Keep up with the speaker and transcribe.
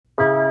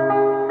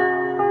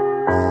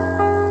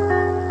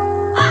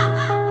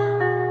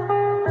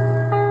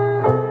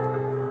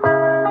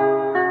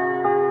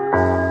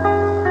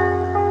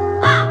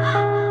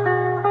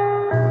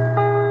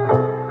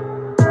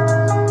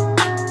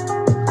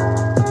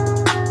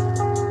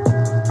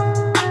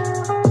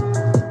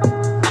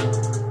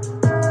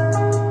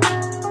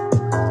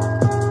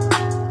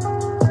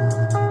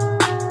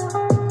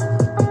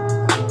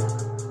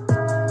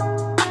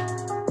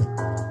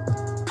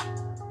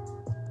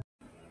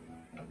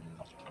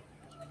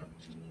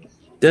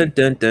Dun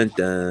dun dun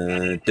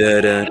dun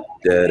dun dun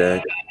dun.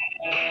 Dun.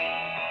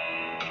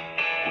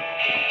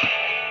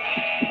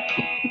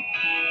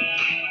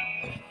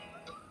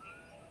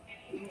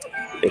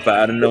 If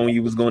I'd have known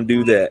you was gonna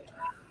do that.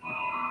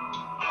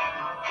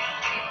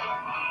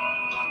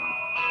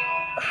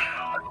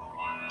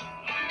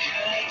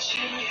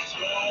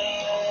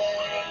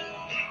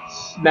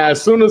 Now,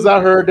 as soon as I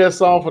heard that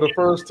song for the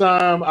first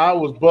time, I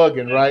was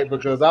bugging, right?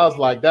 Because I was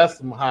like, that's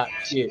some hot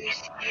shit.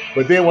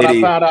 But then when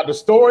I found out the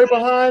story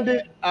behind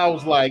it, I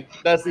was like,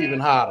 that's even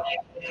hotter.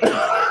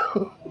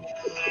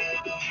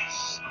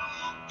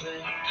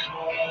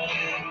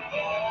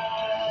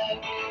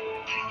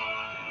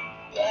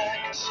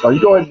 Oh,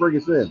 you go ahead and bring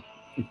us in.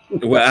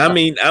 Well, I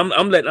mean,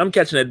 I'm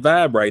catching that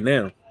vibe right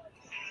now.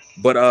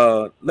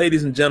 But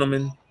ladies and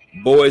gentlemen,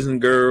 boys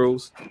and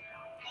girls,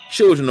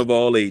 children of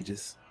all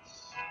ages,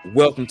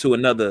 welcome to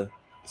another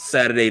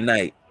Saturday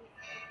night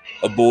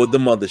aboard the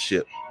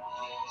mothership.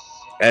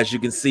 As you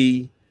can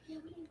see,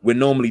 we're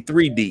normally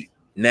 3 deep.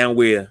 Now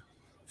we're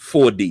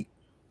 4 deep.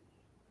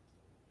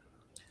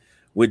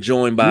 We're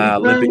joined by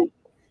Olympic.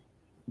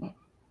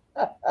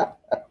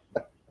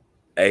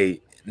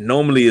 Hey,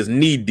 normally it's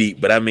knee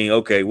deep, but I mean,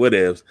 okay,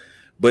 whatevs.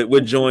 But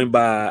we're joined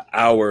by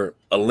our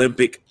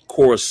Olympic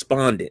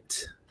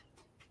correspondent.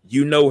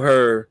 You know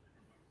her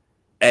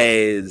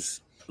as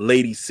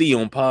Lady C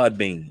on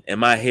Podbean, and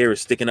my hair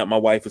is sticking up. My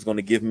wife is going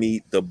to give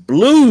me the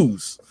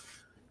blues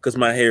because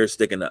my hair is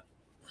sticking up.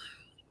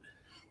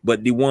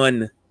 But the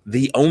one,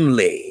 the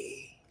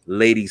only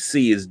Lady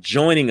C is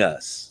joining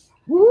us.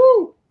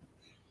 Woo!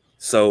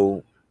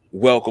 So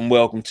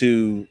welcome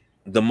to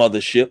the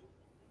mothership,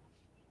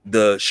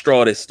 the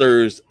straw that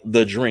stirs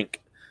the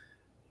drink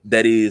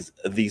that is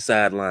the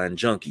Sideline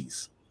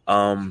Junkies.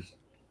 I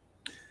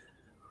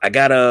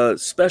got a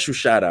special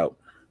shout out,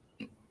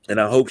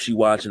 and I hope she's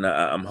watching.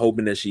 I'm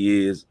hoping that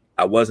she is.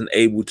 I wasn't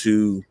able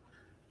to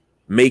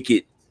make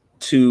it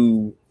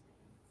to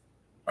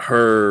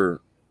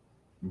her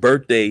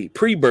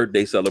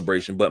pre-birthday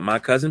celebration, but my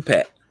cousin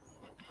Pat,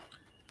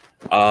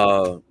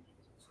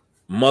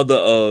 mother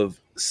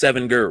of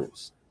 7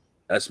 girls,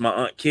 that's my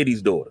Aunt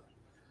Kitty's daughter.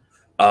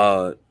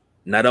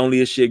 Not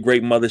only is she a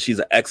great mother, she's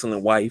an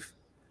excellent wife.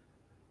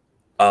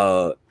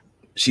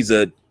 She's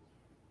an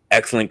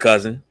excellent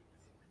cousin.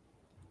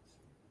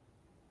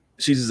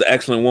 She's just an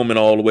excellent woman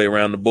all the way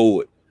around the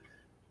board.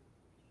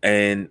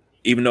 And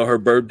even though her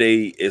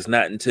birthday is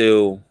not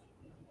until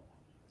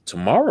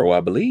tomorrow, I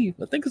believe.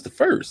 I think it's the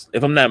 1st,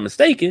 if I'm not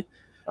mistaken.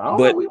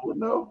 But we would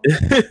know.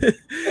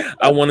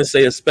 I want to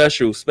say a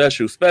special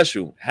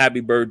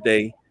happy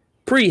birthday,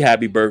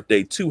 pre-happy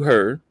birthday to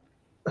her.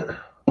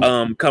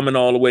 Coming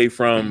all the way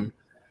from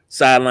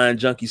Sideline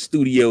Junkie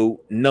Studio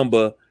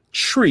number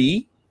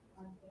 3.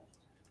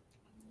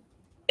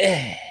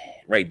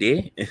 Right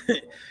there.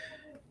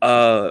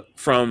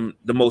 From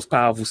the most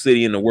powerful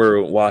city in the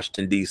world,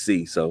 Washington,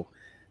 D.C. So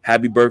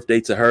happy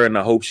birthday to her, and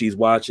I hope she's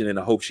watching, and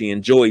I hope she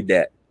enjoyed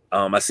that.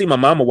 I see my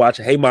mama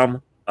watching. Hey,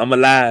 mama, I'm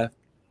alive.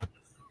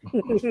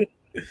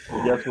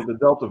 Yes, with the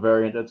Delta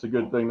variant, that's a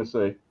good thing to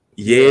say.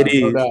 Yeah, it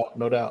is.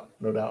 No doubt.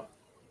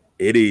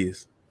 It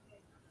is.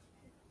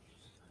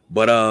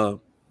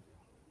 But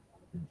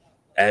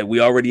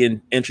we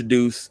already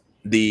introduced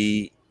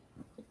the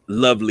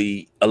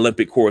lovely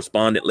Olympic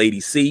correspondent, Lady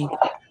C.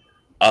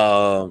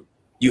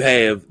 You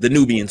have the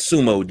Nubian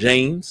Sumo,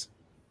 James.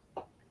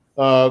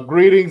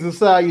 Greetings and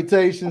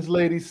salutations,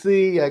 Lady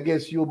C. I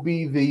guess you'll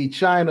be the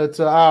China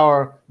to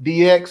our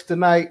DX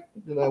tonight.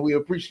 We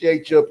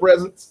appreciate your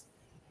presence.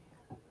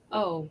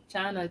 Oh,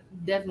 China,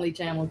 definitely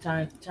channel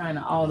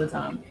China all the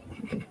time.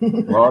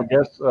 Well, I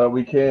guess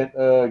we can't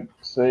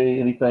say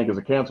anything as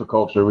a cancel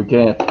culture. We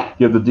can't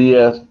give the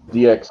DX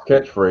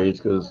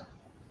catchphrase because,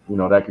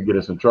 that could get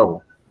us in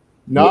trouble.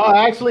 No,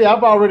 actually,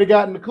 I've already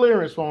gotten the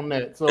clearance on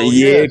that. So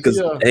yeah,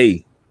 because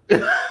hey.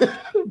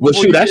 Well,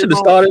 shoot, I should have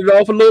started it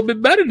off a little bit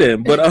better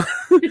then. But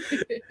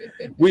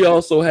we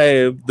also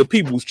have the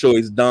People's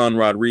Choice, Don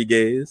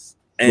Rodriguez.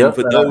 And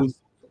for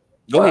those,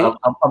 go ahead.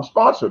 I'm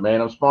sponsored,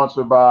 man. I'm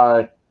sponsored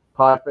by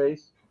Pie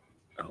Face.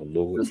 Oh,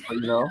 Lord. Just so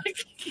you know.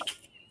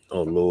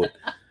 Oh, Lord.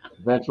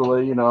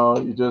 Eventually,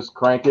 you just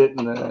crank it.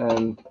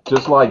 And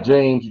just like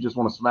James, you just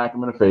want to smack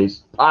him in the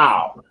face.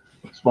 Ow!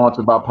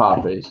 Sponsored by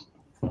Pie Face.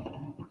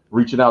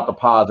 Reaching out to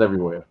pods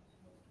everywhere.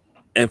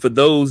 And for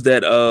those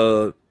that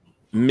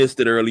missed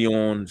it early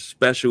on,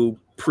 special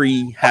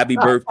pre-happy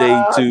birthday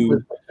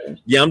to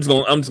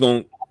I'm just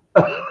going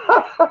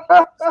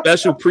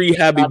special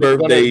pre-happy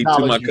birthday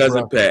to my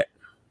cousin Pat.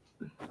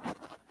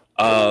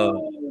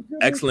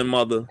 Excellent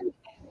mother,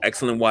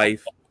 excellent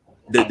wife.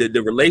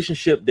 The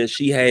relationship that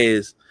she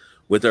has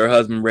with her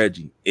husband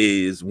Reggie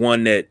is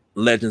one that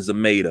legends are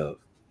made of.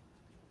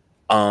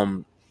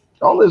 All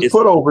this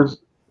putovers,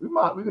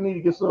 we need to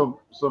get some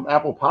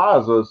apple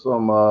pies or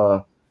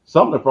some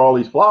something for all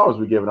these flowers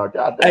we're giving out.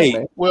 God damn,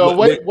 man. Well,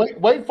 wait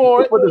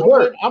for it.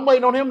 I'm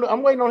waiting on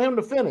him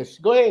to finish.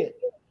 Go ahead.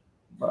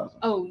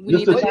 Oh, we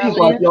just to tease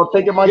like y'all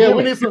taking my we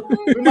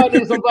might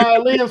need some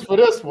violins for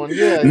this one.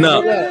 Yeah.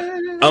 No,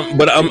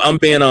 but I'm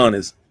being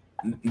honest.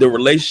 the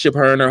relationship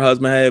her and her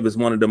husband have is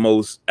one of the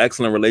most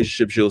excellent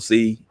relationships you'll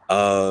see.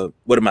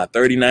 What am I,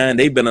 39?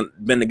 They've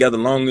been together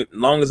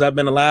long as I've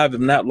been alive,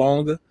 if not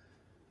longer.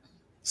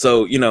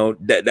 So, you know,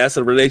 that's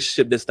a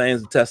relationship that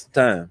stands the test of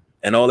time.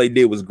 And all they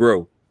did was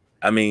grow.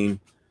 I mean,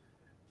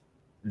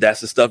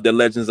 that's the stuff that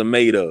legends are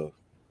made of.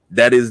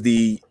 That is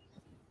the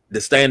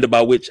standard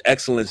by which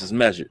excellence is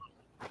measured.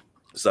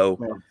 So,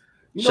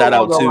 shout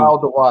out to. You're not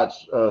allowed to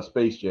watch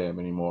Space Jam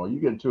anymore.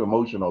 You're getting too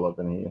emotional up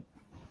in here.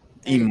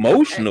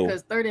 Emotional?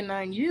 Because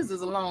 39 years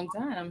is a long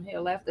time.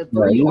 Hell, after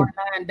 3 or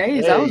 9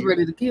 days, I was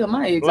ready to kill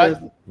my ex.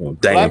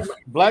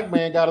 Black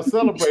man got to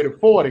celebrate at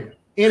 40.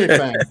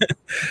 Anything.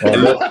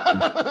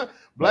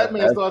 Black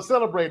man starts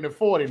celebrating at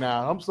 40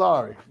 now. I'm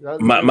sorry.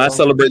 My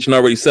celebration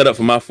already set up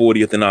for my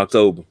 40th in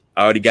October.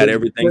 I already got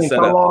everything set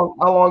up.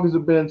 How long has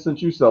it been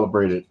since you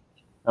celebrated?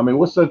 I mean,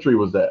 what century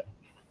was that?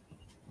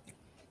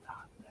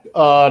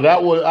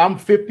 I'm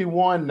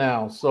 51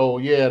 now. So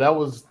yeah, that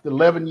was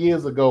 11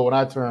 years ago when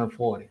I turned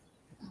 40.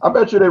 I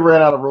bet you they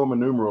ran out of Roman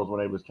numerals when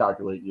they was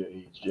calculating your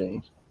age,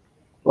 James.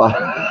 Like,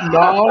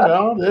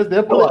 no,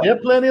 there's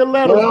plenty of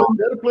letters.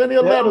 There's plenty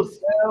of letters.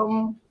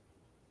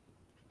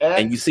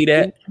 And you see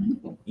that?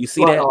 You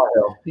see that?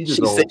 She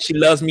said she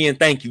loves me and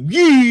thank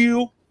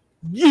you.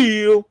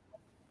 Yeah. All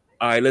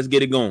right, let's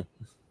get it going.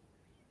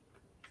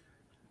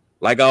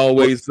 Like I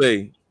always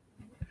say,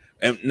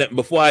 and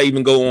before I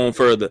even go on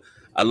further,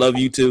 I love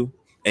you too,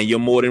 and you're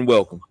more than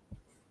welcome.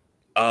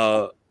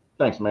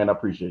 Thanks, man. I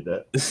appreciate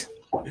that.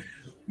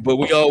 But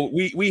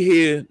we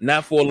here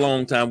not for a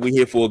long time. We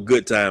here for a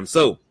good time.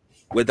 So,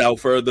 without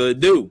further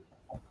ado,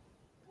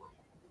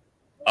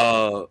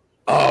 are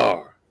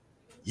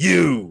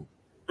you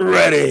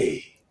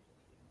ready?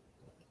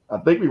 I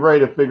think we're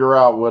ready to figure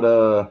out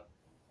what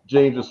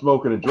James is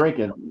smoking and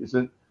drinking.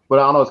 But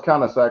I don't know, it's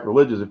kind of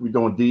sacrilegious if we're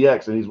doing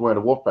DX and he's wearing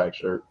a Wolfpack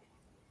shirt.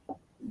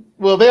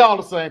 Well, they all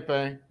the same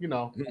thing, you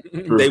know.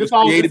 They was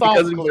created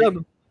because of each other.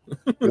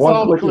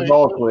 One click is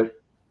all click.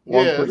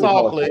 Yeah, it's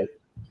all click.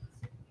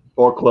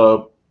 Or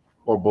club,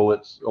 or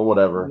bullets, or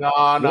whatever. No,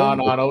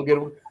 don't get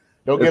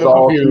them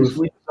confused.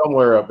 Sweet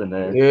somewhere up in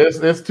there. Yeah,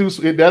 it's too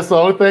sweet. That's the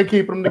only thing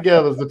keeping them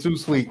together is the too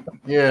sweet.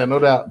 Yeah, no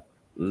doubt.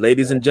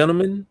 Ladies and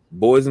gentlemen,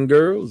 boys and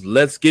girls,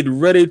 let's get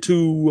ready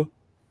to.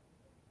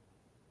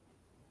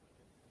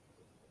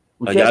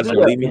 Y'all just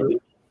gonna leave me.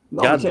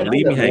 Y'all just gonna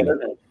leave me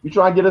hanging. You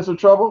trying to get us in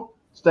trouble?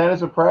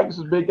 Standards and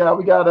practices, big guy.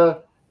 We got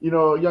a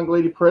young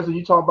lady present.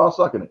 You talking about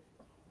sucking it?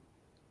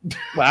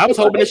 Well, I was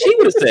hoping that she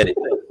would have said it.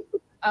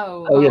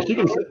 Oh yeah, she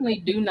can definitely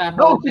do not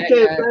hold back.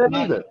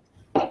 Either.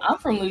 I'm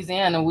from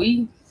Louisiana.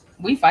 We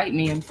fight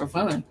men for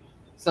fun,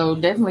 so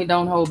definitely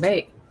don't hold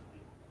back.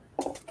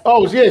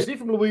 Oh yeah, she's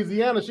from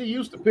Louisiana. She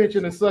used to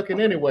pinching and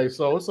sucking anyway,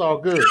 so it's all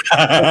good. You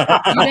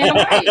damn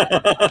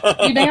right.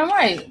 You damn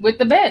right. With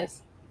the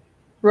best.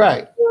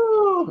 Right.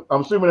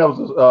 I'm assuming that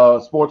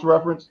was a sports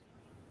reference.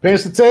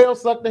 Pinch the tail,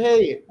 suck the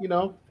head.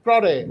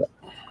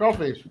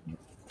 Crawfish.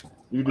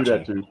 You do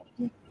that too.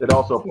 It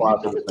also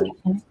applies to the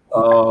thing.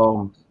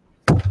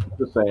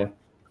 Just saying.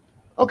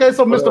 Okay,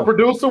 so Mr.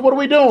 Producer, what are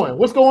we doing?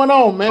 What's going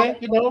on, man?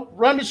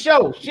 Run the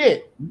show.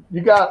 Shit.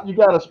 You got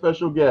a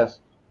special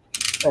guest,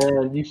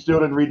 and you still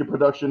didn't read the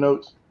production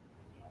notes.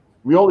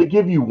 We only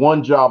give you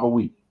one job a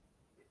week.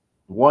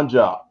 One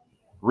job.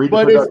 Read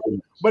the production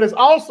notes. But it's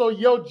also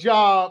your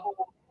job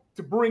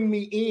to bring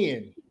me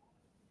in.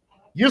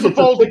 You're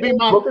supposed to be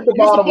my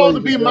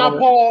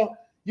Paul.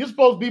 You're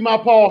supposed to be my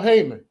Paul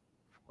Heyman.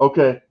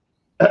 Okay.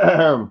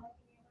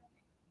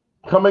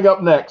 Coming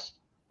up next.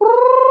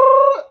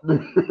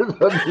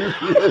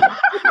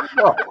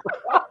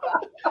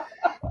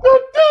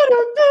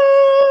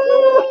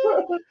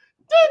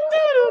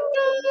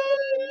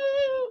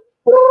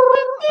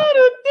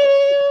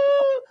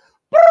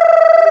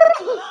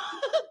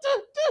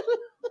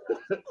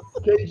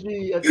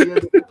 KG at the end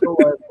of the show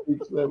last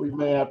week said we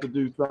may have to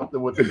do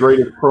something with the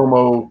greatest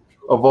promo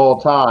of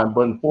all time,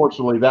 but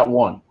unfortunately that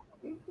won.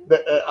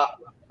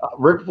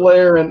 Ric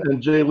Flair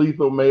and Jay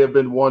Lethal may have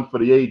been one for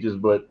the ages,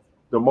 but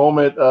the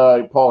moment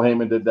Paul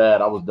Heyman did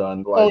that, I was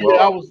done.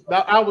 That was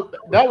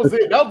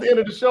it. That was the end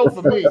of the show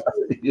for me.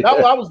 Yeah.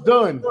 I was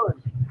done.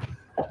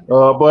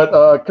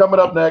 But coming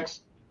up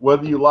next,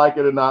 whether you like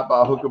it or not,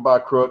 by hook or by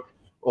crook,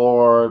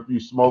 or if you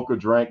smoke or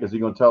drink, is he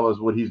going to tell us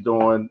what he's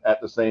doing at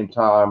the same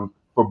time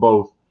for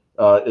both,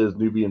 is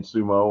Nubian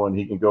Sumo, and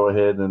he can go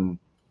ahead and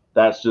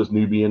that's just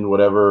Nubian,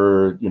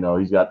 whatever,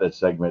 he's got that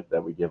segment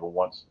that we give him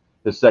once.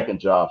 His second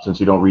job, since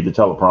you don't read the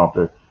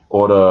teleprompter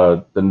or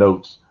the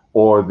notes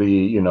or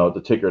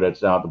the ticker that's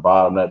down at the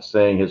bottom that's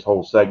saying his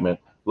whole segment.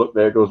 Look,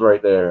 there it goes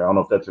right there. I don't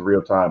know if that's in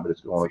real time, but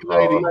it's going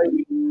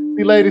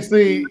to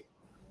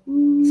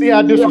see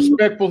how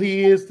disrespectful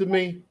he is to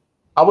me.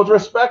 I was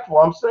respectful.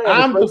 I'm saying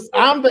I'm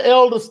the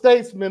elder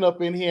statesman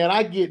up in here, and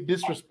I get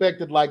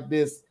disrespected like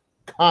this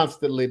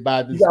constantly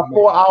by this. You got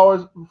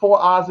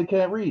 4 eyes that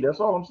can't read. That's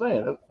all I'm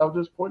saying. I was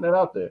just pointing that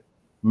out there.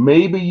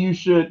 Maybe you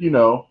should,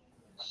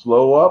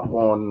 slow up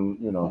on,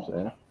 what I'm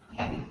saying.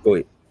 Go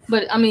ahead.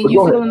 But I mean,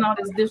 you feeling all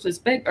this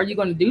disrespect. Are you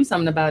going to do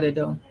something about it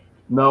though?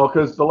 No,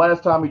 because the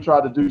last time he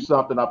tried to do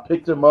something, I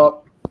picked him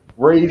up,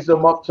 raised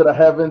him up to the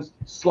heavens,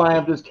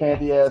 slammed his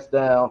candy ass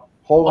down,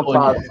 holding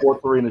tight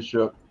 4-3 and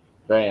shook.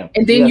 Bam.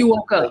 And then you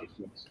woke up.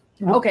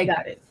 Okay,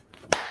 got it.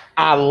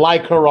 I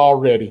like her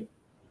already.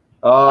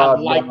 I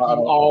like you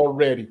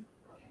already.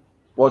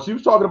 Well, she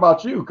was talking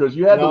about you because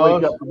you had to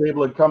wake up to be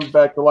able to come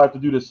back to life to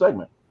do this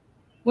segment.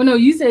 Well, no,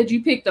 you said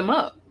you picked him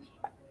up.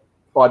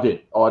 Oh, I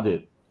did.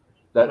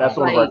 That's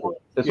on record.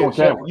 It's on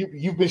camera.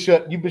 You've been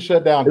shut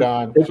down,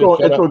 Don. It's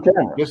on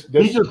camera.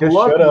 He just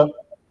shut up.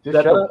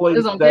 That the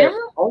place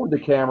that owned the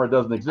camera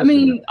doesn't exist. I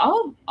mean,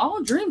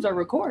 all dreams are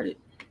recorded.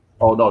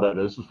 Oh no,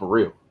 this is for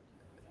real.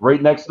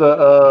 Right next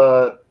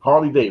to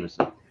Harley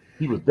Davidson.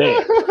 He was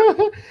dead.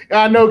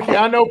 I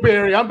know,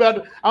 Perry. I'm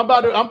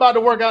about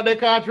to work out that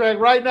contract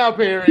right now,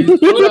 Perry.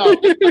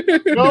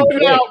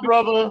 Go out,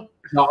 brother.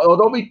 No,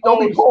 don't be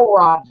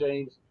polarized,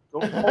 James.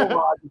 Don't be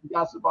polarized if you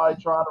got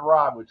somebody trying to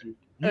ride with you.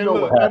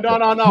 No.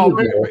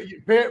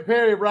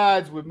 Perry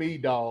rides with me,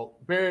 dog.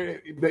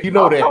 Perry, you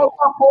know that.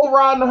 I'm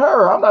polarizing to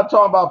her. I'm not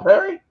talking about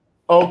Perry.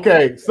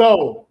 Okay,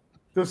 so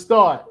to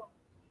start.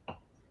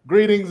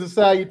 Greetings and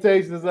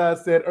salutations. As I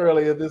said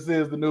earlier, this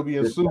is the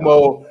Nubian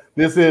Sumo.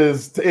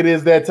 It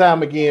is that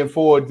time again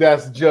for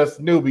That's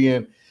Just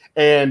Nubian.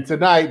 And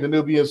tonight, the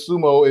Nubian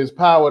Sumo is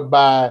powered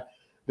by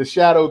the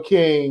Shadow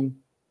King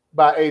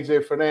by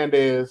AJ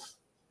Fernandez.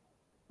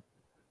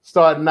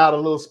 Starting out a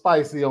little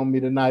spicy on me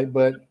tonight,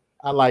 but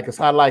I like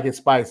it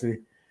spicy.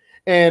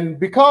 And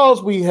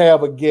because we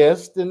have a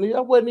guest, and I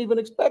wasn't even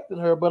expecting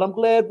her, but I'm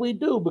glad we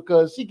do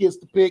because she gets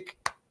to pick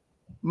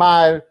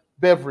my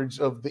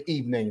beverage of the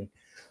evening.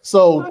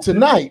 So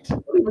tonight, I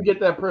don't even get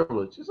that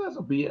privilege. This is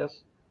a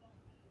BS.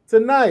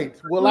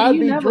 Tonight, will I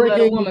be drinking? Let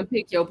a woman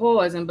pick your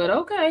poison, but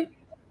okay.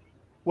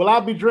 Will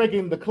I be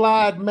drinking the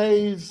Clyde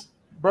Mays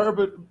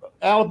bourbon,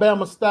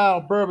 Alabama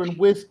style bourbon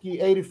whiskey,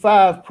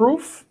 85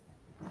 proof,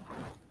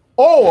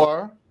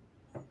 or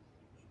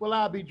will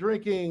I be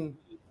drinking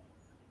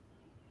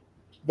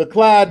the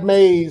Clyde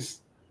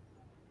Mays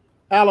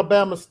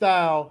Alabama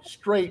style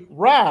straight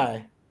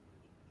rye,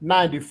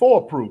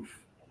 94 proof?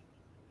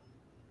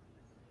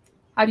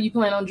 How do you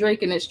plan on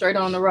drinking it? Straight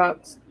on the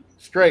rocks?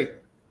 Straight.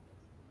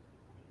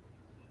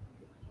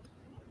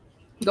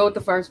 Go with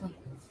the first one.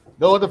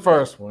 Go with the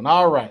first one.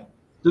 All right.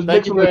 Just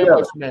Thank you very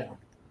much, man.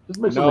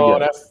 No,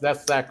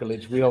 that's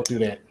sacrilege. We don't do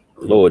that.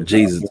 Lord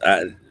Jesus.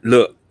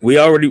 Look, we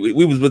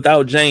was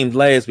without James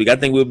last week. I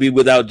think we'll be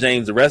without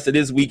James the rest of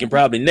this week and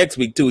probably next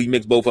week too. He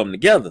mixed both of them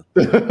together.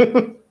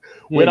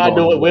 We're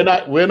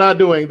not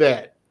doing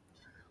that.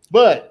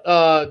 But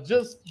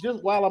just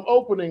while I'm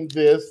opening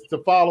this to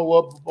follow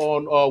up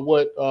on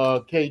what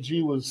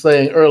KG was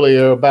saying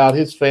earlier about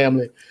his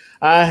family,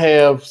 I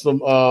have some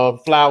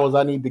flowers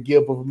I need to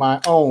give of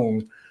my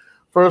own.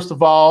 First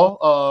of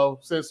all,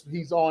 since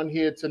he's on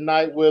here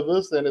tonight with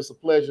us, and it's a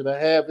pleasure to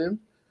have him,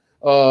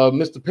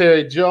 Mr.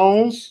 Perry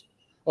Jones,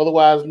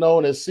 otherwise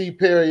known as C.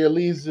 Perry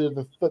Eliezer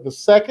the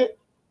Second,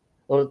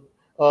 with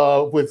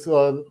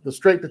the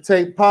Straight to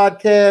Tape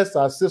podcast,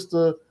 our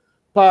sister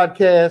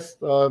podcast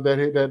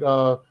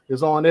that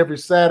is on every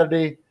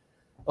Saturday,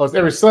 or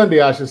every Sunday,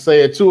 I should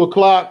say, at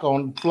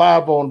 2:00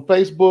 live on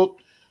Facebook,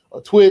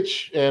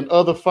 Twitch, and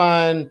other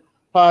fine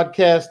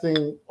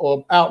podcasting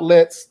or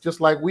outlets just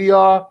like we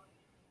are.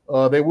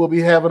 They will be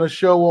having a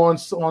show on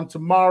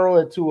tomorrow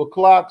at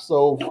 2:00,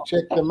 so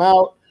check them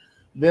out.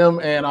 Them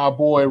and our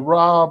boy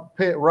Rob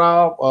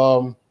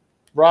the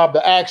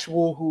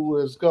Actual, who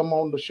has come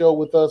on the show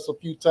with us a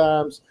few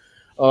times,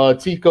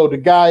 Tico de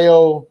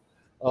Gallo,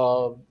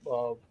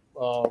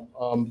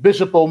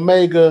 Bishop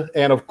Omega,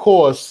 and of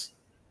course,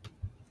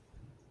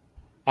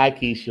 hi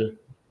Keisha.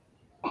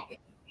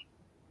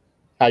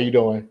 How you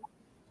doing?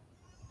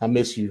 I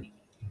miss you.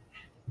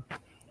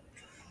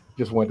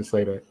 Just wanted to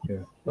say that.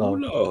 Yeah. Oh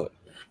Lord.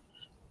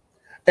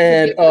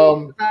 And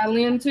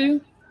violin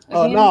too.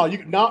 Now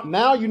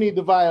you need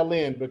the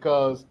violin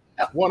because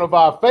one of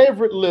our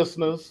favorite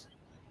listeners,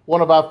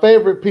 one of our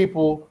favorite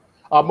people,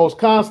 our most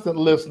constant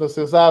listener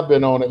since I've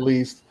been on at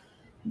least,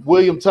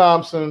 William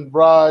Thompson,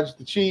 Raj,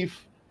 the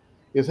Chief,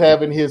 is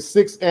having his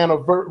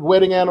 6th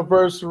wedding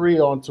anniversary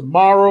on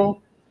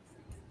tomorrow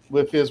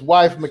with his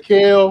wife,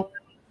 Mikhail.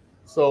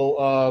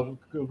 So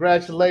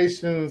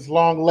congratulations,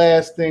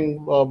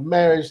 long-lasting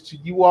marriage to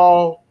you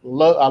all.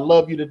 I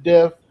love you to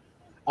death.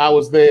 I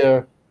was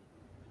their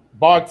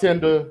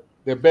bartender,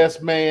 their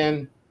best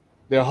man,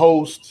 their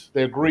host,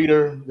 their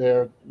greeter,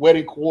 their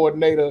wedding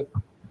coordinator,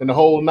 and the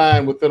whole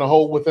nine. Within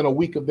a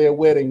week of their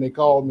wedding, they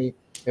called me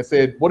and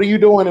said, "What are you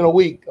doing in a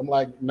week?" I'm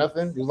like,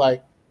 "Nothing." He was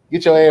like,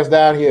 "Get your ass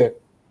down here.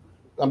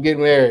 I'm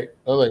getting married."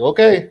 I was like,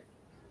 "Okay."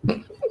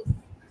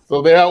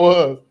 So there I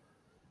was.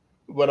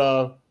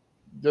 But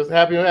just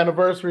happy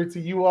anniversary to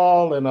you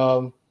all,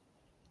 and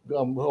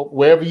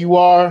wherever you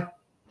are,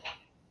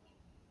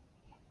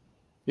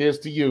 here's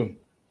to you.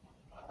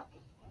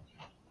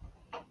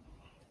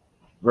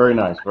 Very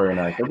nice, very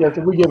nice. I guess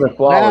if we give it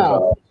flowers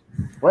out,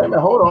 wait a minute,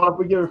 hold on. If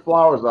we give it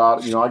flowers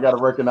out, I got to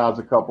recognize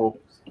a couple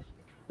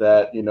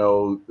that,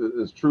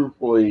 is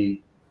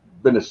truthfully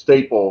been a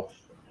staple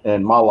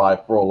in my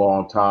life for a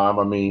long time.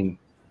 I mean,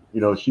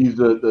 she's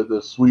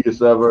the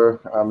sweetest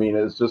ever. I mean,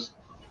 it's just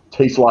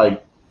tastes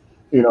like,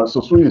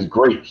 so sweet as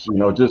grapes,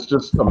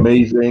 just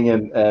amazing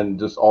and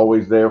just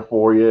always there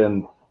for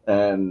you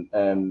and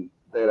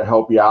there to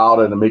help you out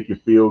and to make you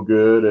feel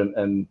good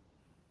and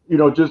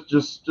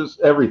just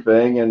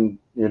everything. And,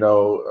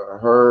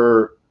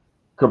 her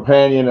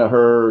companion and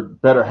her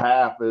better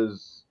half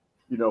is,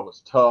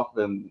 is tough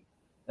and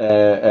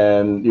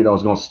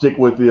is going to stick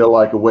with you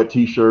like a wet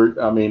t-shirt.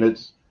 I mean,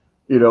 it's,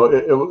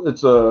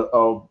 it's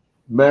a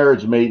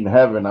marriage made in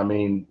heaven. I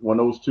mean, when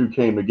those two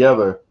came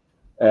together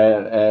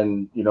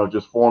and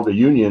just formed a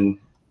union,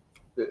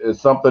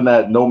 it's something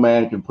that no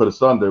man can put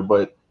asunder,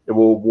 but it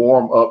will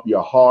warm up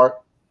your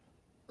heart,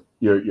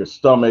 your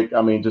stomach.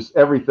 I mean, just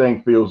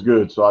everything feels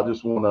good. So I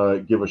just want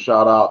to give a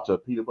shout out to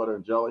Peanut Butter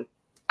and Jelly.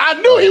 I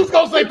knew he was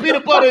going to say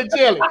peanut butter and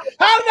jelly.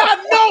 How did I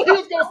know he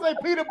was going to say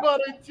peanut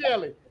butter and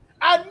jelly?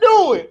 I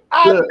knew it.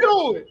 I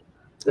knew it.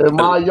 In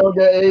my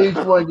younger age,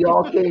 when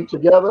y'all came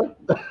together.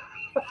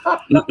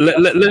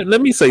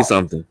 let me say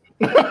something.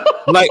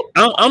 Like,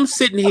 I'm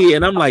sitting here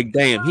and I'm like,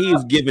 damn, he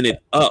is giving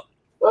it up.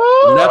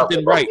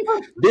 Nothing right.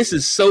 This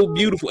is so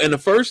beautiful. And the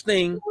first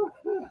thing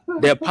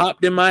that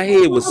popped in my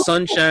head was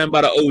Sunshine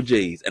by the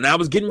OJs. And I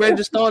was getting ready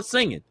to start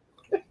singing.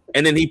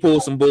 And then he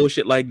pulled some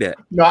bullshit like that.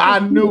 No, I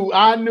knew.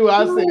 I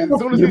said, as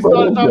soon as he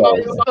started talking about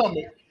his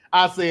stomach,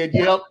 I said,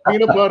 yep,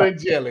 peanut butter and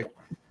jelly.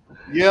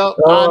 Yep,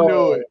 I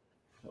knew it.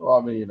 Well,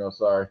 I mean,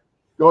 sorry.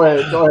 Go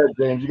ahead,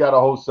 James. You got a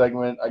whole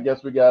segment. I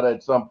guess we got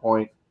at some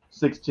point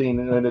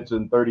 16 minutes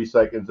and 30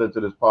 seconds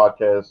into this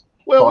podcast.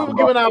 Well, we were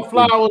giving out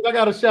flowers. I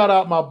got to shout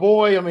out my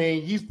boy. I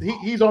mean,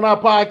 he's on our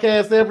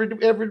podcast every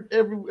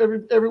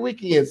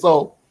weekend.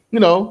 So,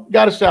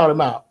 got to shout him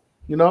out.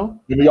 Can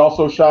we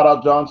also shout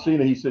out John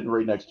Cena? He's sitting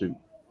right next to.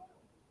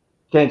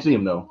 Can't see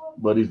him though,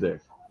 but he's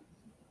there.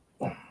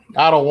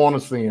 I don't want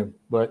to see him,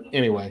 but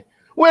anyway.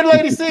 Where'd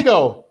Lady C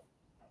go?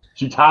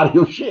 She tired of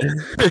your shit.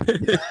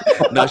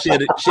 No, she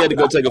had to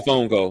go take a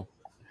phone call.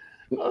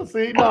 Oh,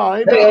 see, no,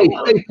 hey,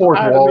 fourth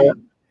wall.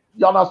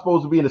 Y'all not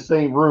supposed to be in the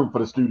same room for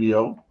the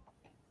studio.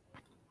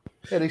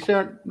 Yeah, they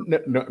share. No,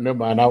 never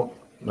mind. I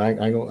ain't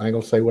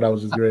gonna say what I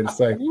was just ready to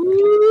say.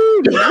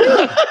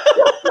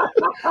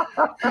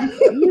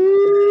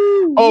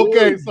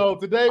 Okay, so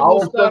today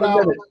we'll start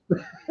out.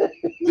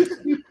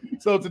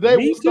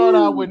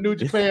 With New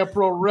Japan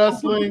Pro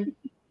Wrestling.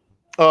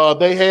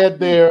 They had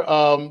their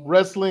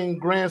wrestling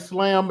Grand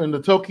Slam in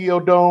the Tokyo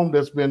Dome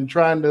that's been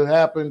trying to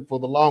happen for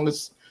the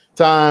longest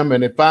time,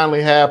 and it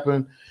finally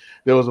happened.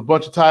 There was a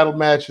bunch of title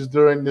matches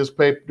during this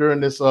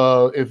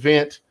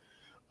event.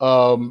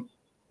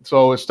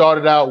 So it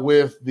started out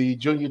with the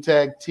Junior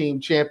Tag Team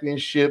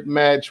Championship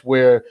match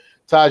where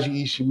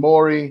Taiji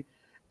Ishimori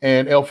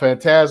and El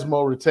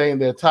Phantasmo retained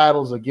their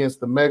titles against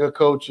the Mega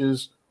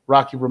Coaches,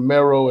 Rocky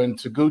Romero and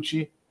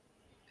Taguchi.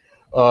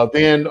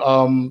 Then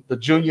the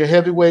Junior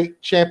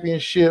Heavyweight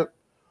Championship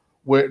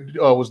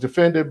was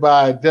defended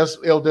by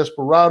El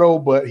Desperado,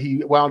 but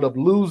he wound up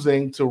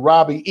losing to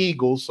Robbie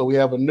Eagles. So we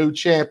have a new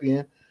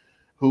champion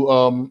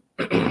who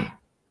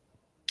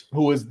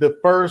is the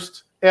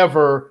first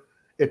ever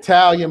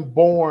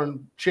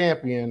Italian-born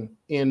champion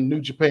in New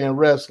Japan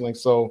Wrestling.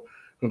 So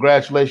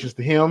congratulations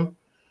to him.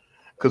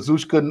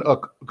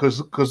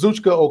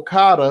 Kazuchika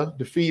Okada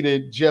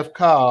defeated Jeff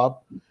Cobb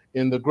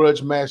in the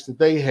grudge match that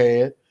they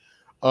had.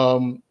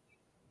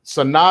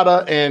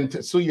 Sonata and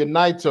Tetsuya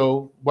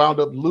Naito wound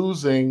up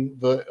losing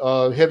the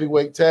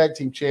heavyweight tag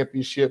team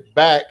championship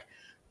back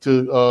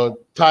to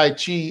Tai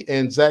Chi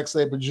and Zack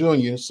Sabre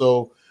Jr.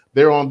 So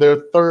they're on their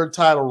third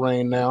title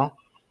reign now,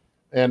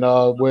 and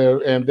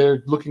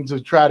they're looking to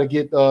try to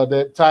get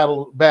that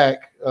title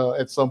back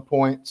at some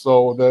point.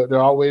 So they're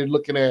already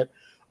looking at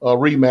a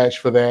rematch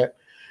for that.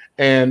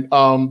 And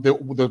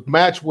the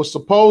match was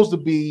supposed to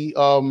be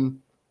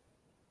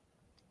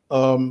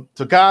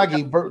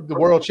Takagi, the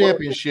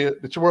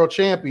world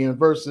champion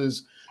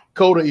versus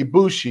Kota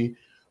Ibushi,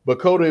 but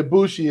Kota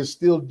Ibushi is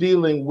still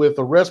dealing with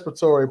a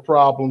respiratory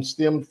problem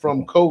stemmed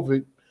from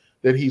COVID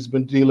that he's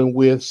been dealing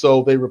with.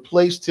 So they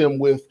replaced him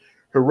with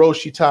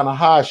Hiroshi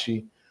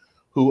Tanahashi,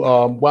 who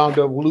wound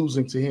up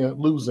losing.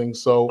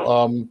 So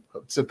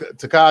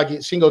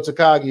Shingo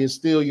Takagi is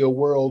still your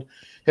world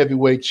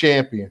heavyweight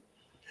champion.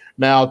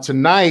 Now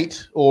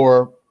tonight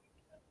or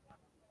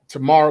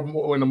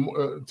tomorrow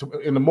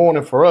in the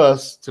morning for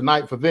us,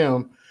 tonight for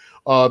them,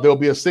 there'll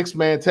be a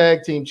 6-man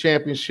tag team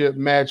championship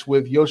match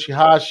with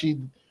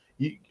Yoshihashi,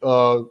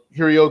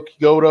 Hiroki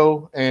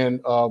Goto,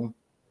 and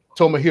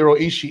Tomohiro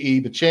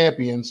Ishii, the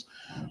champions,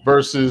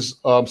 versus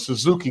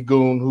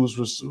Suzuki-gun, who's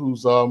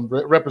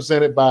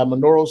represented by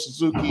Minoru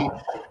Suzuki,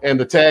 and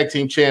the tag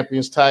team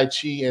champions Tai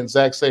Chi and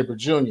Zack Sabre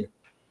Jr.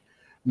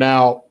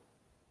 Now,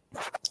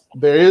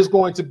 there is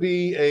going to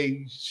be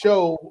a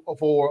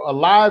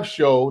live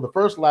show, the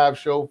first live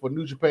show for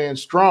New Japan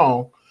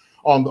Strong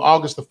on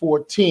August the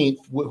 14th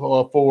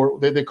for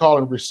they call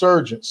it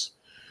Resurgence,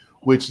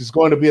 which is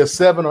going to be a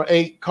 7 or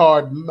 8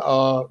 card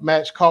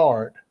match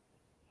card.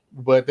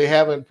 but they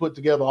haven't put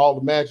together all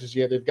the matches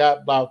yet. They've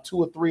got about 2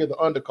 or 3 of the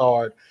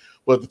undercard,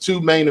 but the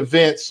 2 main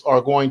events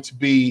are going to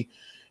be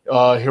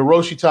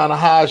Hiroshi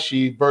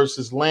Tanahashi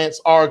versus Lance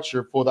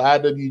Archer for the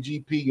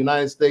IWGP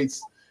United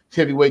States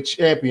Heavyweight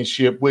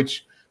Championship,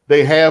 which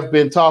they have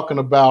been talking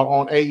about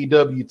on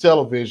AEW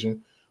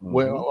television,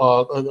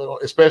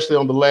 especially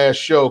on the last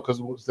show,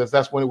 because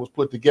that's when it was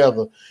put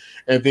together.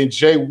 And then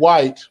Jay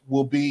White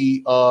will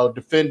be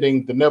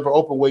defending the Never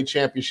Openweight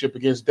Championship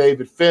against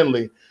David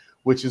Finlay,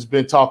 which has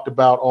been talked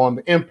about on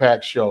the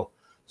Impact show.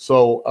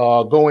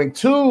 So going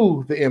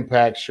to the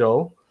Impact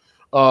show,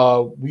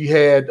 we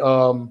had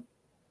the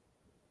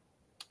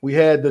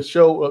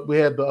show. We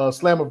had the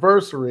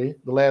Slammiversary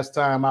the last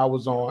time I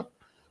was on.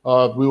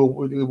 I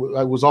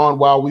was on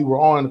while we were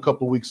on a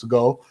couple of weeks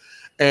ago,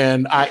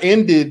 and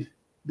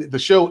the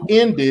show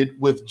ended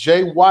with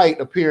Jay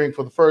White appearing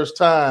for the first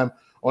time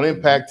on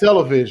Impact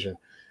Television.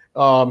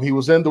 He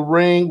was in the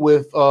ring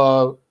with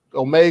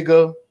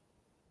Omega,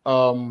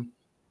 Don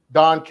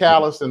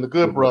Callis, and the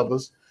Good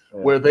Brothers,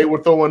 where they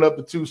were throwing up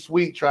the Too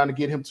Sweet, trying to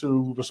get him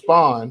to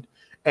respond,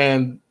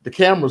 and the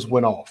cameras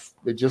went off.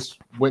 It just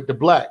went to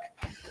black.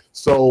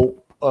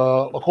 So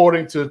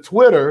according to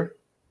Twitter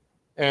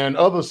and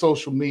other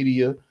social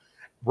media,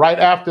 right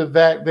after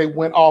that they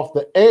went off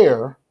the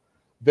air,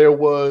 there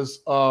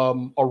was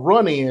a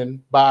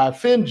run-in by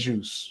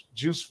Juice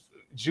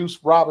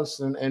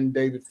Robinson and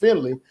David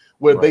Finlay,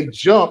 where they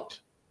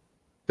jumped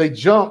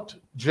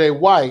Jay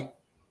White.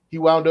 He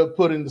wound up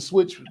putting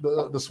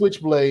the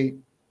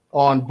switchblade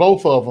on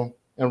both of them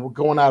and were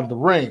going out of the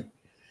ring.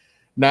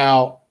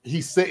 Now he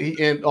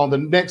said on the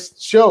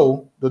next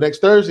show, the next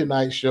Thursday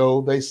night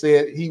show, they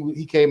said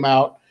he came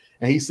out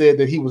and he said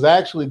that he was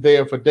actually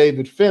there for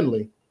David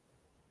Finlay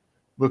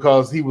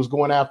because he was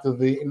going after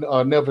the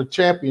Never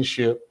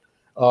Championship,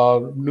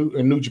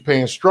 New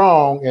Japan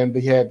Strong, and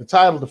he had the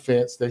title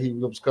defense that he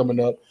was coming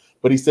up.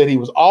 But he said he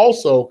was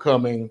also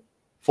coming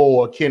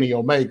for Kenny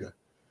Omega.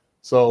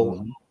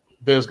 So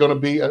there's going to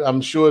be,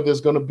 I'm sure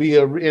there's going to be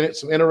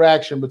some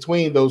interaction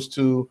between those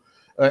two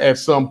at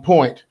some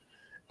point.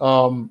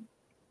 Now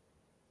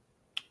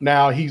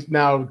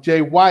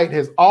Jay White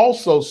has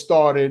also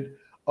started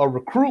a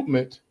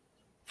recruitment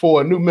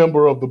for a new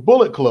member of the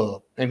Bullet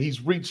Club, and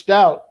he's reached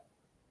out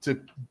to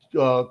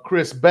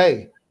Chris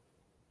Bay.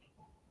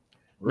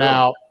 Really?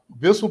 Now,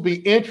 this will be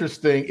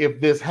interesting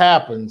if this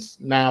happens.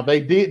 Now,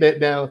 they did that.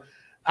 Now,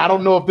 I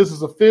don't know if this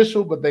is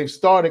official, but they've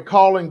started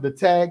calling the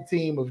tag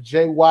team of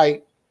Jay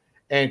White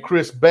and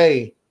Chris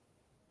Bay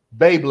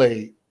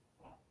Beyblade.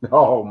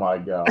 Oh my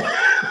God!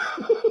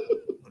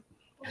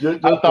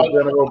 I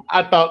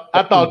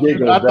thought you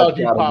popped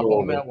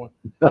on that one.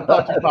 I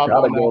thought you popped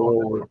on that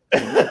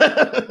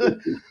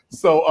one.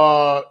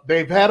 So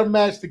they've had a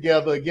match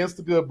together against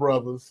the Good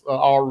Brothers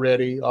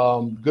already.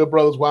 Good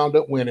Brothers wound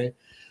up winning.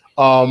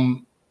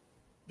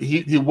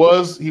 He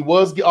was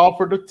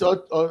offered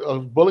a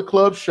Bullet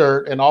Club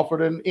shirt and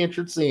offered an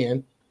entrance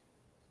in.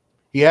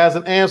 He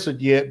hasn't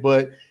answered yet,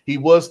 but he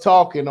was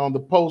talking on the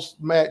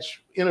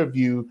post-match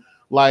interview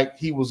like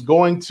he was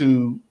going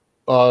to.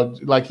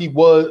 Like he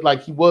was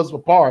a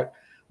part,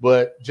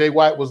 but Jay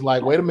White was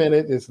like, wait a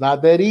minute, it's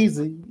not that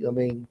easy. I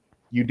mean,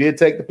 you did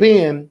take the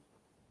pin.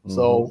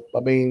 So, I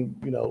mean,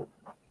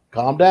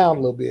 calm down a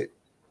little bit.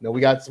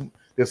 There's some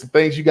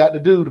things you got to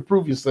do to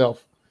prove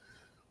yourself.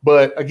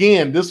 But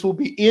again, this will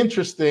be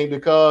interesting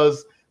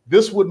because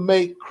this would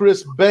make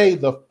Chris Bay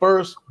the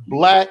first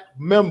black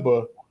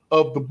member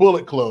of the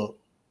Bullet Club.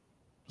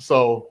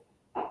 So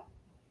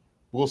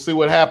we'll see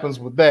what happens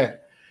with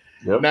that.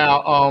 Yep.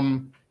 Now,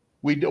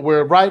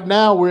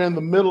 we're in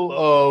the middle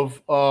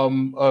of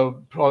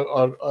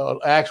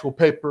actual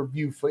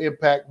pay-per-view for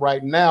Impact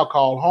right now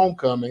called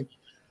Homecoming,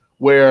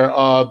 where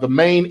the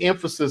main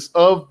emphasis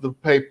of the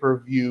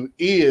pay-per-view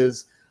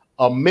is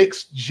a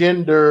mixed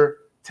gender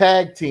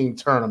tag team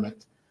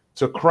tournament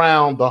to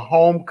crown the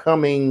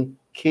Homecoming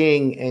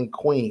King and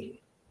Queen.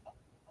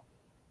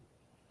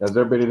 Has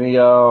there been any?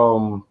 I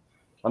know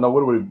what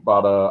are we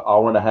about an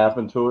hour and a half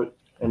into it?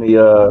 Any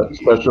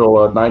special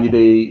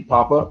 90-day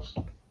pop-ups?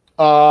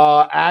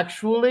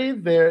 Actually,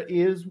 there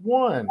is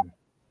one.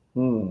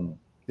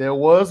 There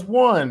was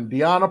one.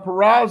 Deonna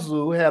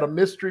Purrazzo had a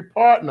mystery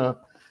partner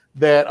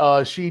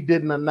that she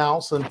didn't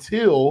announce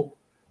until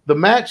the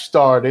match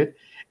started,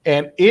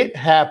 and it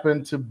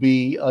happened to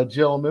be a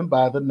gentleman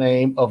by the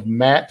name of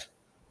Matt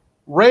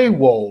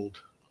Rehwoldt.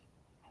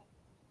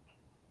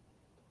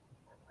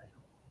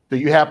 Do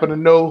you happen to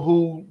know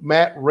who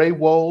Matt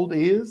Rehwoldt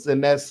is?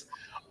 And that's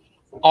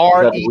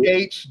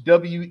Rehweldt.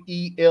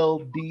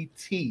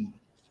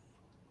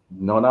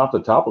 No, not off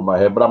the top of my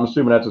head, but I'm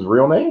assuming that's his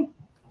real name.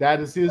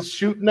 That is his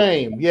shoot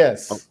name.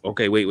 Yes.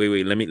 Okay. Wait.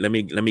 Let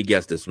me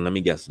guess this one. Let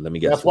me guess.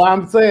 That's why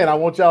I'm saying I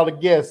want y'all to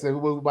guess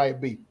who it might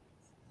be.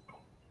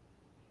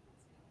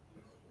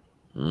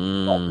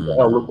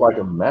 That look like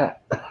a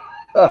Matt.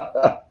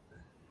 Yeah,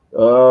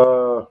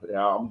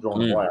 I'm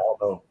drawing blank. I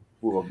don't know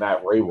who a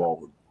Matt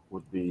Rehwoldt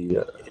would be.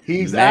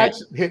 He's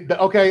actually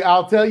okay.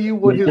 I'll tell you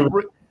what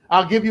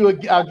I'll give you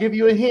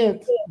a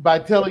hint by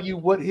telling you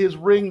what his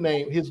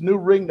new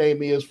ring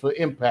name is for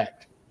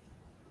Impact.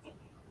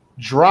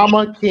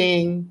 Drama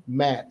King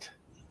Matt.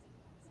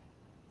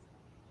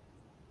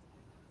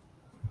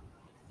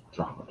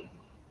 Drama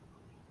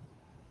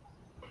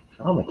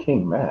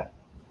King Matt.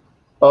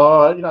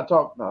 You're not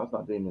talking. No, it's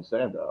not Damien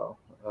Sandow.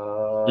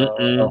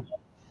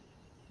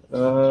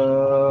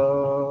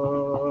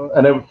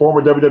 And then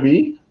former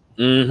WWE.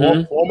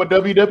 Former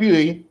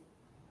WWE.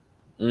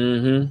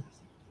 Mm-hmm.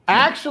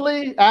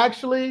 Actually,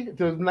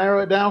 to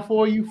narrow it down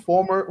for you,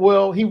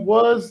 he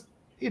was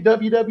in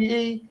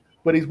WWE,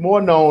 but he's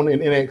more known in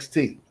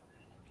NXT.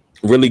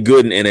 Really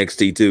good in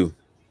NXT too.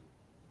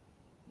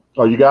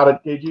 Oh, you got it,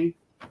 KG?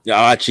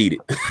 Yeah, I cheated.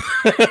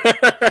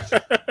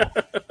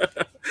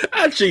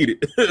 I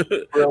cheated.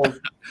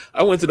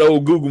 I went to the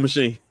old Google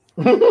machine.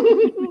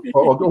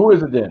 Who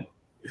is it then?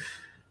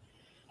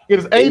 It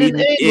is Aiden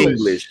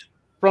English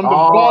from the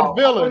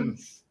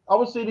Vaudevillains. I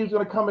was saying he was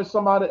going to come as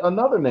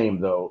another name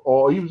though,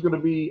 or he was going to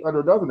be under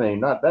another name,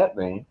 not that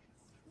name.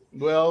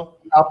 Well,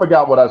 I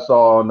forgot what I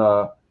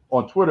saw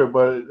on Twitter,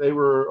 but they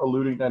were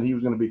alluding that he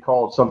was going to be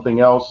called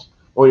something else,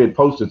 or he had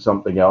posted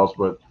something else.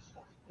 But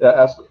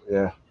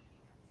yeah.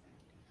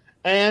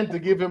 And to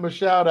give him a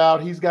shout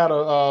out, he's got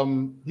a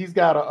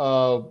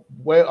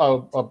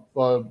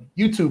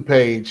YouTube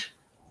page,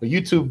 a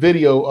YouTube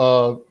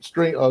video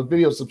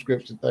video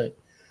subscription thing.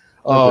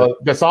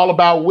 That's all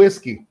about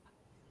whiskey.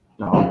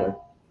 Okay.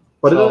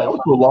 But that was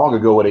so long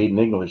ago with Aiden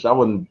English. I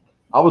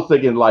was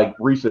thinking like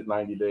recent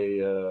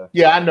 90-day.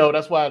 Yeah, I know.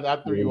 That's why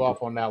I threw you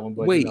off on that one.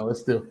 But wait,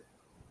 it's still.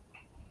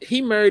 He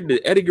married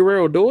to Eddie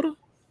Guerrero's daughter?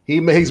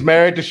 He's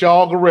married to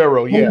Shaw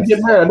Guerrero. Yes.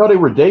 I know they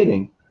were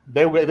dating.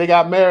 They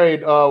got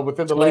married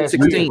within the last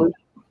 2016.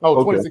 Oh,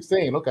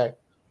 2016. Okay.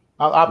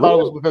 I thought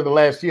it was within the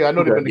last year. I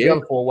know they've been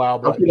together for a while.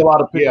 But I've seen a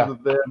lot of pictures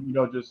of them,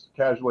 just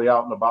casually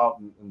out and about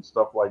and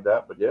stuff like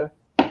that. But yeah.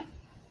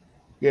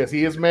 Yes,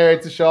 he is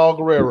married to Shaw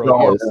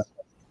Guerrero. Yes.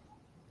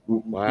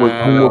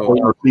 Wow.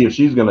 We'll see if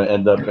she's going to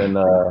end up in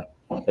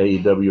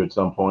AEW at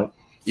some point.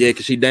 Yeah,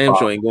 because she damn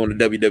sure ain't going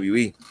to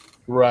WWE.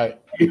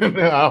 Right.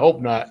 I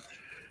hope not.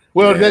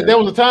 Well, there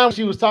was a time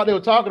they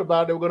were talking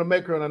about they were going to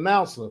make her an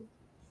announcer.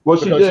 Well,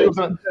 she did.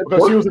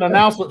 Because she was an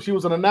announcer. She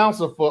was an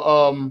announcer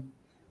for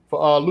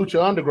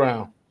Lucha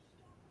Underground.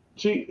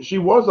 She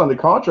was under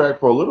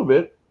contract for a little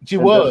bit. She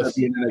was,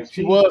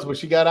 but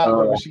she got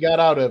out. She got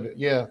out of it.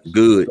 Yeah.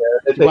 Good.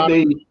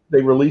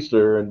 They released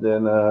her, and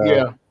then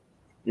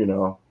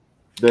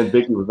then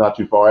Vicky was not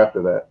too far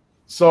after that.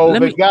 So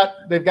they've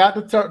got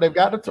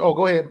the oh,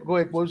 go ahead.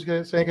 What was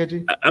you saying,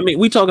 KG? I mean,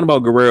 we talking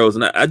about Guerreros,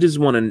 and I just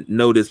want to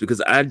know this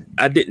because I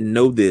didn't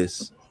know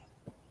this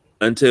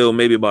until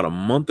maybe about a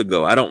month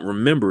ago. I don't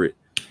remember it.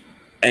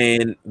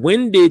 And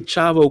when did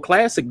Chavo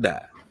Classic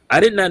die? I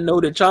did not know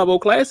that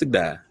Chavo Classic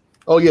died.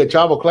 Oh yeah,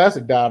 Chavo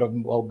Classic died a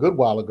good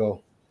while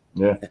ago.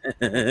 Yeah.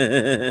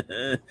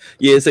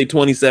 Yeah, say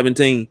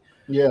 2017.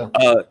 Yeah.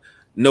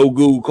 No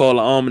Google call the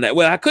almanac.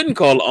 Well, I couldn't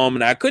call the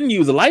almanac. I couldn't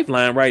use a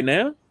lifeline right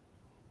now.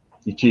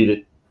 You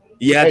cheated.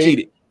 Yeah, I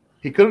cheated.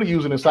 He could have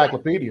used an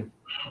encyclopedia.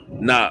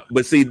 Nah,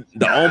 but see,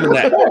 the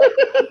almanac.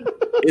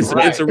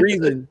 It's a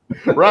reason.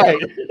 Right.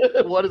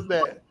 What is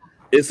that?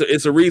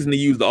 It's a reason to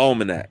use the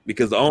almanac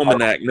because the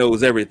almanac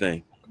knows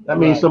everything. That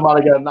means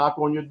somebody got to knock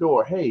on your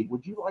door. Hey,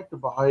 would you like to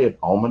buy an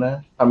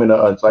almanac? I mean, an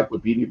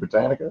Encyclopedia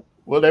Britannica.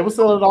 Well, they were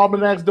selling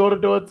almanacs door to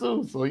door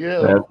too. So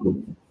yeah,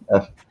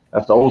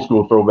 that's the old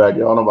school throwback.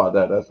 Y'all know about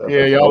that. That's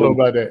y'all know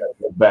about that.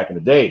 Back in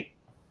the day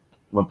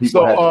when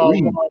people had to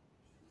read.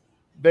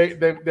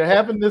 They're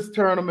having this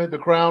tournament to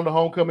crown the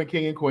homecoming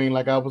king and queen.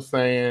 Like I was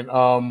saying,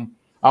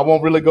 I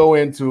won't really go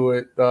into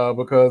it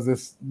because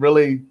it's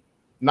really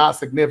not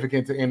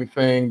significant to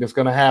anything that's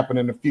going to happen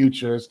in the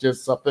future. It's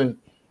just something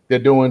they're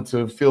doing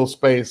to fill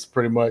space,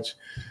 pretty much.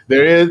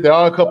 There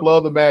are a couple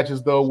of other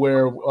matches though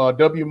where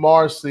W.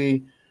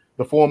 Marcy,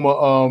 the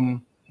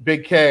former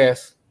Big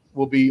Cass,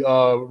 will be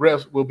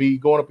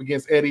going up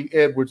against Eddie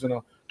Edwards in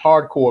a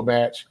hardcore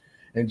match,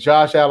 and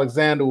Josh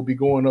Alexander will be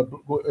going up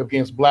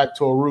against Black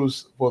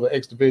Taurus for the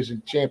X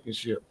Division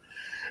Championship.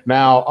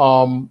 Now,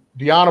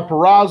 Deonna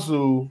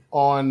Purrazzo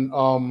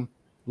on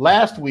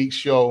last week's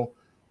show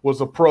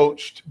was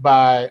approached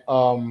by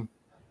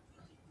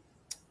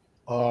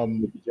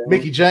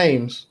Mickie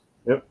James,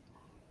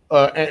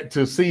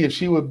 to see if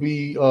she would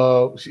be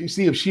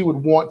she would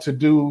want to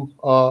do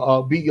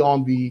be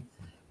on the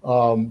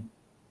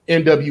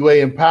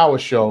NWA Empower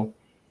show.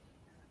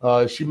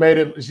 She made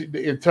it.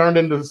 It turned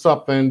into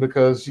something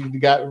because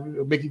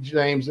Mickie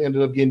James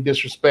ended up getting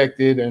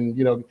disrespected, and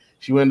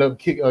she ended up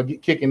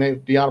kicking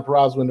Deonna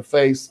Purrazzo in the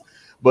face.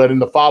 But in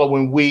the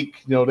following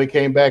week, they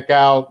came back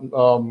out.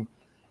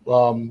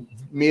 Gail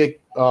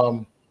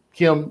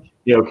Kim.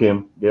 I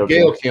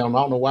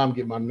don't know why I'm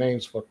getting my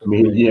names fucked up.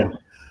 Yeah,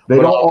 they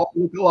don't all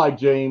look alike,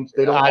 James.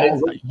 They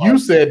don't. You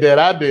said that,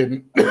 I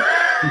didn't. You're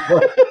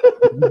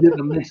getting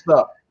them mixed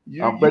up.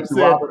 You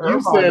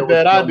said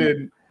that, I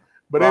didn't.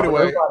 But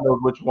anyway, everybody knows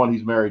which one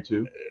he's married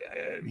to.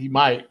 He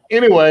might.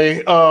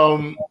 Anyway,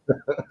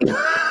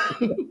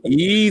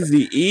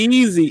 Easy.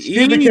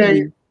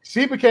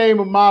 She became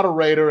a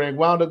moderator and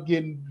wound up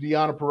getting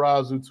Deonna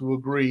Purrazzo to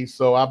agree.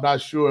 So I'm not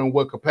sure in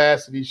what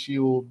capacity she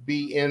will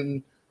be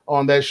in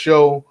on that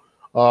show.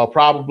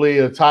 Probably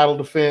a title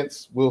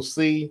defense. We'll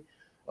see.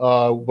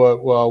 But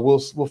we'll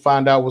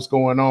find out what's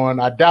going on.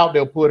 I doubt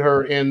they'll put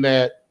her in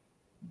that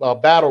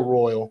battle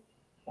royal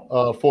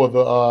for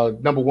the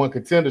 #1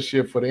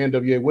 contendership for the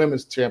NWA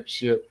Women's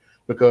Championship,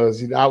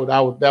 because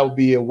that would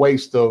be a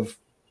waste of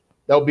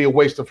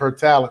her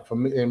talent,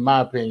 in my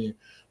opinion.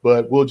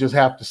 But we'll just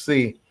have to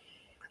see.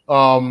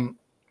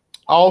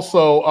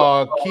 Also,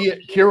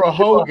 Kiera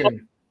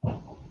Hogan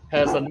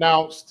has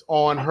announced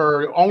on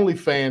her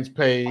OnlyFans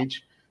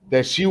page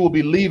that she will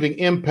be leaving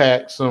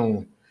Impact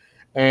soon,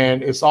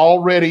 and it's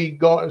already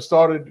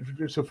started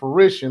to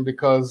fruition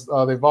because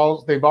they've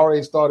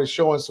already started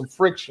showing some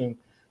friction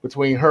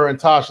between her and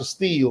Tasha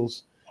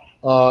Steelz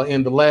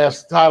in the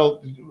last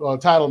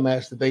title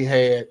match that they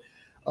had.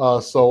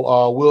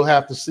 So we'll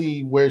have to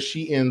see where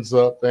she ends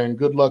up, and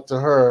good luck to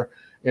her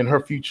in her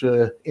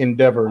future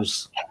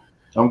endeavors.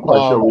 I'm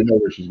quite sure we know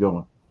where she's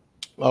going.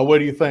 What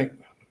do you think?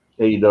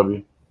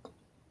 AEW.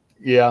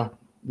 Yeah,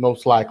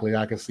 most likely.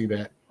 I can see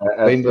that.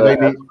 They need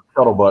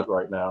scuttlebutt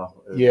right now.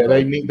 Yeah,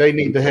 they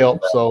need the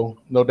help, so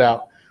no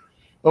doubt.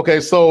 Okay,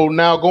 so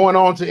now going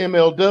on to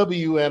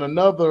MLW and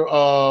another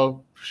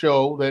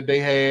show that they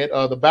had,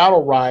 the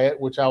Battle Riot,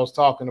 which I was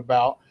talking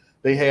about.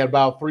 They had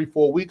about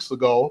 3-4 weeks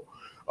ago.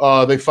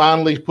 They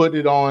finally put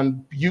it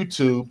on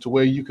YouTube to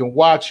where you can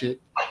watch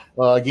it.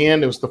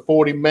 Again, it was the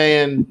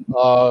 40-man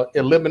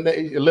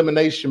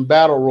elimination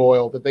battle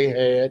royal that they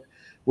had,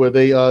 where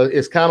they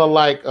it's kind of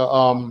like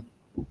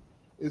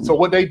so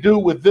what they do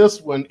with this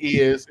one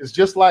is it's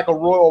just like a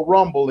Royal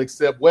Rumble,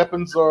 except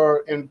weapons are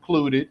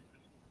included.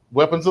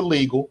 Weapons are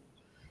legal.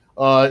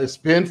 It's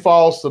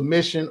pinfall,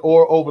 submission,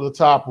 or over the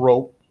top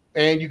rope,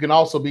 and you can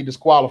also be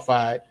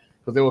disqualified,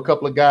 because there were a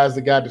couple of guys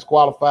that got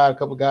disqualified, a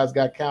couple of guys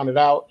got counted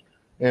out,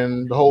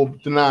 and the whole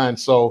nine.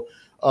 So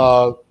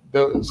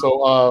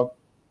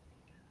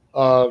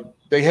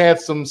they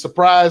had some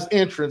surprise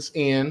entrants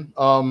in.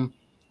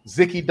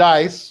 Zicky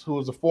Dice, who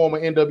was a former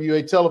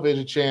NWA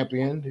television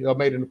champion,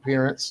 made an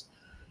appearance.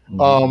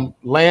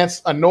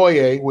 Lance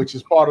Anoye, which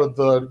is part of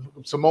the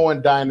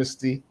Samoan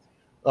dynasty,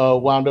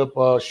 wound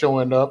up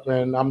showing up,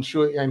 and I'm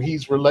sure, and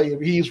he's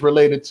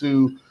related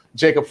to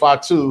Jacob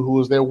Fatu, who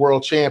was their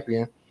world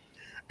champion.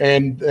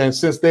 And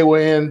since they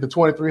were in the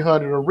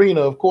 2300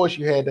 arena, of course,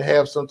 you had to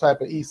have some type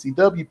of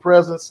ECW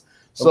presence.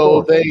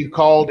 So they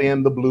called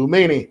in the Blue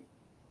Meanie.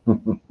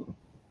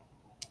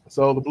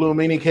 So the Blue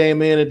Meanie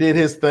came in and did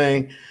his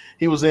thing.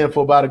 He was in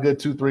for about a good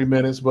 2-3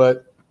 minutes,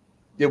 but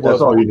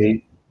that's all you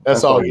need.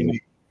 That's all you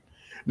need.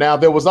 Now,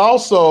 there was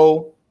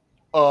also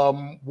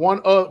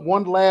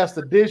one last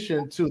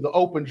addition to the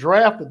open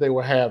draft that they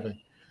were having.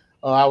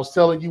 I was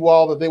telling you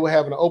all that they were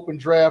having an open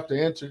draft to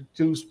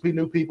introduce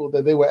new people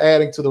that they were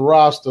adding to the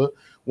roster,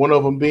 one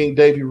of them being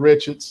Davey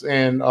Richards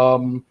and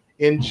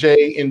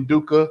NJ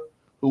Nduka,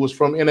 who was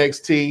from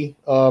NXT,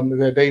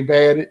 that they've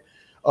added.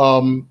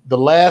 The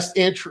last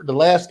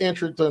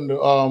entrant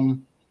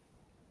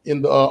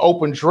in the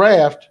open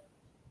draft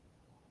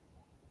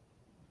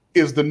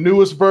is the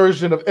newest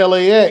version of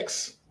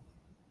LAX,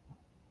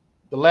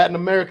 the Latin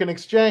American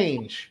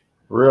Exchange.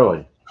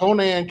 Really?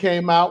 Conan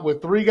came out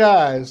with 3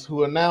 guys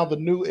who are now the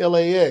new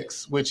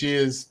LAX, which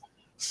is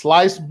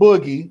Slice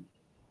Boogie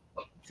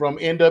from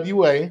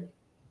NWA.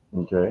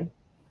 Okay.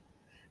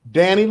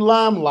 Danny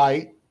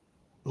Limelight,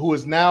 who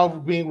is now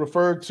being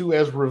referred to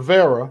as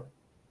Rivera.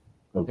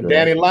 Okay. And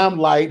Danny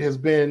Limelight has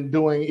been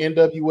doing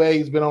NWA.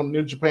 He's been on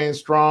New Japan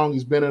Strong.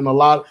 He's been on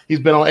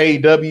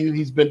AEW.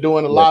 He's been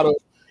doing a lot of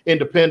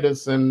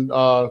independence and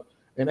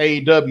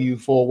AEW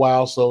for a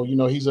while. So,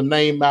 he's a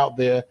name out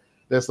there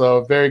that's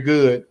very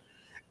good.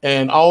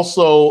 And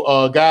also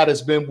a guy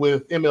that's been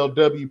with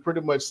MLW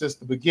pretty much since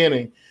the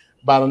beginning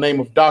by the name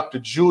of Dr.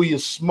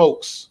 Julius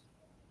Smokes.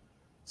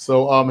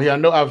 So I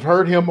know I've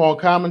heard him on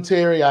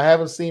commentary. I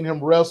haven't seen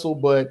him wrestle,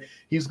 but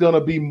he's going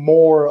to be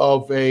more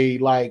of a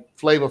like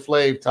Flavor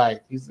Flav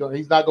type. He's not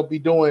going to be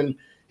doing.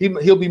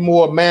 He'll be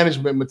more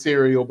management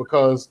material,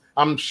 because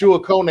I'm sure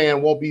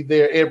Conan won't be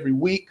there every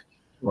week,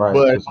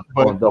 right?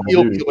 But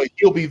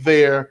he'll be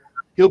there.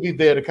 He'll be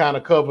there to kind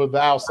of cover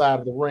the outside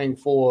of the ring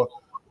for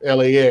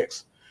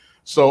LAX.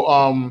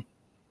 So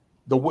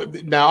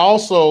now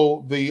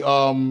also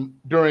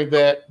during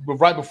that,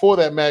 right before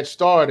that match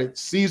started,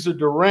 Cesar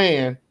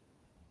Duran,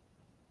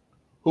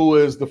 who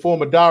is the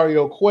former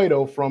Dario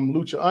Cueto from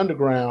Lucha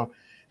Underground,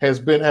 has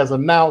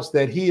announced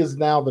that he is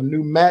now the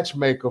new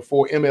matchmaker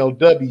for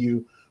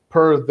MLW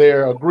per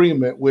their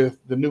agreement with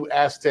the new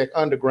Aztec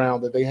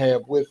Underground that they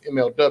have with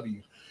MLW.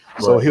 Right.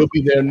 So he'll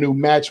be their new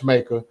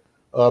matchmaker,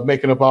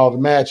 making up all the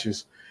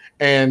matches.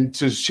 And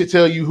to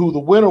tell you who the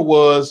winner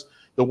was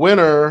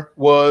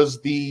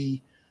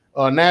the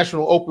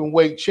national open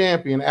weight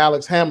champion,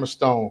 Alex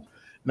Hammerstone.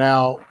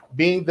 Now,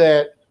 being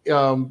that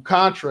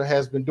Contra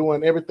has been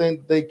doing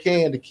everything they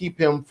can to keep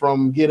him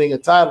from getting a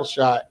title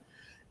shot,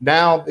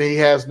 Now he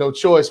has no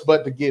choice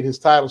but to get his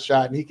title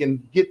shot, and he can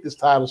get this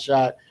title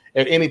shot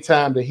at any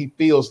time that he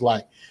feels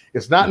like.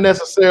 It's not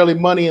necessarily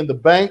money in the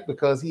bank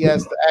because he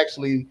has to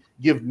actually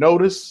give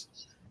notice,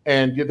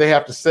 and they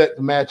have to set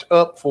the match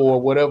up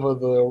for whatever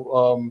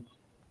the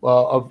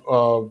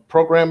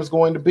program is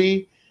going to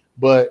be.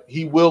 But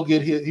he will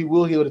get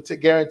a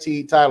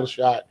guaranteed title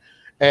shot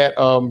at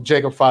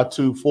Jacob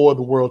Fatu for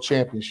the World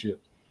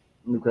Championship.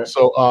 Okay.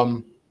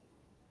 So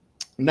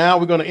now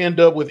we're going to end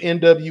up with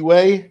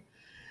NWA.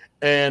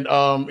 And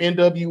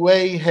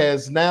NWA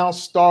has now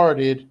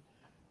started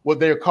what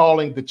they're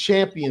calling the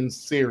Champions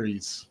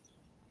Series,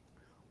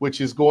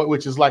 which is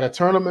like a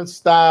tournament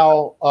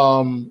style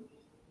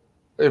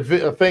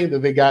a thing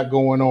that they got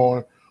going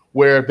on,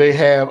 where they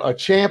have a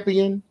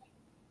champion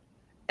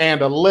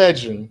and a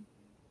legend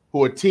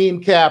who are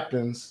team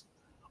captains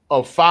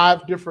of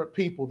 5 different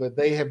people that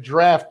they have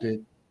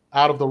drafted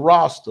out of the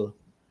roster,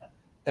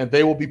 and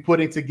they will be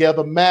putting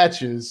together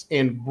matches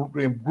in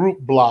group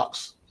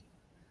blocks.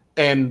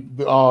 And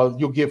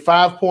you'll get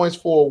 5 points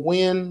for a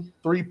win,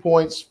 3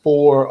 points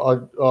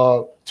for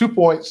 2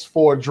 points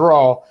for a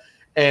draw,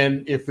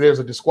 and if there's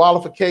a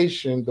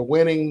disqualification, the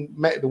winning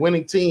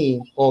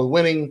team or the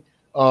winning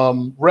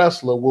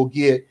wrestler will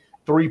get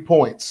 3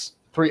 points,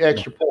 3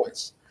 extra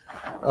points,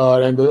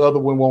 and the other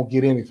one won't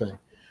get anything.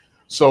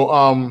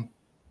 So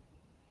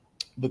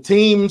the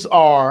teams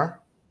are,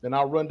 and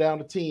I'll run down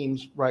the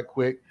teams right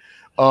quick.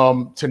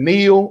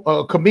 Camille,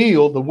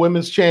 the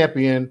women's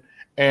champion,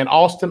 and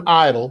Austin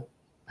Idol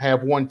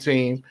have one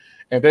team,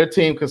 and their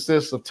team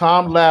consists of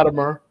Tom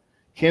Latimer,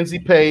 Kenzie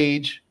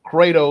Page,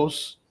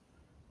 Kratos,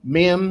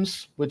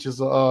 Mims, which is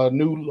a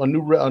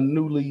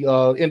newly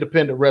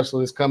independent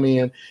wrestler that's come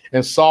in,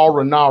 and Saul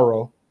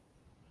Renaro.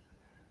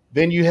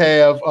 Then you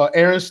have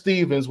Aaron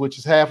Stevens, which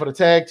is half of the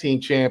tag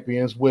team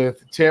champions,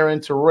 with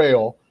Taryn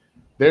Terrell.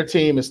 Their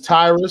team is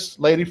Tyrus,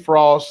 Lady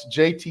Frost,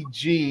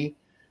 JTG,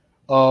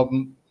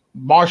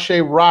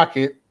 Marche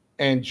Rocket,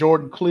 and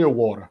Jordan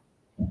Clearwater.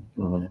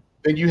 Mm-hmm.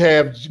 Then you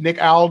have Nick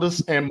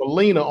Aldis and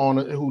Melina on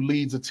it, who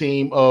leads a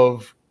team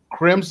of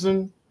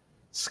Crimson,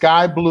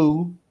 Sky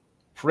Blue,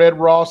 Fred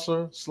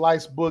Rosser,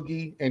 Slice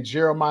Boogie, and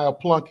Jeremiah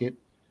Plunkett.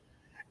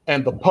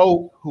 And the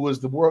Pope, who's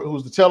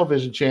the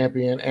television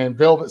champion, and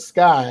Velvet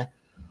Sky,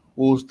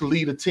 will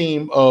lead a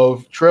team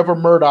of Trevor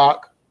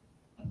Murdoch,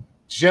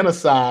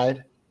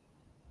 Genocide,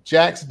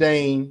 Jax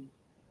Dane,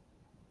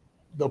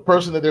 the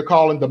person that they're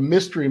calling the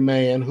Mystery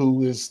Man,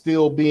 who is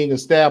still being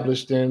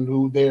established, and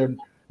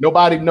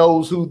nobody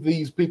knows who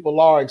these people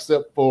are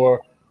except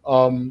for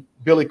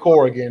Billy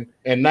Corrigan.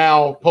 And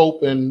now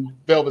Pope and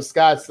Velvet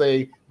Sky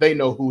say they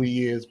know who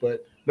he is,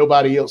 but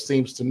nobody else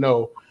seems to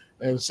know.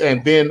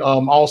 And then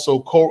also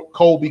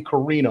Colby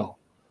Carino,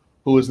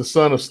 who is the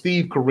son of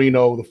Steve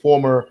Carino, the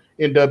former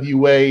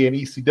NWA and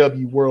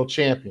ECW world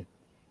champion,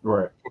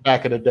 right,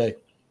 back in the day.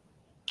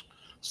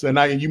 So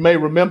now you may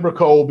remember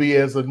Colby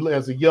as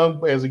a young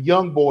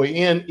boy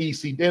in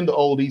the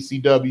old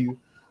ECW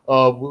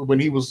when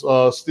he was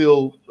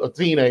still a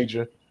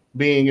teenager,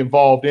 being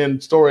involved in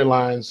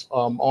storylines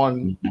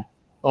on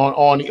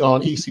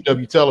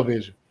ECW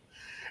television.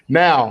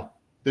 Now,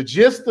 the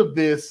gist of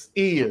this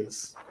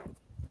is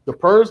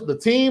the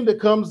team that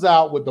comes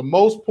out with the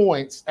most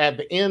points at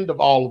the end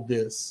of all of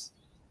this,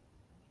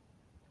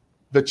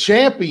 the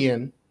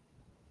champion,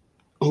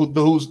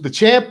 who's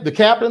the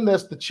captain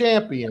that's the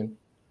champion,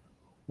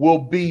 will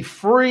be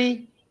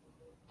free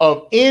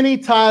of any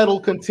title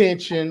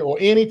contention or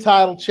any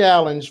title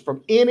challenge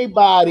from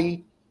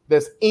anybody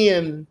that's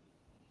in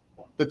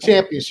the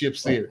championship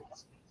series.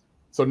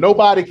 So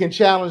nobody can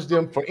challenge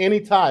them for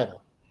any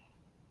title.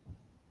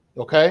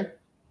 Okay?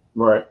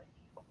 Right.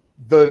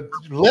 The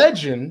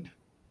legend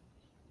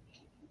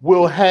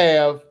will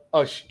have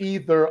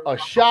either a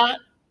shot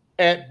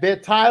at their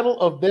title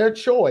of their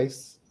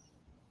choice,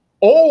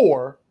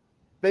 or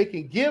they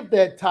can give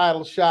that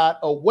title shot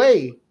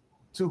away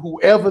to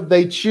whoever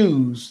they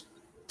choose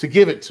to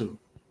give it to.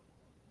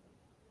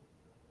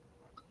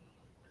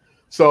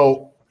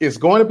 So it's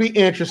going to be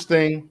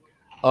interesting.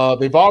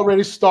 They've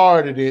already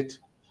started it.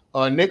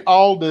 Nick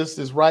Aldis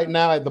is right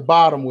now at the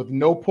bottom with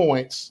no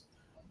points.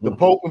 The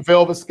Pope and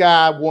Velvet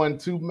Sky had won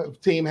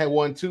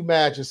 2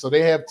 matches, so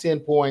they have 10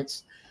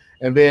 points.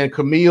 And then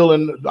Camille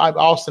and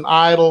Austin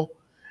Idol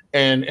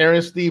and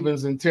Aaron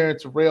Stevens and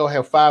Terrence Terrell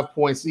have 5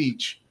 points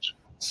each.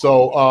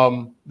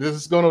 So this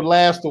is going to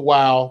last a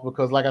while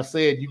because, like I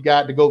said, you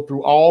got to go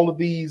through all of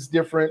these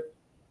different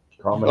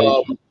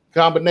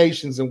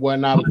combinations and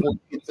whatnot before you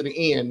get to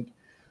the end.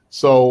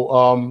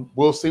 So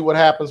we'll see what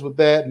happens with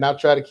that, and I'll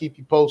try to keep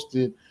you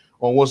posted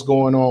on what's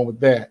going on with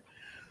that.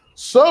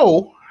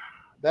 So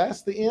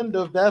that's the end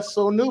of That's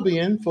So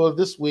Nubian for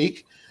this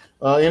week.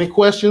 Any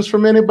questions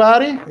from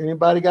anybody?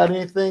 Anybody got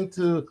anything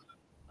to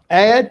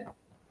add?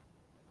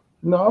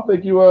 No, I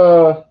think you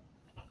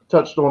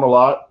touched on a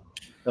lot.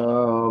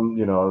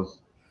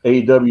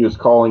 AEW is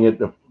calling it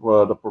the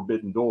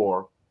Forbidden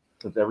Door,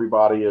 since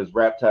everybody is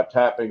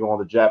tapping on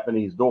the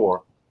Japanese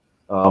door.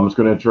 It's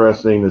going to be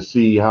interesting to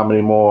see how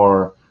many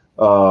more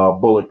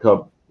Bullet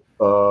Club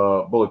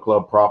Bullet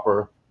Club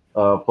proper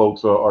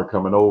folks are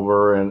coming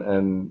over,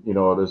 and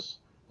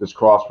this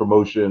cross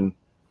promotion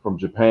from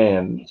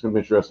Japan. It's going to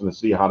be interesting to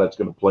see how that's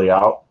going to play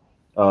out.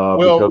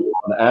 Because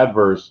on the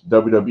adverse,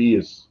 WWE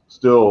is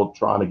still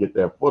trying to get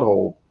their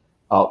foothold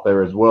out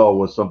there as well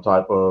with some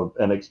type of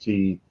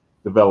NXT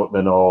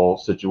developmental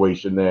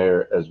situation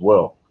there as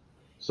well.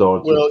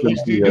 So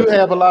you do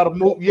have a lot of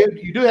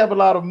you do have a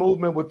lot of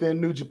movement within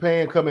New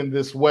Japan coming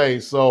this way.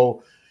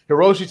 So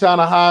Hiroshi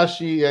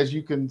Tanahashi, as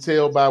you can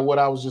tell by what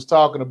I was just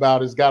talking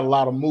about, has got a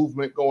lot of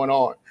movement going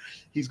on.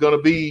 He's going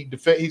to be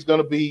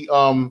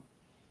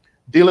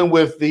dealing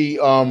with the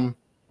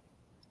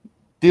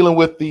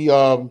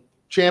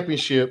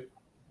championship.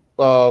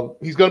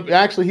 He's going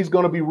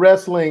to be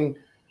wrestling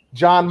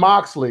Jon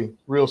Moxley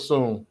real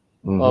soon.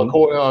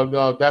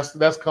 Mm-hmm.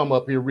 That's come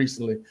up here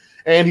recently,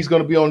 and he's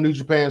going to be on New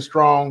Japan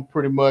Strong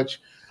pretty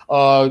much.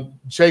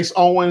 Chase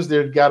Owens,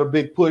 they've got a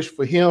big push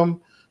for him,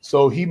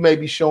 so he may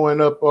be showing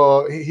up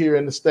here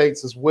in the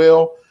States as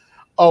well.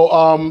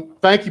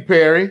 Thank you,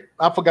 Perry.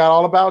 I forgot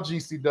all about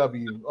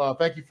GCW.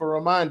 Thank you for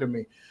reminding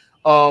me.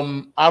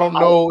 I don't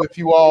know if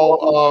you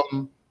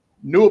all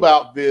knew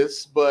about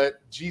this,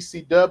 but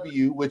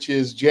GCW, which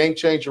is Game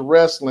Changer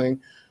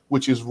Wrestling,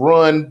 which is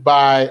run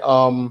by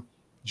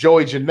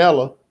Joey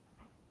Janela,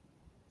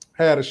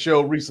 had a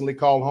show recently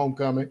called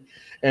Homecoming,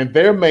 and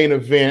their main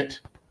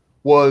event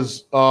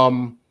was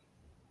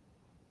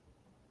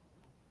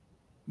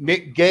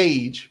Nick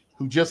Gage,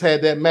 who just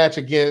had that match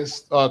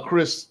against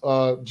Chris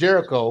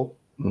Jericho,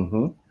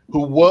 mm-hmm.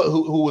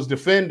 who was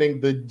defending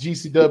the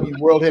GCW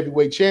World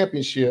Heavyweight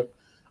Championship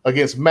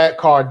against Matt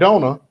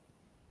Cardona,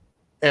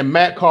 and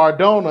Matt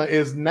Cardona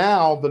is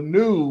now the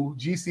new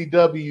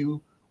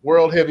GCW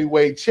World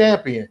Heavyweight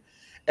Champion.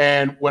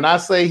 And when I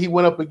say he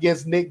went up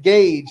against Nick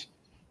Gage,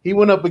 he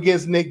went up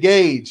against Nick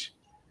Gage.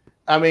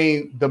 I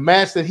mean, the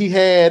match that he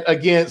had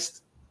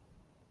against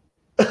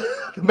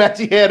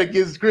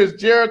Chris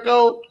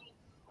Jericho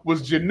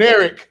was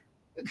generic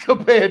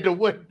compared to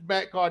what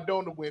Matt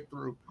Cardona went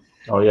through.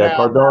 Oh yeah,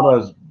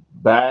 Cardona's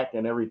back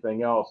and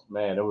everything else,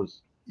 man. So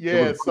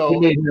he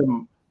made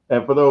him.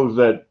 And for those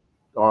that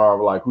are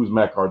like, who's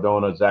Matt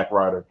Cardona, Zack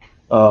Ryder,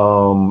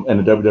 and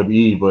the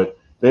WWE, but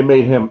they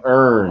made him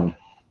earn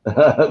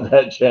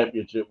that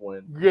championship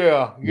win.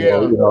 Yeah.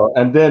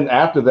 And then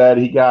after that,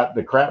 he got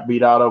the crap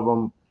beat out of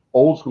him,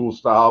 old school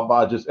style,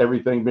 by just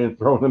everything being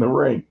thrown in the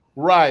ring.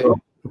 Right.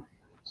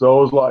 So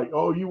it was like,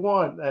 oh, you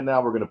won, and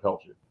now we're gonna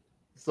pelt you.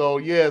 So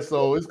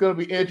it's gonna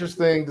be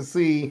interesting to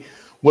see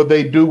what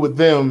they do with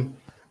them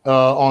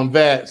on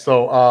that.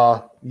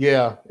 So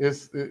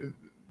it's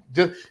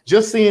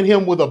just seeing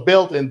him with a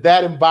belt in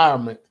that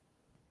environment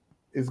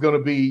is gonna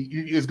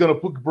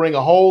bring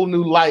a whole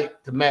new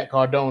light to Matt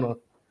Cardona.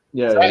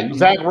 Yeah,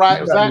 Zack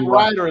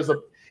Ryder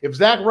if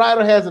Zack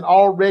Ryder hasn't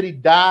already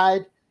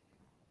died,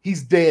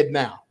 he's dead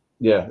now.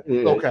 Yeah.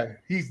 Okay.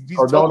 He's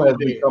Cardona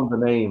totally has become the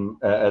name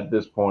at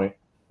this point.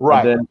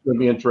 Right. And then it's going to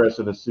be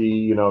interesting to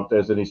see, if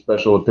there's any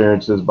special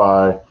appearances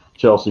by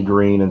Chelsea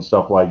Green and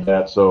stuff like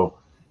that. So,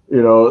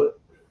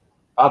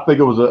 I think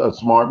it was a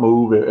smart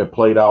move. It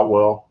played out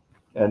well.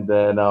 And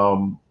then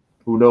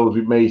who knows,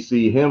 we may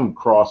see him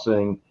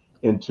crossing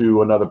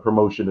into another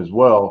promotion as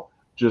well,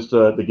 just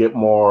to get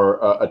more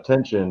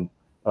attention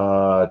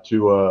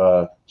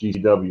to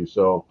GCW.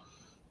 So,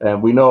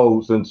 and we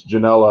know since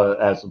Janela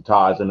has some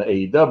ties in the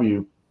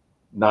AEW,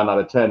 9 out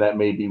of 10, that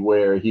may be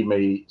where he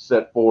may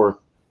set forth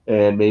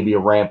and maybe a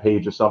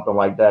Rampage or something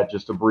like that,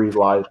 just to breathe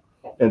life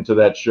into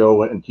that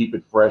show and keep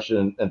it fresh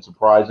and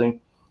surprising,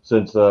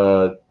 since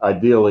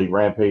ideally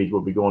Rampage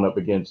will be going up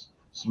against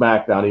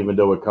SmackDown, even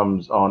though it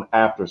comes on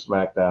after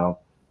SmackDown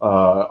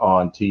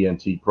on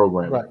TNT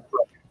programming. Right.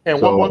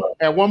 And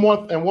one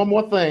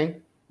more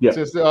thing. Yeah.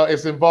 Since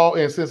it's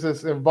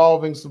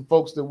involving some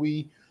folks that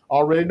we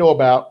already know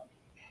about,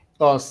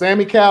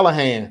 Sami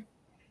Callihan.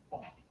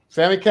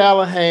 Sami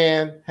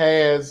Callihan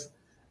has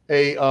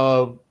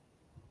a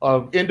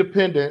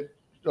independent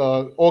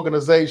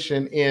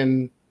organization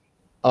in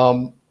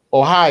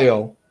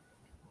Ohio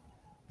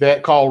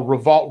that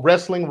called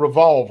Wrestling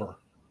Revolver,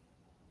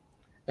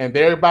 and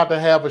they're about to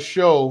have a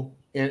show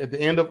at the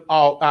end of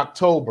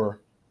October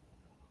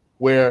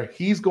where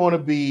he's going to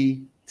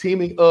be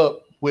teaming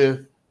up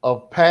with a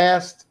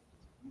past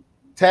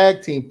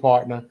tag team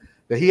partner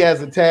that he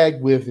hasn't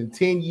tagged with in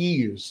 10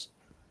 years.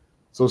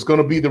 So it's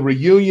going to be the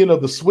reunion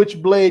of the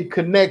Switchblade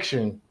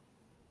Connection.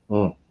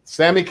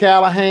 Sami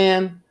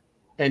Callihan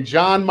and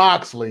Jon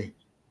Moxley.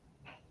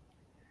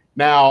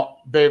 Now,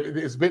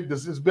 it's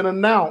been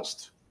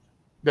announced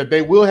that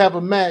they will have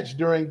a match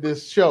during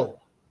this show.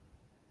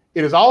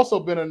 It has also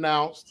been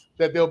announced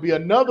that there'll be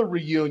another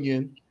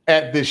reunion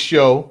at this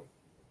show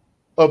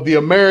of the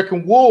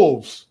American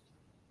Wolves,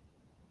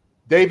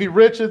 Davey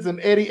Richards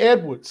and Eddie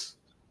Edwards.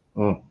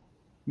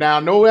 Now,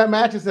 no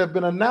matches have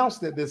been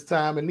announced at this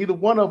time, and neither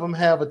one of them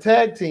have a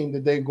tag team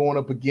that they're going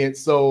up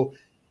against. So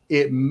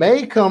it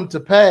may come to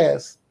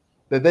pass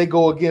that they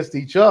go against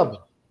each other,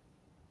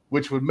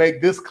 which would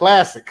make this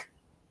classic.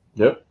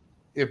 Yep.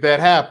 If that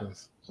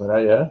happens. So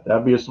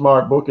that'd be a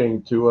smart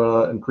booking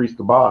to increase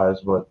the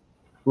buys. But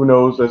who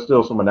knows? There's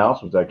still some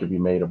announcements that could be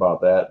made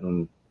about that,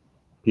 and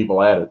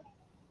people at it.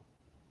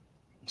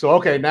 So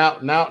okay, now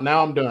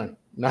I'm done.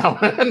 Now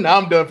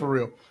I'm done for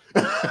real.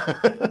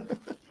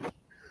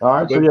 All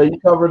right, so yeah, you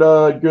covered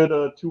a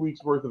good 2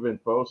 weeks worth of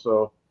info,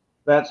 so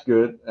that's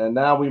good. And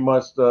now we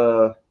must,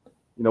 what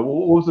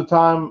was the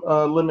time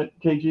limit,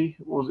 KG?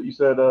 What was it? You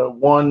said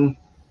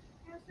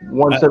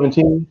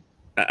 117.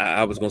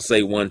 I was gonna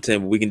say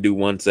 110, but we can do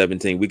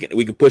 117. We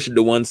can push it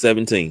to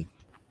 117.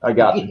 I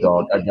got you,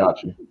 dog. I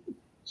got you.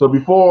 So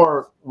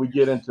before we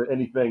get into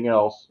anything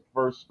else,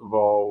 first of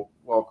all,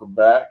 welcome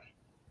back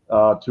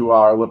to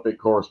our Olympic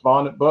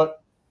correspondent.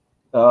 But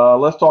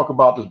let's talk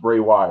about this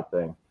Bray Wyatt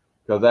thing,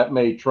 because that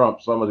may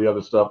trump some of the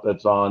other stuff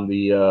that's on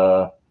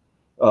the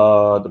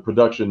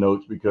production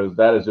notes, because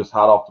that is just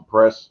hot off the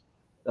press.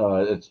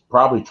 It's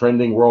probably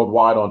trending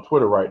worldwide on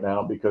Twitter right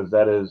now, because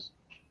that is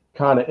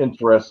kind of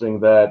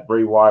interesting that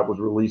Bray Wyatt was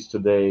released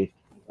today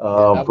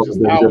from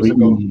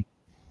WWE.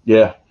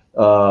 Yeah,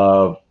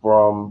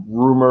 from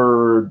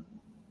rumored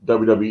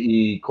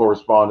WWE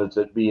correspondence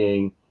it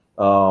being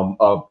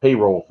a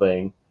payroll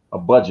thing, a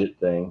budget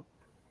thing.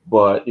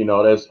 But,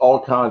 there's all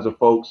kinds of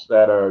folks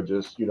that are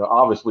just,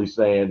 obviously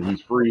saying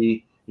he's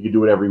free. He can do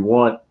whatever he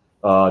wants.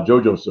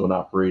 JoJo's still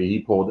not free. He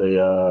pulled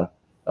a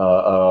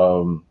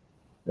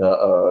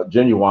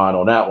Genuine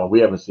on that one.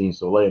 We haven't seen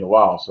Soleil in a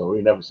while, so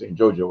we never seen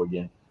JoJo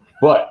again.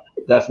 But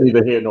that's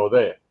neither here nor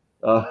there.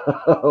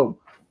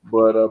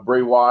 But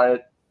Bray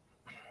Wyatt,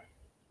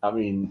 I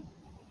mean,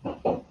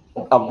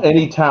 of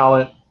any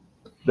talent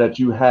that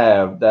you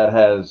have that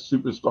has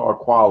superstar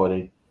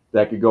quality,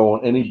 that could go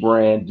on any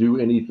brand, do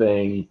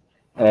anything,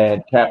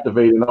 and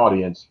captivate an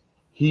audience,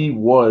 he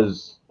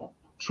was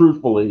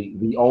truthfully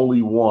the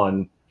only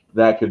one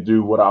that could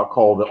do what I'll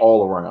call the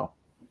all around.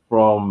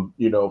 From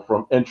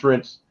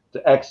entrance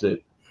to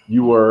exit,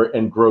 you were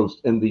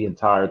engrossed in the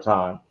entire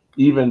time.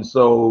 Even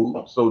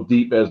so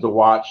deep as to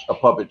watch a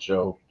puppet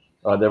show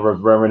that was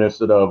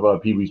reminiscent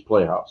of Pee-wee's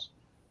Playhouse.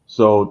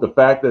 So the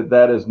fact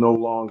that is no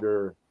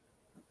longer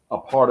a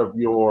part of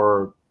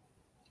your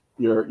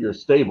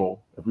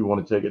stable, if we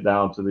want to take it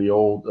down to the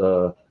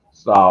old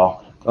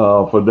style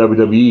for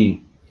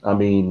WWE, I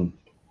mean,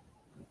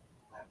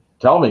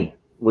 tell me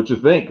what you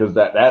think, because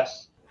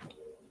that's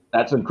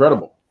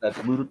incredible.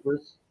 That's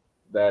ludicrous.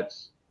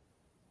 That's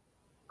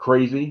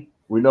crazy.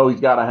 We know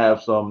he's got to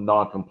have some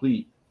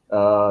non-complete.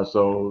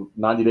 So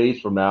 90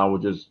 days from now, we'll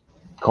just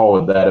call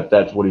it that if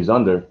that's what he's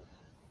under.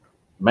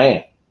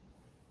 Man,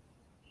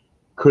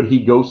 could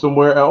he go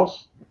somewhere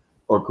else?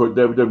 Or could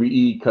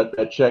WWE cut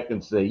that check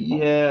and say,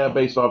 yeah,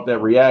 based off that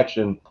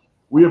reaction,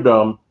 we're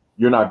dumb,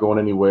 you're not going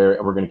anywhere,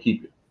 and we're going to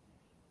keep you?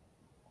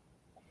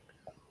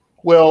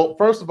 Well,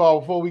 first of all,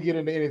 before we get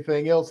into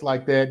anything else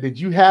like that, did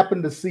you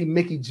happen to see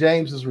Mickie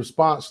James's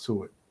response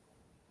to it?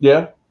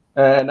 Yeah,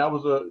 and that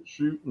was a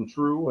shoot and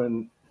true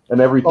and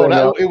everything.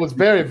 It was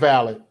very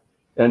valid.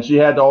 And she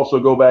had to also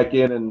go back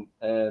in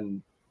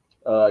and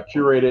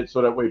curate it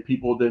so that way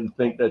people didn't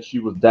think that she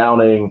was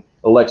downing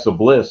Alexa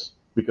Bliss,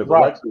 because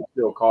Alexa is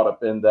still caught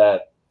up in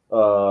that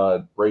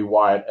Bray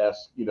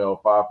Wyatt-esque,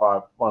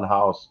 5-5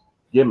 Funhouse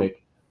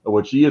gimmick,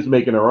 which she is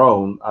making her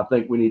own. I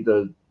think we need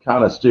to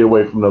kind of steer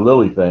away from the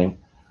Lily thing.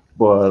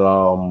 But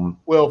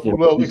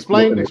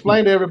explain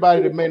to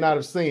everybody that may not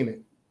have seen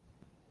it.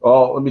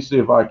 Oh, let me see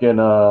if I can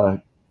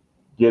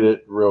get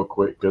it real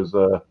quick, because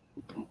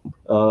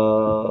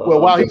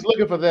while he's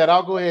looking for that,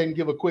 I'll go ahead and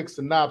give a quick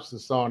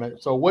synopsis on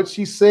it. So what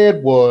she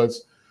said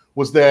was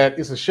that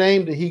it's a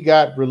shame that he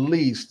got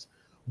released,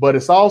 but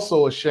it's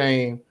also a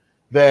shame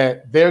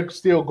that they're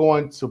still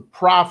going to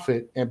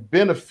profit and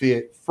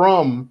benefit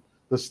from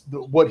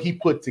what he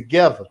put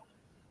together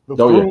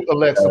through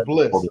Alexa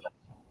Bliss.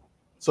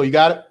 So you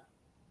got it?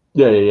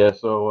 Yeah.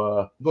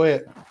 So go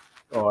ahead.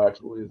 Oh,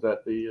 actually, is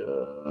that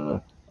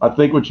the I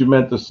think what you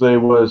meant to say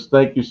was,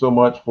 thank you so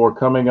much for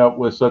coming up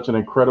with such an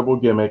incredible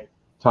gimmick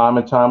time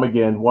and time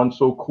again, one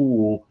so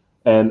cool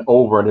and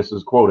over, and this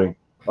is quoting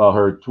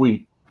her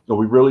tweet. So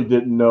we really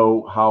didn't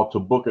know how to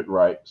book it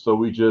right, so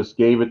we just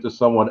gave it to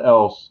someone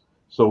else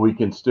so we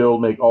can still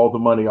make all the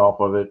money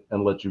off of it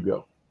and let you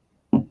go.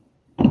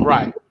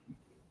 Right.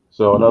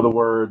 So in other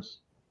words,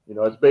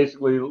 it's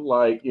basically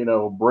like,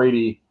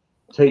 Brady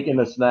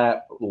taking a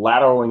snap,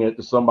 lateraling it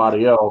to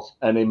somebody else,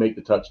 and they make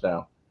the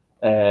touchdown.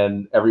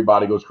 And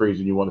everybody goes crazy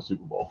and you won a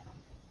Super Bowl.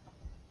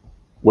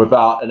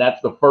 And that's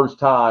the first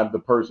time the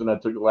person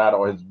that took the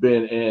lateral has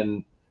been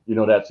in,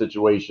 that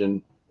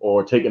situation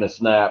or taking a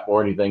snap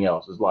or anything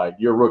else. It's like,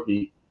 you're a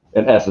rookie.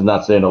 In essence,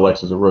 not saying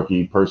Alexa's a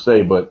rookie per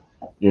se, but,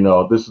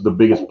 this is the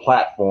biggest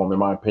platform, in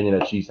my opinion,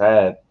 that she's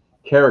had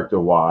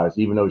character-wise,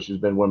 even though she's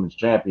been women's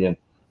champion,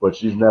 but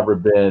she's never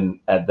been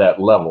at that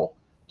level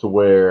to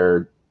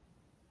where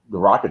the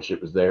rocket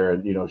ship is there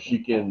and,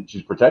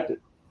 she's protected,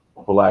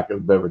 for lack of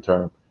a better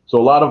term. So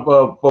a lot of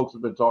folks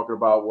have been talking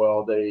about,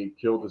 well, they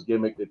killed this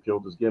gimmick.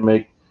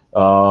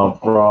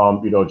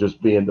 From,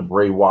 just being the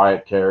Bray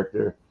Wyatt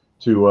character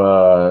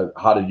to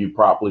how did you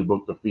properly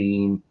book The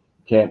Fiend,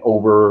 can't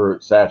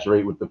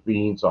oversaturate with the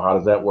Fiend. So how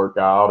does that work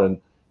out? And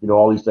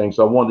all these things.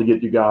 So I wanted to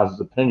get you guys'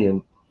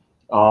 opinion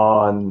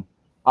on.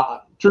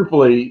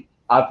 Truthfully,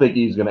 I think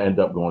he's going to end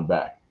up going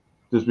back,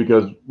 just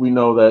because we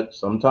know that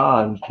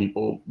sometimes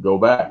people go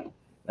back,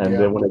 and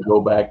then when they go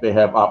back, they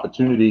have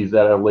opportunities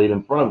that are laid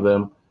in front of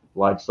them,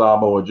 like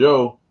Samoa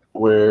Joe,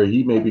 where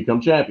he may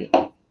become champion.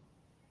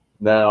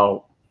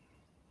 Now,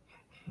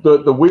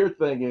 the weird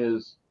thing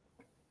is,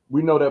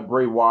 we know that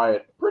Bray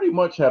Wyatt pretty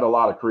much had a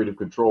lot of creative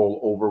control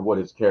over what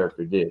his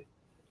character did.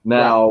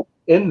 Now,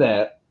 in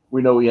that,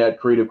 we know he had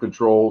creative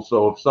control.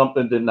 So if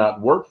something did not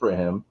work for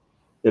him,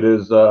 it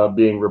is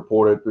being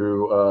reported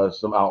through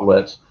some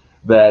outlets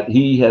that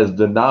he has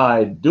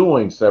denied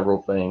doing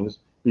several things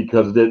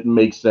because it didn't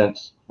make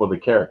sense for the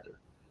character.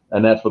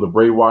 And that's for the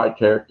Bray Wyatt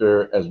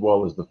character as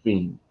well as the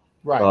Fiend.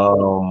 Right.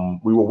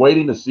 We were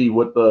waiting to see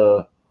what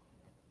the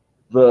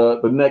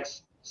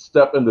next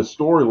step in the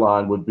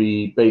storyline would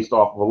be based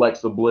off of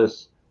Alexa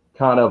Bliss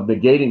kind of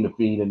negating the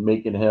Fiend and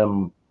making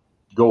him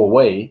go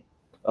away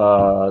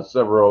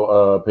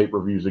several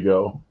pay-per-views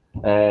ago.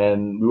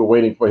 And we were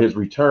waiting for his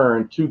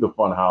return to the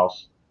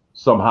Funhouse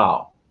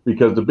somehow,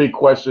 because the big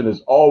question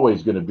is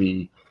always going to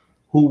be,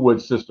 who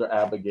would Sister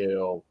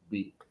Abigail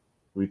be?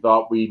 We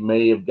thought we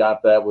may have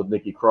got that with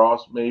Nikki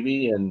Cross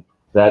maybe, and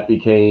that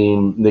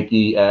became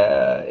Nikki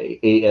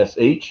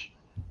ASH.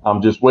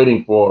 I'm just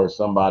waiting for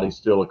somebody,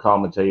 still a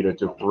commentator,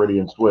 to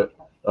Freudian slip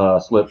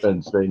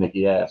and say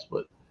Nikki Ass,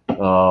 but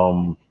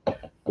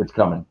it's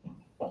coming.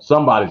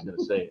 Somebody's going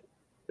to say it.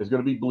 It's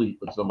going to be bleep,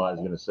 but somebody's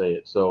going to say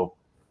it. So,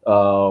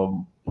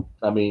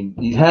 I mean,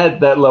 he had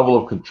that level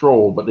of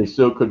control, but they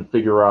still couldn't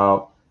figure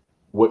out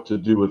what to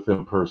do with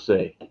him per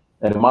se.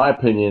 And in my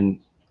opinion,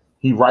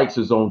 he writes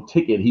his own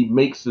ticket. He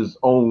makes his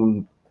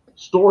own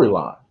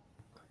storyline.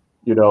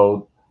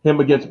 Him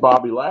against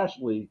Bobby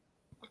Lashley,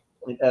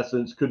 in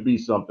essence, could be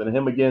something.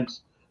 Him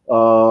against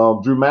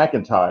Drew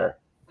McIntyre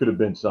could have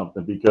been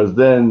something, because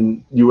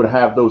then you would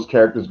have those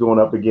characters going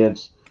up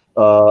against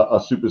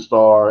a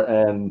superstar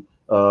and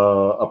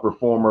a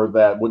performer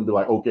that wouldn't be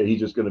like, okay, he's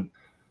just going to,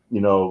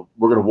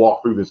 we're going to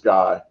walk through this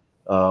guy.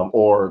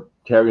 Or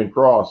Karrion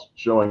Kross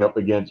showing up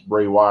against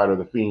Bray Wyatt or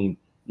The Fiend.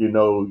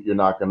 You're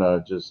not going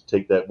to just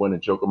take that win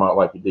and choke him out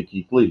like you did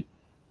Keith Lee.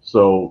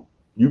 So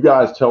you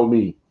guys tell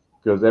me,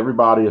 because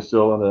everybody is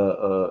still in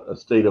a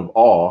state of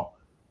awe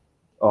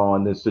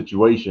on this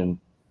situation.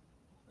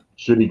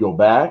 Should he go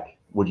back?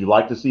 Would you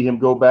like to see him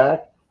go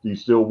back? Do you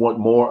still want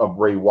more of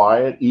Bray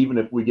Wyatt? Even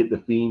if we get the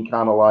Fiend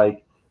kind of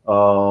like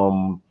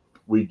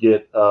we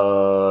get,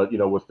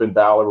 with Finn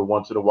Balor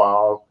once in a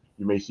while,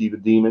 you may see the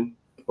Demon,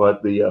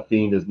 but the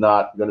Fiend is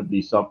not going to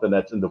be something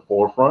that's in the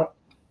forefront.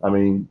 I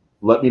mean,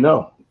 let me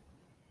know.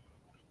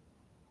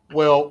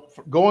 Well,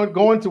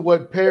 going to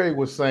what Perry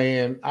was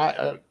saying,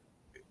 I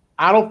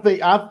don't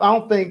think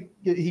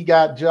he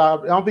got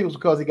jobbed. I don't think it was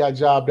because he got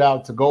jobbed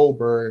out to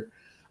Goldberg.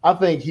 I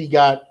think he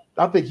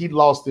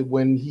lost it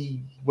when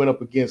he went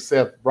up against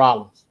Seth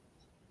Rollins.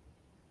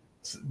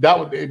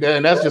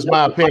 And that's just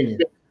my opinion.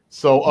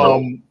 So,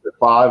 the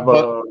 5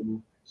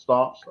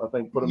 stomps, I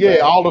think. Put him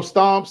down. All the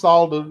stomps,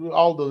 all the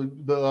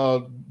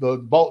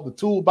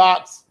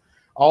toolbox,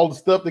 all the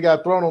stuff that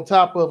got thrown on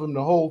top of him,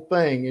 the whole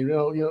thing.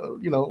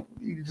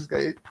 You just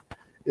got.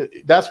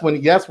 That's when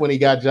he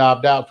got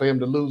jobbed out, for him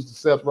to lose to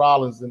Seth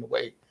Rollins in the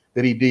way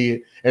that he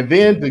did, and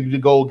then to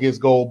go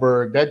against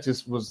Goldberg. That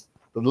just was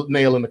the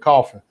nail in the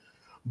coffin.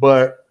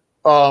 But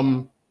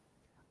I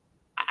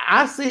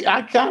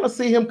kind of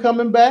see him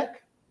coming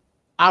back.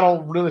 I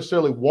don't really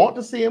necessarily want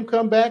to see him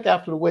come back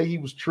after the way he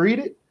was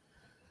treated.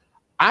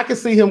 I could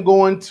see him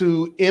going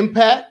to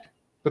Impact,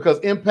 because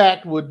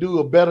Impact would do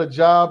a better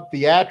job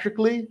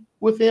theatrically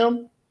with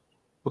him,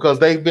 because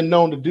they've been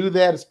known to do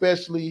that,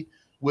 especially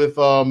with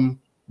the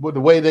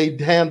way they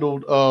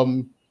handled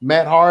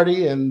Matt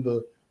Hardy and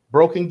the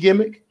broken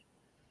gimmick.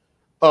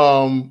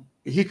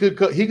 He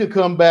could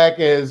come back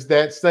as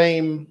that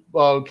same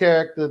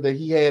character that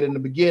he had in the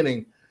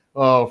beginning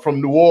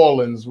from New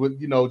Orleans, with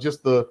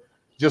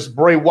just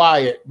Bray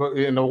Wyatt,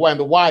 and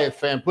the Wyatt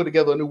family, put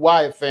together a new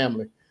Wyatt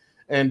family,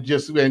 and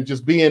just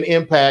be in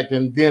Impact,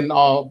 and then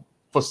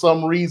for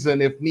some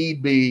reason, if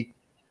need be,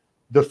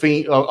 the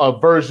Fiend, a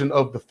version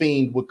of the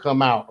Fiend would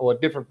come out, or a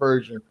different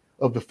version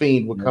of the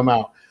Fiend would come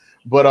out.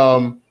 But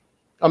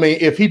I mean,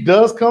 if he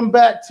does come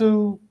back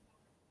to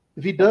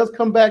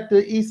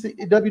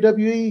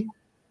WWE,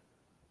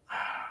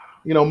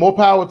 more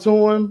power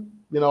to him.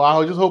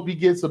 I just hope he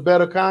gets a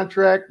better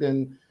contract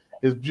and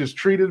is just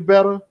treated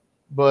better.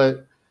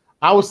 But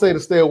I would say to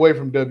stay away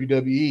from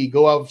WWE,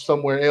 go out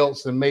somewhere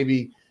else, and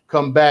maybe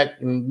come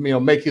back and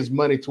make his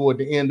money toward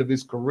the end of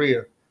his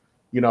career,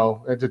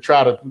 and to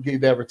try to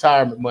get that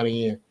retirement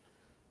money in.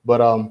 But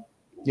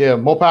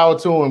more power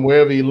to him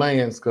wherever he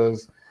lands,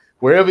 because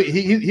wherever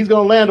he's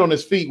going to land on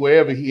his feet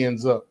wherever he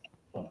ends up.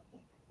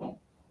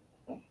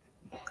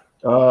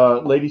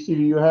 Lady C,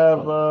 do you have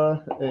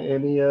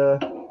any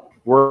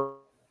words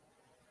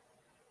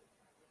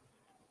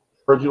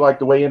you like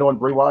to weigh in on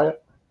Bray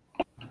Wyatt?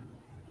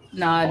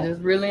 Nah,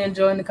 just really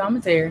enjoying the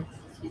commentary.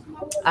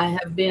 I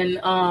have been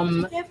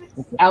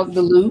out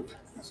the loop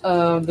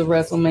of the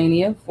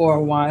WrestleMania for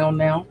a while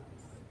now.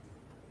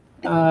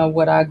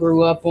 What I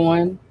grew up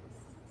on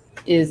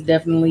is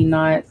definitely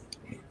not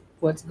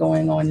what's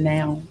going on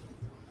now.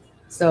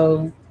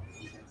 So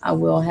I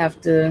will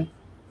have to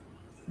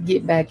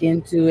get back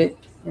into it,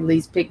 at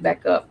least pick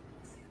back up.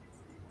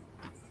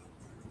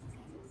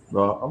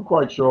 Well, I'm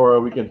quite sure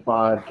we can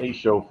find a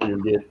show for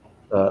you to get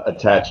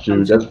attached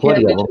to. There's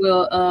plenty of them.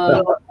 Will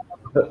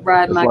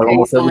ride my like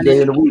case on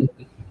it. In the week.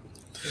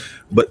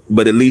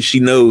 But at least she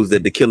knows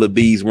that the Killer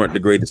Bees weren't the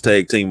greatest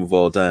tag team of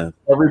all time.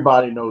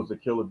 Everybody knows the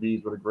Killer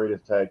Bees were the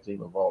greatest tag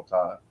team of all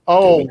time.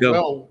 Oh,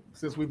 well,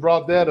 since we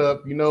brought that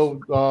up,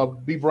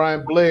 B.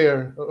 Brian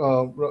Blair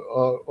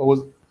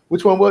was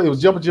which one was it?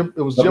 Was Jim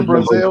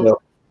Brunzell.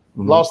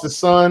 Mm-hmm. Lost his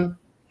son.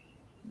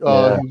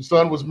 His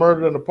son was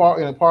murdered in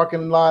a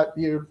parking lot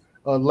here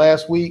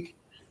last week.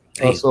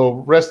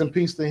 So rest in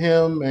peace to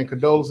him and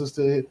condolences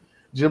to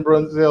Jim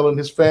Brunzell and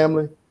his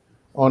family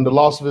on the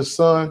loss of his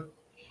son.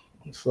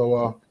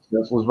 So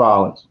senseless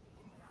violence.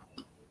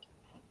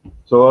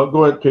 So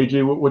go ahead,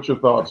 KG. What's your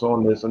thoughts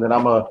on this? And then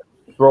I'm gonna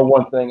throw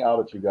one thing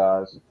out at you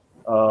guys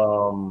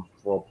for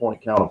a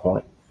point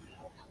counterpoint.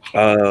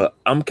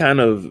 I'm kind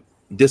of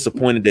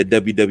disappointed that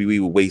WWE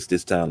would waste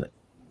this talent.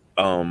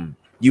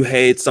 You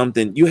had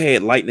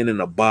lightning in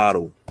a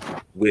bottle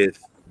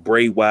with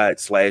Bray Wyatt /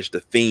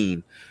 The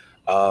Fiend.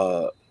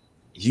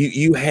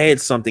 You had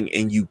something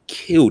and you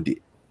killed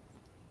it.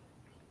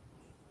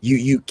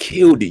 You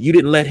killed it. You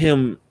didn't let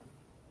him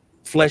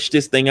flesh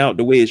this thing out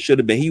the way it should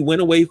have been. He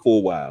went away for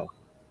a while,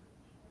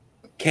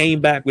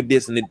 came back with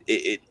this, and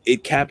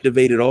it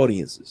captivated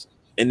audiences,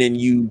 and then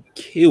you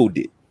killed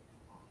it.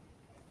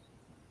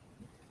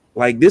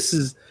 Like, this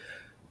is,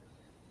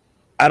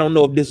 I don't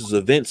know if this is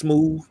a Vince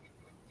move.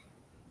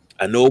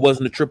 I know it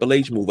wasn't a Triple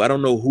H move. I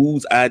don't know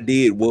whose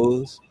idea it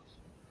was,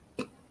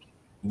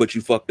 but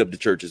you fucked up the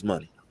church's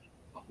money.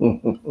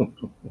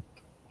 And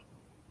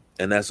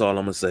that's all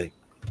I'm gonna say.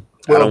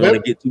 Well, I don't want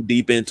to get too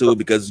deep into it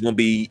because it's gonna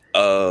be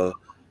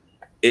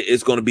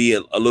it's gonna be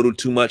a little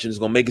too much, and it's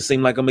gonna make it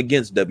seem like I'm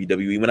against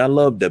WWE when I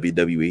love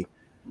WWE.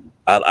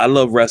 I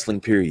love wrestling,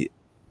 period.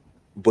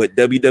 But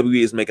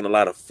WWE is making a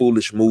lot of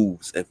foolish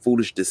moves and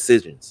foolish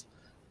decisions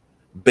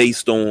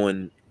based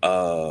on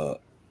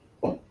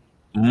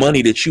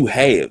money that you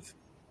have.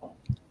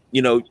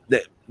 You know,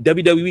 that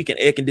WWE can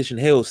air condition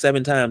hell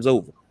 7 times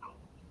over.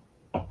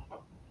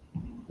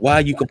 Why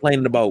are you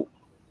complaining about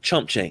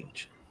chump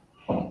change?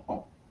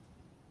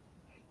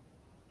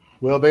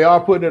 Well, they are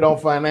putting it on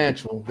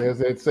financial. They're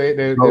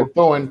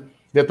throwing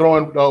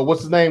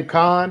what's his name?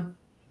 Khan.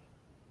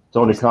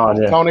 Tony Khan,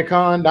 yeah. Tony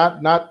Khan,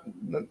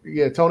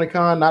 Tony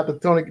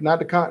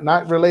Khan,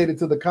 not related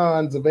to the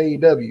Khans of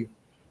AEW,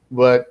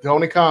 but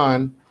Tony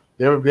Khan,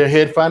 their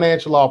head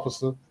financial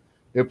officer.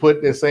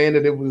 They're saying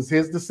that it was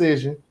his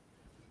decision,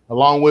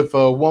 along with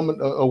a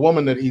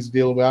woman that he's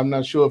dealing with. I'm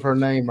not sure of her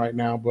name right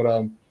now,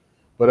 but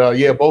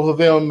both of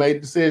them made a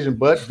decision,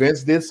 but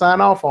Vince did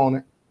sign off on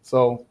it.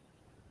 So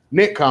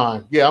Nick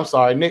Khan,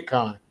 Nick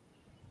Khan.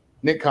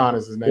 Nick Khan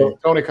is his name. Yeah.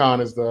 Tony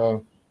Khan is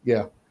So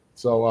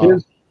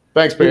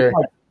thanks, Barry.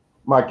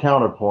 My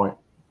counterpoint.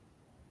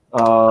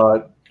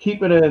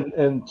 Keeping it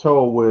in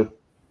tow with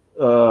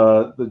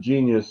the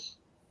genius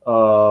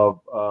of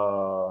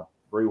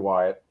Bray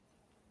Wyatt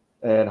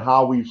and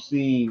how we've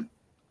seen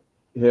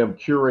him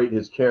curate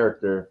his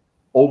character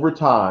over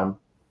time,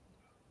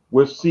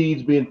 with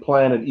seeds being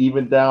planted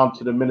even down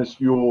to the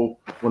minuscule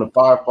when the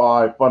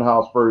Firefly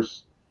Funhouse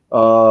first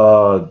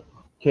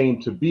came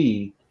to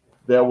be.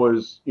 There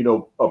was, a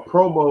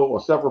promo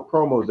or several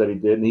promos that he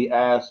did, and he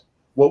asked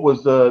what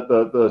was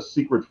the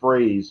secret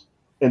phrase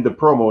in the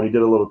promo, and he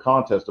did a little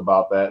contest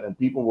about that, and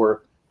people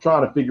were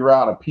trying to figure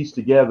out and piece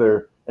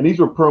together. And these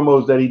were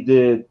promos that he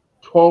did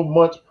 12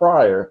 months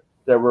prior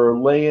that were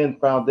laying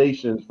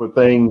foundations for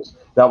things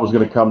that was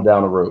going to come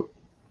down the road.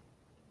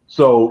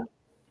 So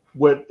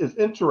what is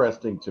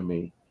interesting to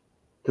me,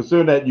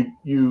 considering that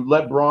you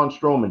let Braun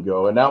Strowman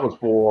go, and that was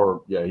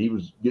he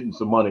was getting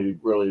some money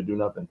really to do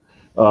nothing.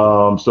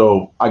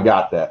 So I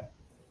got that.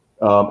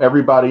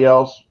 Everybody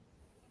else,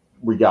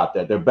 we got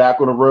that. They're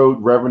back on the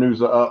road.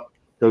 Revenues are up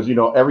because,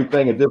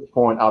 everything at this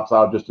point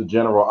outside of just a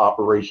general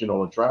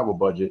operational and travel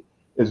budget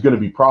is going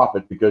to be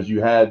profit because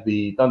you had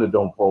the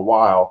Thunderdome for a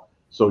while.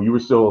 So you were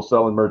still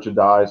selling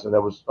merchandise, and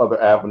there was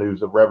other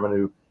avenues of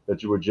revenue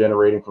that you were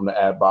generating from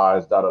the ad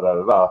buys,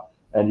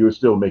 and you were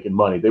still making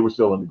money. They were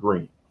still in the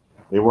green.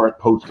 They weren't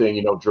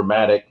posting,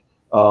 dramatic,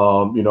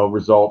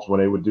 results when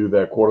they would do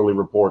their quarterly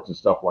reports and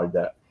stuff like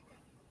that.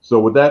 So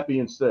with that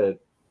being said,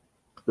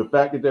 the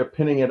fact that they're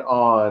pinning it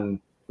on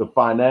the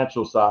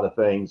financial side of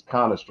things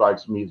kind of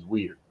strikes me as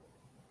weird.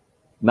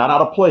 Not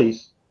out of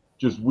place,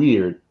 just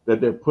weird that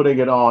they're putting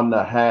it on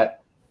the hat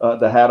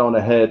on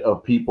the head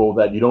of people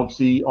that you don't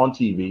see on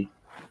TV.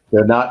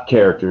 They're not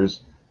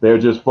characters. They're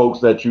just folks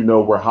that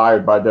were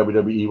hired by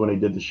WWE when they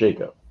did the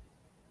shakeup.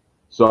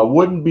 So I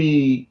wouldn't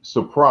be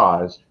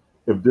surprised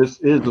if this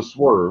is a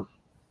swerve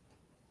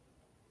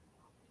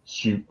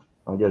shoot.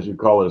 I guess you'd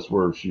call it a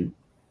swerve shoot.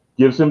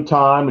 gives him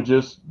time to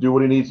just do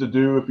what he needs to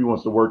do. If he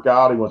wants to work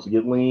out, he wants to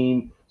get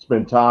lean,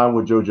 spend time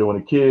with JoJo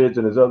and the kids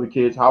and his other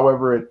kids,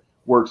 however it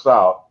works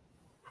out.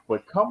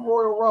 But come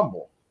Royal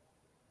Rumble,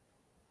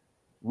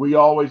 we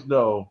always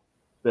know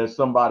that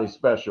somebody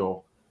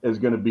special is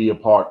going to be a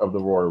part of the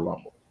Royal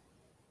Rumble.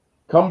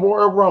 Come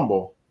Royal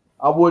Rumble,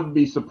 I wouldn't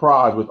be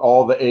surprised with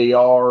all the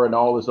AR and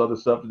all this other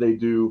stuff that they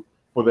do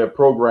for their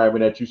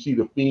programming that you see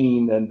the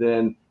Fiend, and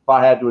then if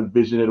I had to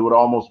envision it, it would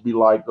almost be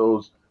like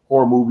those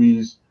horror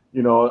movies.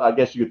 You know, I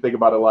guess you could think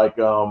about it like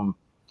The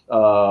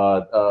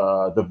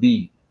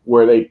V,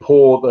 where they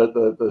pull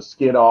the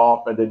skin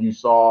off, and then you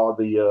saw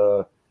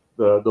the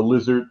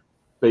lizard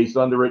face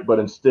under it, but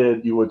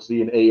instead you would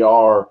see an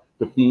AR,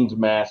 the Fiend's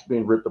mask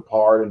being ripped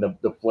apart and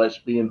the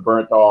flesh being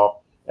burnt off,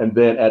 and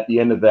then at the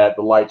end of that,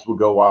 the lights will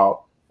go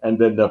out, and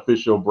then the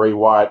official Bray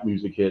Wyatt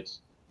music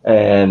hits,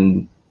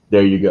 and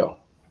there you go.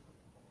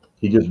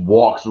 He just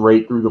walks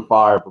right through the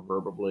fire,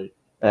 proverbially,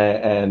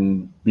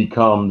 and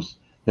becomes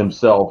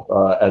himself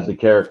as a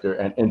character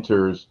and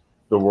enters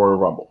the Royal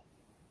Rumble.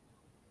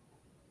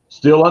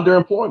 Still under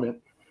employment,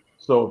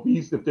 so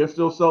if they're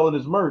still selling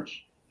his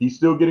merch, he's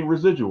still getting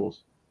residuals,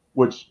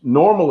 which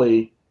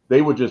normally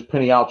they would just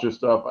penny out your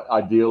stuff,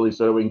 ideally,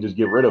 so that we can just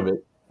get rid of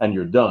it and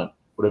you're done.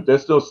 But if they're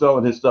still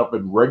selling his stuff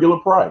at regular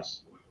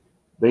price,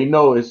 they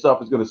know his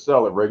stuff is going to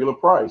sell at regular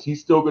price.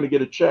 He's still going to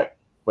get a check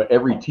for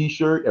every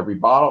T-shirt, every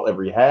bottle,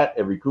 every hat,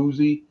 every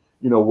koozie,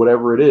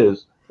 whatever it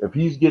is. If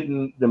he's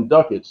getting them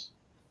ducats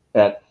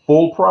at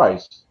full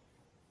price,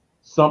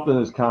 something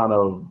is kind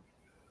of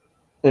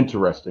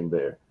interesting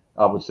there,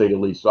 I would say the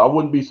least. So I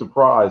wouldn't be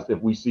surprised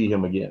if we see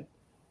him again,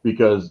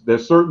 because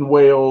there's certain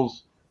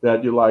whales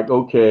that you're like,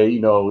 okay,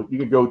 you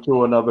can go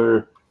to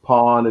another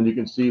pond and you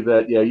can see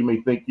that, yeah, you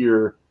may think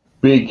you're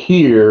big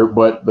here,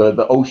 but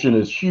the ocean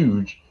is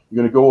huge. You're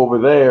going to go over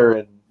there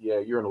and, yeah,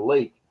 you're in a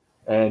lake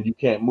and you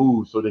can't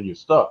move, so then you're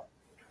stuck.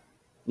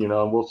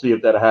 And we'll see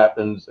if that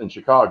happens in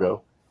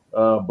Chicago.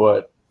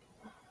 But,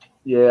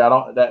 yeah,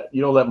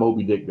 you don't let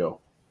Moby Dick go.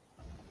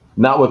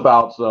 Not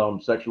without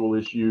some sexual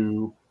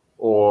issue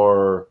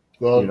or,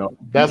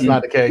 that's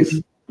not the case.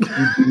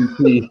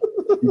 You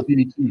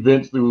DDT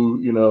Vince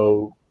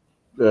through,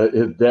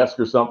 his desk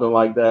or something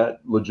like that,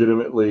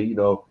 legitimately,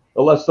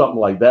 unless something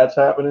like that's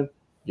happening.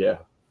 Yeah.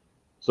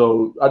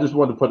 So I just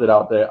wanted to put it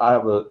out there. I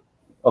have a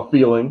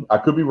feeling, I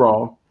could be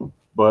wrong,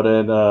 but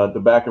in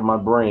the back of my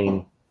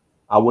brain,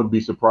 I wouldn't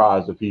be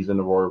surprised if he's in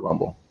the Royal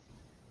Rumble,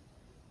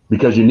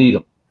 because you need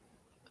him.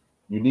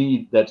 You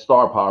need that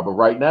star power. But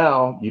right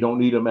now, you don't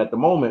need him at the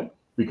moment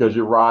because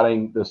you're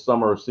riding the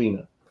summer of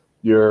Cena.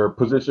 You're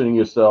positioning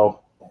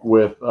yourself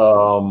with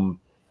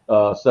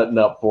setting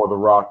up for The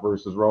Rock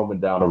versus Roman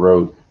down the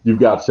road. You've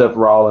got Seth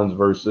Rollins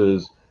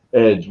versus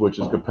Edge, which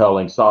is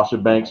compelling. Sasha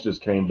Banks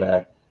just came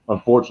back.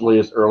 Unfortunately,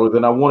 it's earlier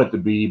than I want it to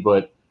be,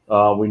 but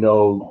we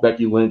know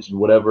Becky Lynch and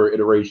whatever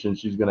iteration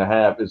she's going to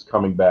have is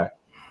coming back.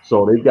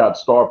 So they've got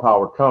star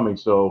power coming.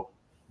 So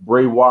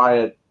Bray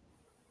Wyatt,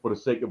 for the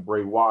sake of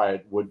Bray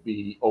Wyatt, would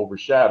be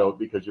overshadowed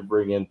because you're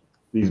bringing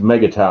these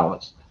mega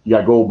talents. You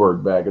got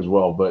Goldberg back as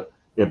well. But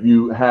if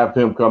you have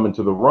him come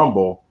into the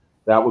Rumble,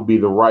 that would be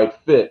the right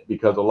fit,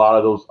 because a lot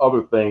of those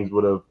other things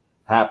would have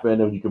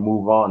happened and you can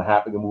move on,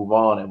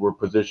 and we're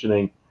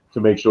positioning to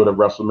make sure that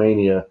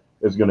WrestleMania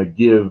is going to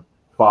give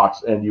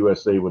Fox and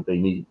USA what they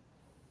need.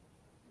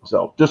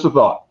 So just a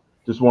thought.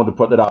 Just wanted to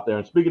put that out there.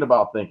 And speaking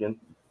about thinking,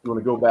 you want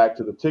to go back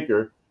to the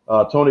ticker.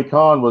 Tony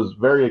Khan was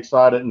very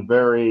excited and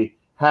very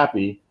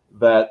happy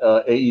that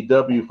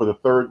AEW, for the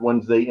third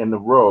Wednesday in a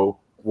row,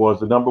 was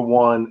the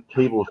 #1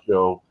 cable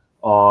show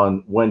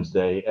on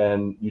Wednesday.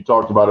 And you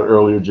talked about it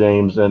earlier,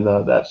 James, and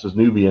that's his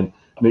Nubian.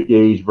 Nick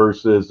Gage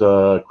versus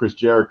Chris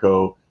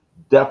Jericho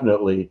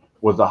definitely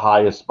was the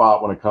highest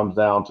spot when it comes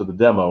down to the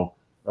demo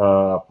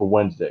for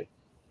Wednesday.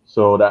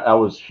 So that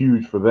was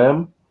huge for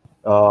them.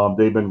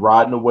 They've been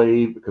riding a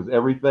wave because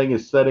everything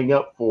is setting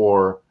up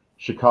for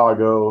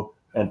Chicago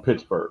and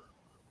Pittsburgh.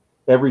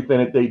 Everything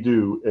that they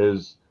do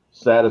is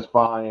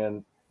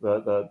satisfying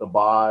the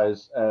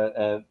buys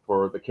and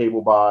for the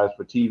cable buys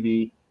for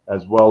TV,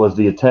 as well as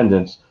the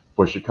attendance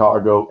for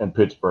Chicago and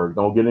Pittsburgh.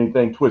 Don't get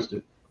anything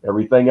twisted.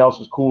 Everything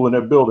else is cool and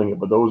they're building it,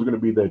 but those are going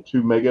to be their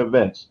two mega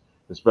events,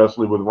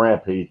 especially with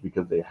Rampage,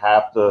 because they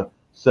have to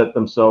set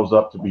themselves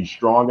up to be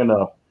strong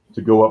enough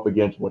to go up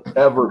against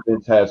whatever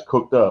Vince has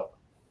cooked up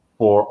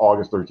for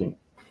August 13th.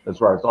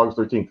 That's right. It's August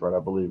 13th, right? I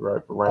believe,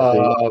 right? For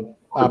Rampage.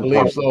 I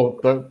believe so.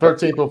 The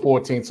 13th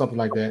or 14th, something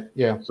like that.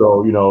 Yeah.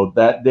 So,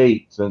 that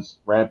date, since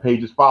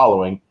Rampage is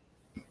following,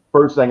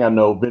 first thing I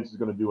know, Vince is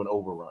going to do an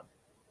overrun.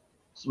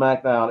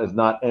 SmackDown is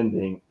not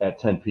ending at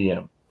 10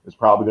 p.m. It's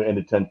probably going to end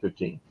at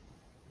 10:15.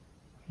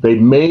 They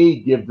may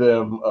give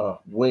them a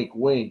wink,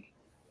 wink,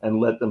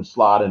 and let them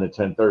slide in at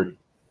 10:30,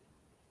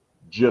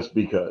 just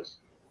because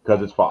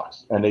it's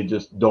Fox, and they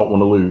just don't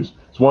want to lose.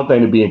 It's one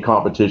thing to be in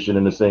competition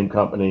in the same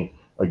company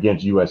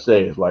against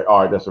USA. It's like,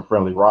 all right, that's a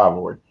friendly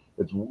rivalry.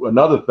 It's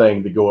another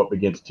thing to go up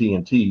against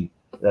TNT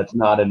that's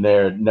not in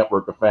their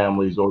network of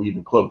families or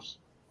even close.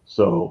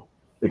 So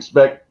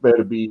expect there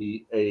to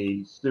be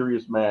a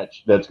serious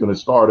match that's going to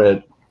start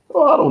at,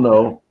 I don't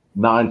know,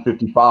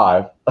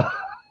 9:55.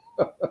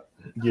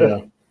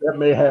 Yeah. That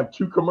may have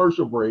 2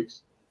 commercial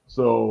breaks.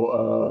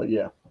 So,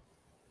 yeah.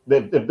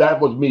 If that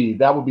was me,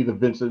 that would be the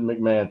Vincent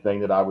McMahon thing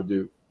that I would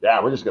do.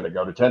 Yeah, we're just going to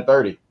go to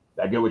 10:30.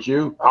 That good with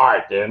you? All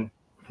right, then.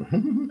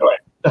 Go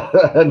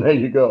ahead. And there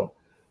you go.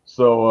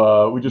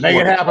 So we just make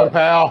it happen,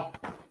 pal.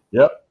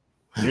 Yep.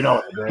 You know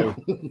what to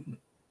do.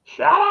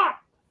 Shut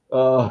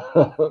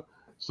up.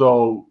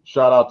 So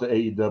shout out to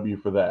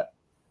AEW for that.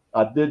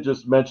 I did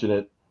just mention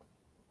it.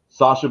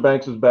 Sasha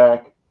Banks is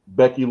back.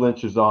 Becky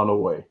Lynch is on the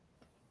way.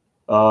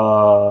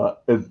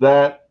 Is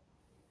that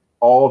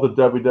all the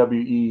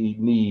WWE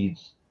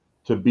needs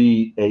to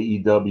beat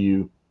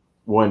AEW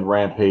when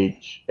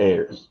Rampage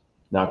airs?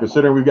 Now,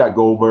 considering we've got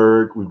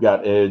Goldberg, we've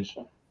got Edge,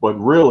 but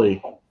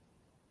really,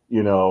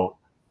 you know,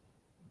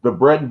 the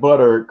bread and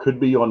butter could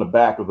be on the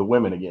back of the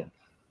women again.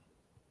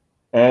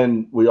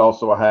 And we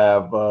also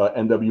have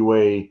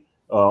NWA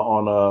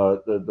on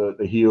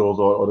the heels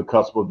or the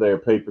cusp of their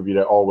pay-per-view,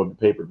 their all-women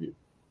pay-per-view.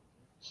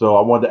 So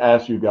I wanted to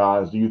ask you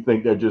guys, do you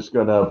think they're just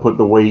going to put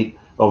the weight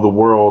of the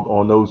world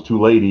on those 2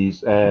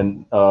 ladies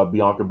and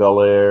Bianca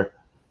Belair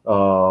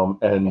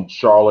and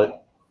Charlotte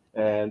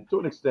and to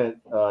an extent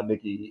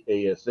Nikki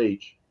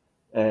ASH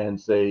and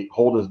say,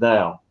 hold us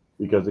down?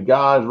 Because the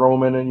guys,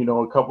 Roman and, you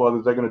know, a couple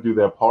others, they're going to do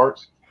their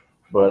parts.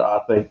 But I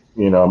think,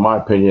 you know, in my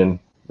opinion,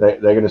 they're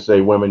going to say,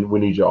 women, we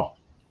need y'all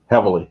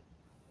heavily.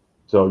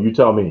 So you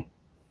tell me,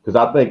 because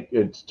I think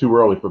it's too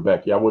early for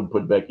Becky. I wouldn't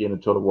put Becky in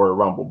until the Royal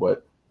Rumble,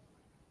 but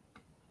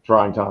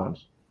trying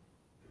times.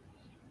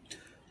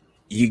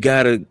 You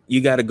gotta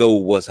go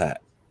with what's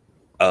hot.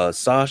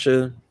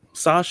 Sasha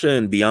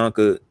and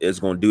Bianca is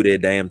gonna do their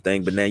damn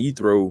thing, but now you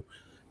throw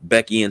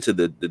Becky into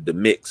the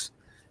mix,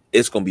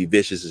 it's gonna be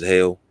vicious as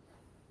hell.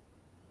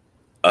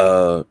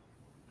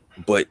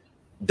 But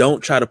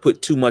don't try to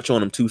put too much on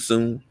them too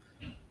soon,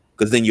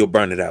 because then you'll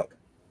burn it out,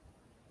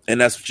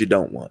 and that's what you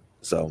don't want.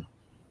 So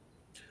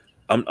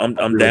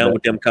I'm down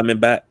with them coming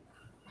back,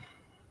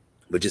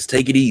 but just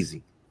take it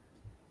easy.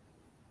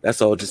 That's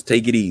all. Just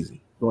take it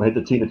easy. You want to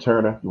hit the Tina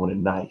Turner? You want it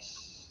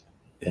nice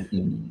and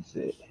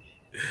easy.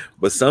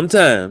 But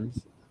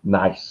sometimes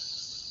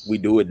nice. We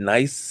do it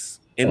nice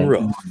and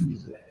rough.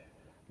 Easy.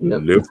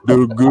 Yep. Left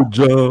a good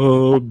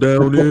job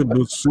down in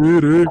the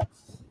city.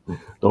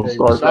 Don't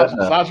start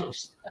that.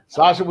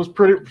 Sasha was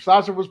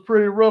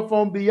pretty rough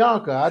on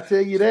Bianca. I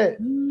tell you that.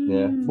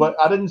 Yeah, but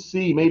I didn't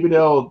see. Maybe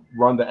they'll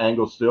run the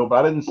angle still,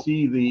 but I didn't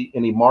see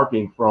any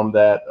marking from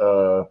that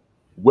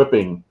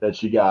whipping that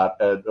she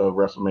got at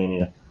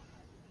WrestleMania.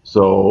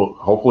 So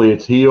hopefully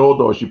it's healed,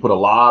 or she put a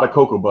lot of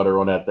cocoa butter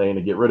on that thing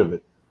to get rid of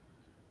it.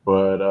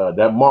 But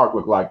that mark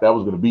looked like that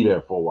was going to be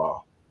there for a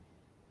while.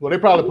 Well, they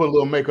probably put a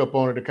little makeup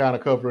on it to kind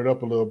of cover it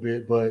up a little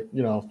bit, but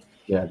you know.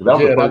 Yeah, that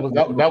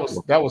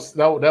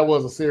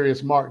was a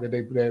serious mark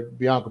that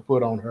Bianca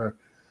put on her.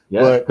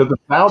 Yeah, because the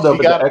sound of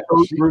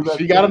it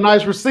she got a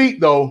nice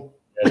receipt though.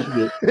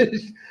 Yeah,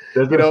 she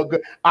did. You know,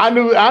 I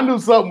knew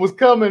something was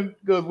coming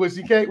because when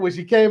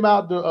she came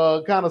out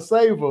to kind of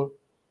save her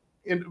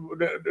in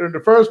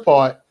the first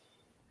part,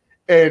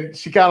 and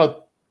she kind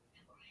of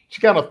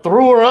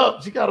threw her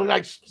up. She kind of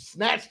like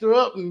snatched her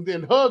up and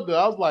then hugged her.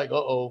 I was like,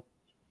 uh-oh.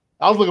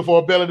 I was looking for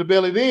a belly to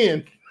belly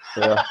then.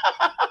 Yeah.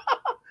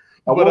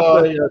 I want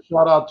to say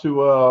shout out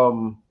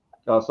to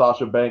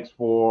Sasha Banks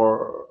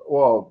for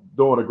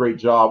doing a great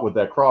job with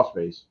that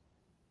crossface,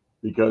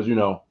 because you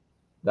know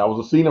that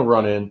was a Cena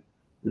run-in.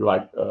 You're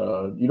like,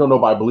 you know,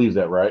 nobody believes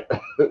that, right?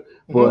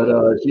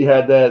 But she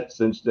had that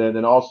since then,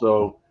 and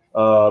also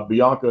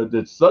Bianca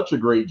did such a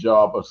great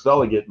job of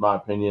selling it, in my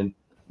opinion.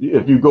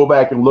 If you go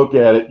back and look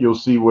at it, you'll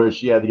see where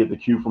she had to get the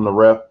cue from the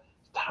ref.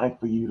 It's time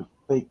for you to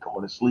fake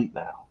going to sleep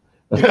now.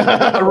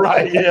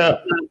 Right? Yeah.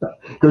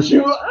 Because she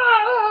was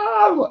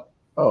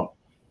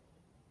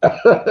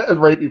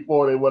right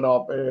before they went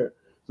off air.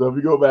 So if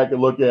you go back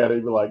and look at it,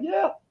 you'll be like,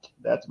 yeah,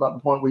 that's about the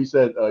point where he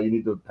said you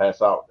need to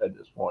pass out at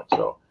this point.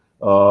 So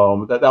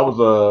that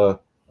was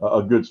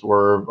a good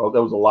swerve.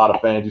 There was a lot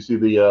of fans. You see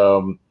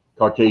the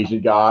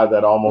Caucasian guy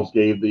that almost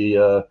gave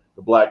the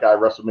black guy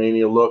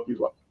WrestleMania look. He's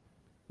like,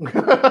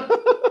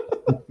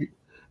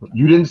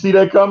 you didn't see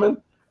that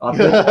coming? I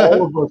think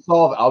all of us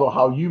saw that. I don't know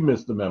how you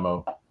missed the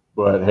memo,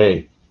 but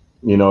hey,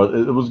 you know,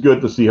 it was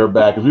good to see her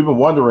back, because we've been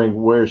wondering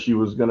when she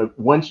was gonna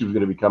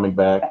be coming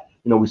back.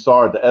 You know, we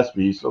saw her at the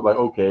ESPY, so like,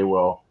 okay,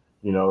 well,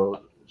 you know,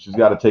 she's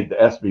got to take the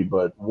ESPY,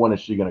 but when is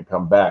she gonna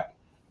come back?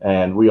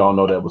 And we all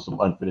know that was some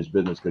unfinished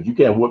business, because you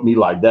can't whip me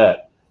like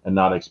that and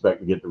not expect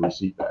to get the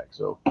receipt back.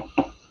 So,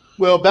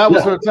 well, that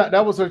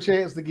was her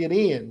chance to get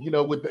in, you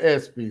know, with the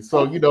ESPY.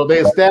 So, you know, they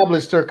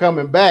established her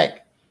coming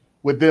back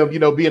with them, you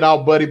know, being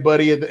all buddy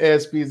at the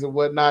ESPYs and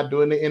whatnot,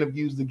 doing the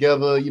interviews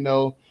together, you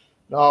know,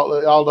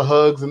 all the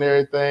hugs and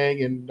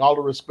everything, and all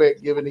the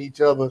respect given to each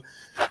other,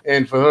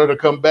 and for her to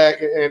come back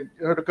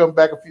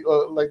a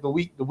few like the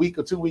week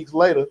or 2 weeks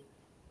later,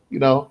 you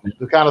know,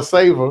 to kind of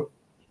save her.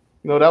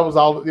 You know, that was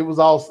all. It was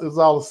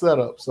all a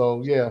setup.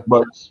 So yeah.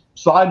 But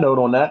side note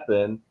on that,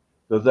 then,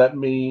 does that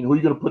mean who are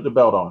you going to put the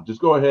belt on?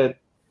 Just go ahead,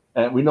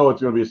 and we know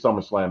it's going to be a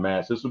SummerSlam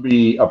match. This will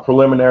be a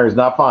preliminary, it's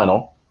not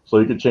final, so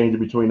you can change it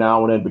between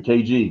now and then. But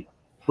KG,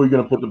 who are you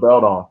going to put the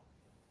belt on?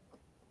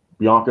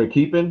 Bianca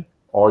keeping,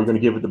 or are you going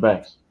to give it to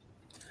Banks?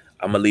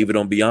 I'm gonna leave it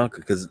on Bianca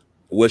because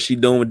what she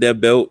doing with that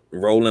belt,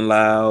 Rolling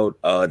Loud,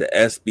 the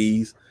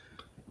SBs,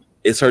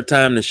 it's her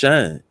time to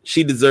shine.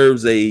 She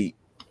deserves a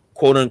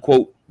quote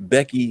unquote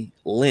Becky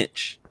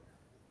Lynch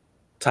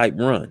type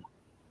run.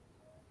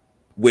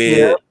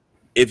 Where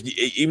if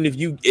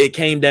it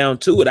came down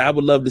to it, I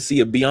would love to see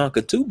a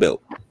Bianca 2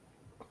 belt.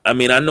 I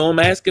mean, I know I'm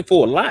asking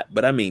for a lot,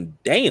 but I mean,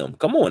 damn,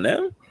 come on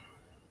now.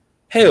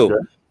 Hell,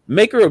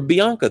 make her a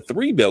Bianca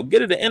 3 belt. Get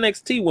her the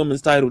NXT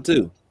women's title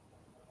too.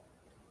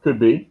 Could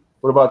be.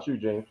 What about you,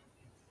 James?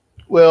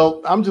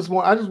 Well, I just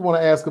want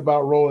to ask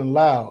about Rolling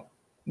Loud.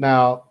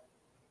 Now,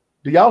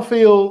 do y'all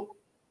feel?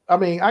 I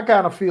mean, I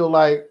kind of feel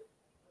like.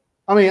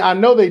 I mean, I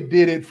know they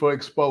did it for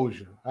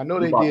exposure. I know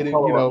they did it.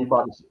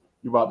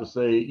 You about to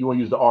say you want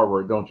to use the R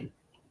word, don't you?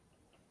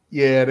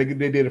 Yeah, they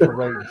did it for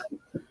ratings.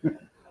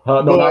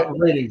 No, not for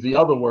ratings. The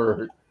other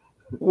word.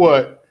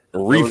 What?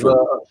 Reefer.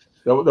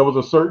 There was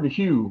a certain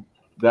hue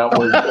that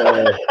was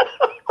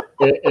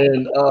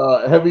in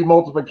heavy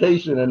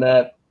multiplication in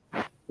that.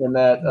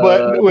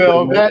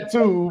 That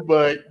too,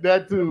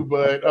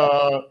 but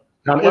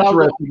kind of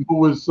interesting who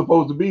was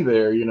supposed to be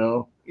there, you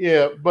know.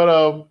 Yeah,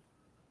 but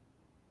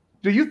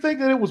do you think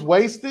that it was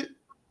wasted?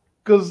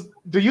 Because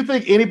do you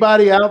think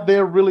anybody out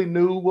there really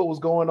knew what was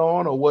going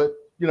on, or what,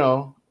 you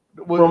know?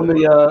 From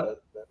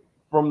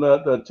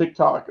the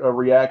TikTok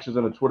reactions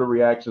and the Twitter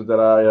reactions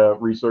that I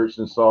researched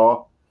and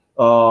saw,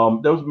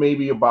 there was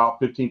maybe about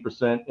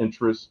 15%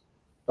 interest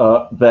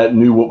that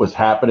knew what was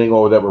happening,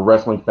 or that were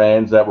wrestling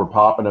fans that were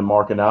popping and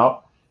marking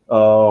out.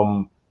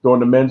 During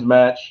the men's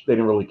match, they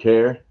didn't really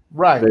care.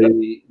 Right.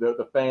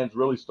 The fans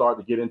really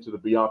started to get into the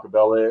Bianca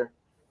Belair,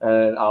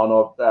 and I don't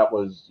know if that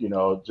was, you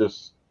know,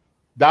 just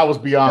that was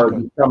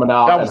Bianca coming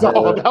out. That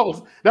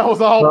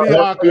was all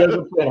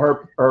Bianca.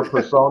 Her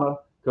persona,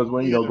 because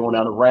when going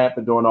down the ramp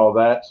and doing all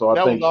that, so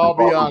I think was all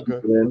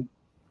Bianca.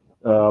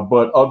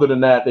 But other than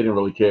that, they didn't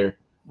really care.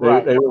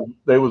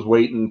 They was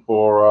waiting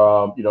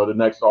for the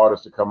next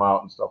artist to come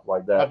out and stuff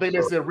like that. I think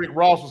they said Rick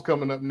Ross was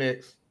coming up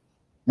next.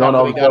 No,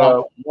 I think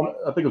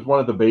it was one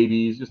of the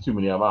babies. Just too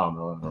many of them. I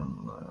don't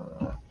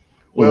know.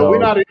 Well, we're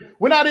not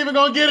even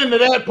gonna get into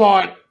that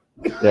part.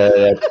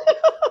 Yeah.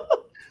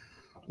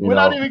 We're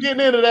not even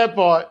getting into that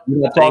part.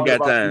 Ain't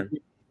got time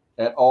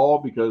at all,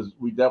 because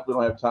we definitely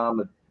don't have time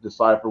to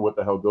decipher what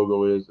the hell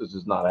go-go is. It's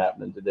just not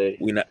happening today.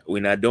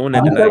 We're not doing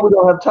that tonight. We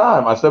don't have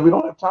time. I said we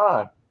don't have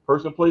time.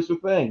 Person, place, or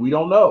thing. We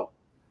don't know.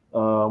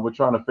 We're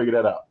trying to figure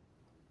that out.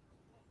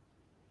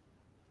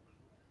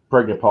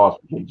 Pregnant pause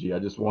for KG. I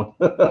just want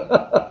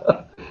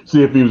to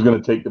see if he was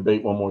going to take the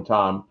bait one more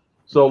time.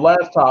 So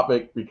last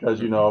topic,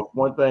 because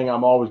one thing,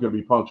 I'm always going to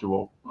be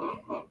punctual.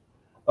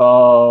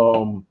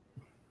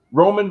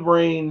 Roman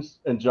Reigns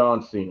and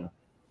John Cena,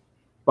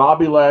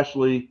 Bobby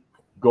Lashley,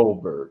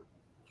 Goldberg,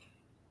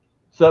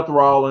 Seth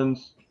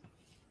Rollins,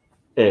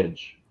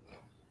 Edge.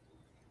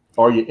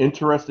 Are you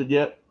interested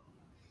yet?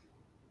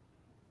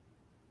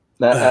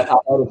 Now, I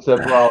know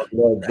Seth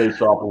Rollins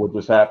based off of what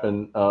just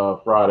happened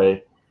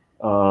Friday.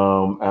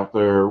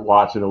 After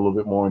watching a little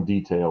bit more in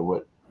detail,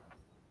 but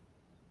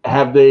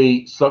have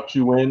they sucked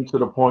you in to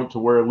the point to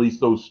where at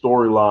least those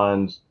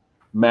storylines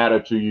matter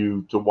to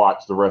you to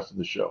watch the rest of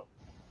the show?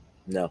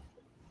 No.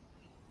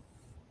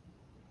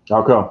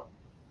 How come?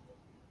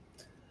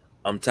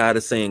 I'm tired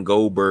of seeing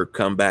Goldberg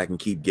come back and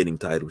keep getting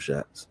title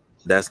shots.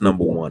 That's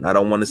number one. I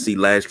don't want to see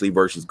Lashley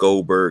versus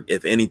Goldberg.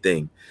 If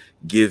anything,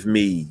 give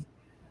me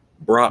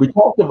Brock. We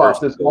talked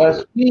about this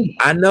last week.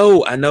 I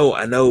know.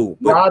 Ride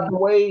the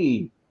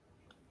wave.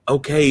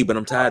 Okay, but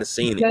I'm tired of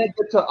seeing it. You can't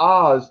get to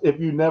Oz if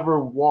you never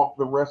walk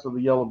the rest of the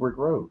Yellow Brick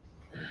Road.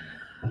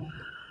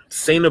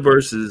 Cena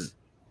versus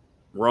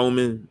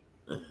Roman.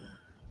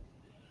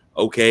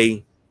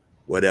 Okay,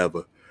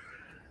 whatever.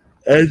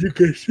 As you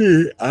can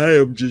see, I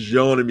am just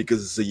yawning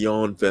because it's a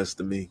yawn fest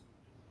to me.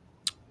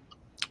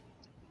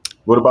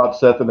 What about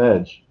Seth and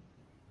Edge?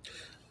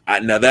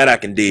 Now that I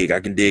can dig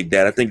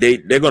that. I think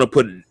they're gonna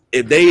put,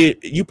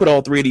 if you put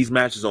all three of these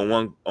matches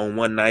on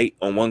one night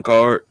on one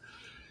card.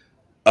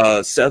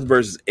 Seth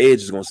versus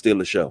Edge is gonna steal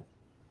the show.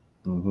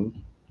 Mm-hmm.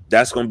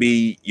 That's gonna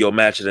be your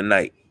match of the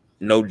night,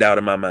 no doubt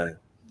in my mind.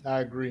 I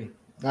agree.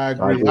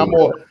 I'm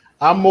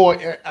more.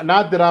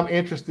 Not that I'm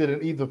interested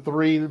in either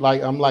three.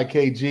 Like I'm like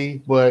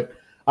KG, but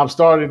I'm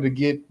starting to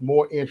get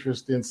more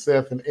interest in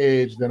Seth and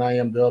Edge than I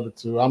am the other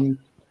two.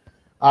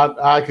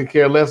 I could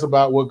care less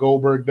about what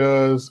Goldberg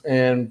does,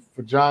 and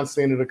for John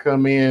Cena to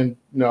come in,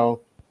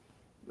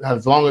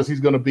 as long as he's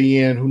going to be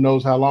in, who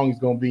knows how long he's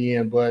going to be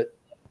in, but.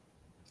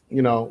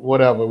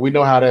 Whatever. We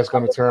know how that's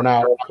going to turn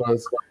out,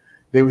 because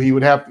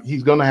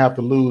he's going to have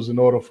to lose in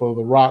order for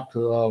The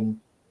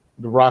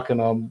Rock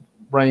and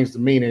Reigns to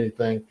mean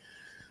anything.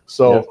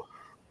 So,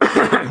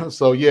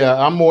 yeah.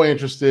 I'm more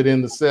interested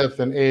in the Seth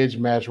and Edge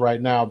match right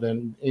now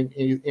than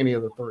in any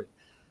of the three.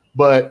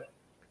 But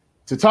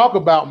to talk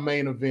about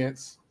main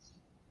events,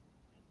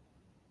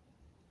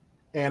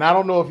 And I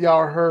don't know if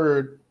y'all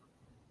heard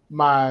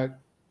my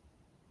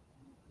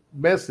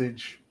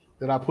message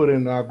that I put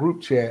in our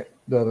group chat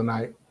the other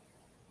night,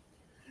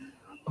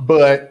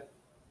 but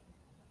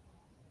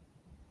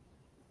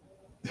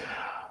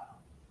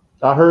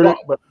I heard it,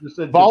 but you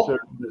said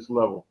this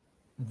level.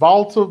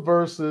 Walter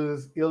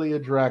versus Ilya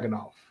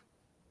Dragunov.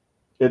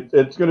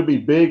 It's going to be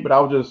big, but I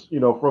was just,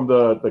 from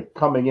the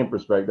coming in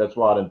perspective, that's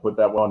why I didn't put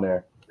that one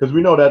there, because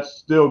we know that's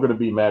still going to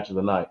be match of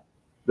the night.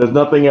 There's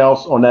nothing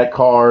else on that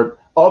card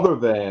other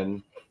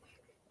than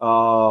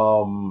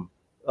the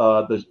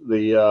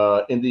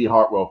Indy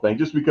Hartwell thing,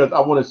 just because I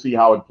want to see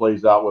how it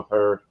plays out with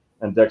her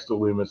and Dexter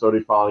Lumis. Are they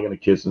finally going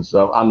to kiss and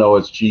stuff? I know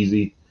it's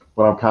cheesy,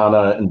 but I'm kind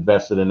of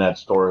invested in that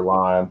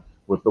storyline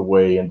with the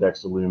Way and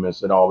Dexter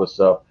Lumis and all this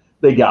stuff.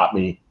 They got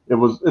me. It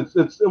was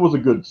a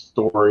good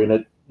story, and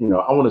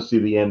I want to see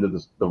the end of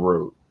the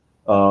road.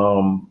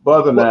 But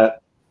other than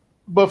that,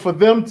 but for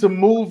them to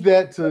move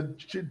that to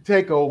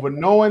take over,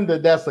 knowing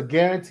that that's a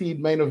guaranteed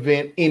main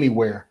event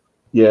anywhere.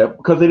 Yeah,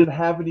 because they didn't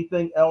have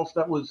anything else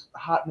that was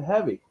hot and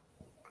heavy.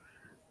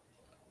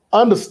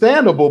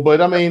 Understandable,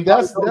 but I mean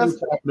that's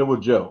happening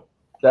with Joe.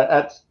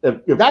 That's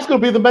going to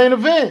be the main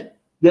event.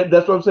 Yeah,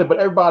 that's what I'm saying. But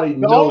everybody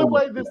knows.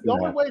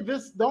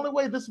 The only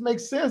way this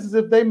makes sense is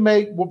if they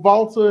make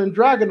Walter and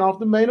Dragunov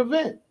the main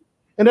event,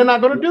 and they're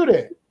not going to do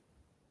that.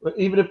 But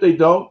even if they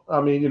don't, I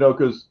mean,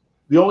 because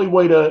the only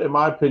way to, in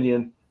my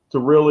opinion, to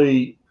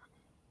really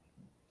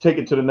take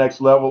it to the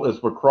next level is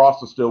for Cross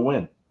to still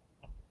win.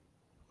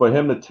 For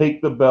him to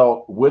take the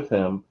belt with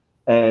him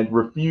and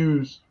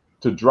refuse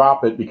to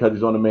drop it because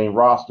he's on the main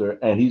roster,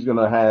 and he's going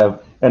to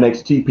have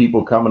NXT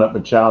people coming up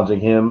and challenging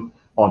him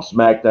on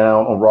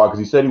SmackDown, on Raw, because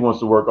he said he wants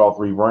to work all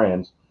three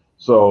brands.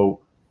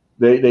 So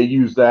they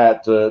use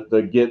that to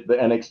get the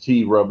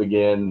NXT rubbing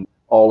in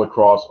all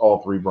across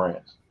all three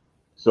brands.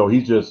 So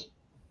he's just,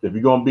 if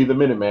you're going to be the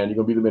Minuteman,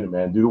 you're going to be the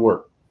Minuteman. Do the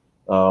work.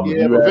 But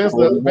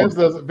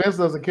Vince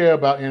doesn't care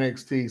about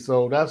NXT,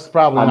 so that's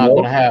probably not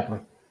going to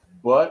happen.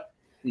 But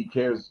he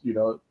cares,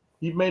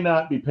 he may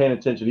not be paying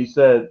attention. He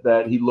said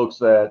that he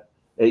looks at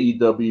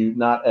AEW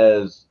not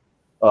as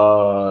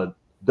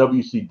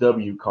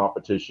WCW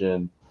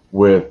competition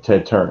with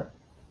Ted Turner,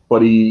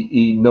 but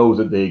he knows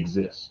that they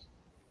exist.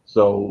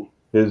 So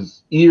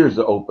his ears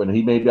are open.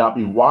 He may not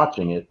be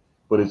watching it,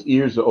 but his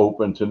ears are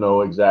open to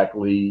know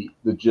exactly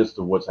the gist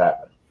of what's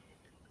happening.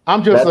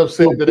 I'm just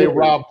upset that they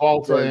robbed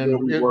Walter and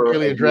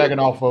Ilya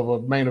Dragunov of a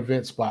main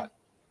event spot.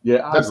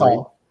 Yeah, that's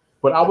all.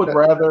 But I would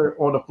rather,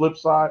 on the flip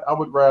side, I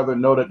would rather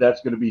know that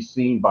that's going to be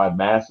seen by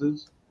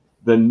masses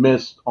than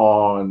missed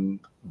on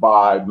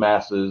by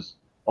masses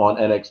on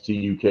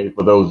NXT UK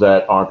for those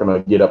that aren't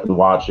going to get up and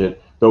watch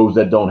it, those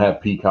that don't have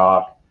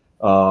Peacock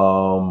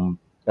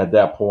at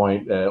that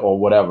point or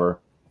whatever.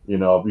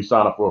 If you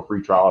sign up for a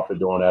free trial after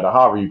doing that, or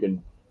however you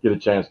can get a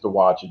chance to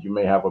watch it, you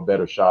may have a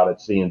better shot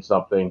at seeing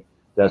something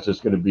that's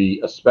just going to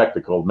be a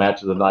spectacle,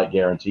 match of the night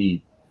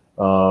guaranteed.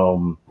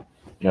 And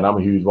I'm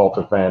a huge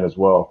Walter fan as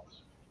well.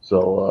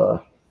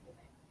 So,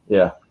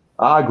 yeah,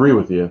 I agree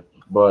with you,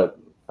 but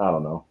I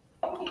don't know.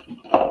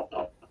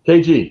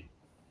 KG,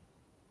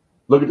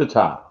 look at the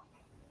time.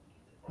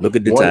 Look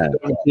at the time.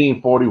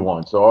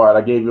 17:41. So, all right,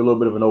 I gave you a little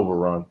bit of an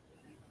overrun.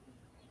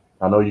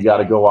 I know you got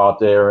to go out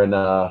there and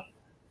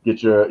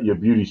get your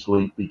beauty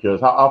sleep,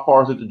 because how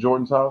far is it to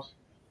Jordan's house?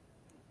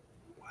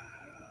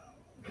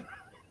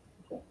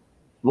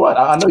 What?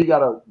 I know you got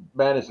to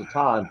manage the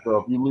time. So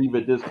if you leave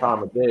at this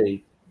time of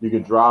day, you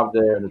can drive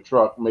there in the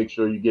truck, make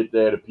sure you get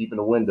there to peep in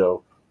the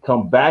window,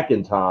 come back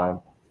in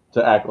time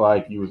to act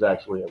like you was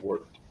actually at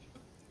work.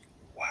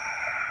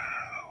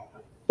 Wow.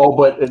 Oh,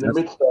 but in the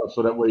midst of,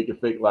 so that way you can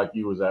fake like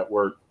you was at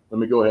work, let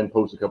me go ahead and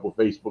post a couple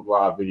Facebook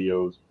Live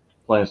videos,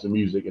 playing some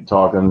music and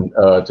talking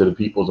to the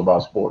peoples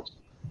about sports.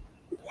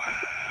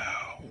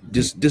 Wow.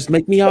 Just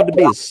make me out to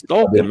be a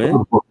stalker,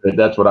 man.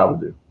 That's what I would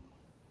do.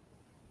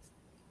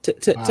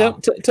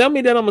 Tell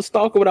me that I'm a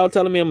stalker without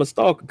telling me I'm a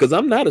stalker, because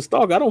I'm not a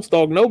stalker. I don't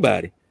stalk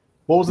nobody.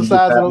 What was the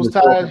size of those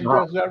tires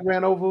you just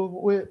ran over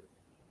with?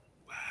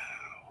 Wow.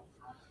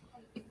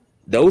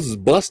 Those is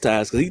bus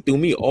tires, because he threw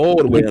me all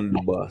the way under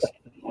the bus.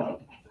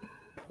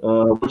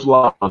 Which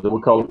line was it?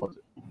 What color was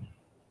it?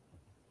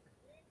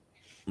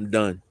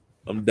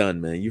 I'm done,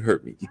 man. You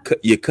hurt me.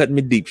 You cut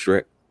me deep,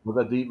 Shrek. Was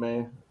that deep,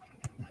 man?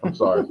 I'm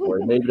sorry for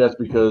it. Maybe that's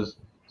because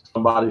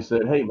somebody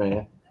said, hey,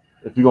 man,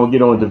 if you're going to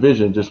get on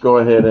division, just go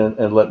ahead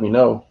and let me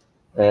know.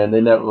 And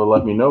they never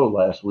let me know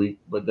last week,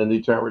 but then they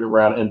turned it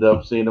around and ended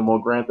up seeing them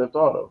on Grand Theft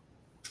Auto.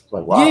 It's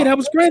like, wow. Yeah, that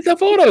was Grand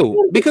Theft Auto,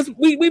 because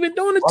we've been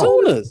doing the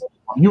tuners.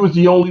 You was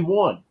the only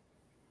one.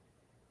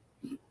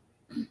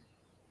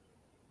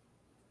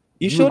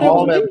 You sure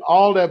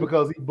all that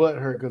because he butt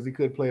hurt because he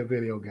couldn't play a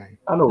video game.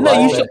 I know. No,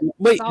 right?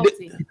 Wait,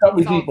 you cut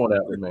me deep on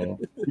that one, man.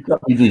 You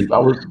cut me deep. I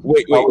was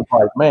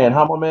like, man,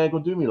 how my man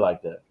gonna do me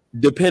like that?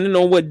 Depending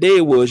on what day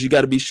it was, you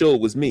got to be sure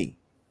it was me.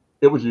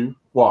 It was you.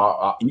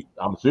 Well,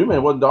 I'm assuming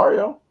it wasn't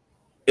Dario.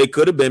 It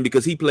could have been,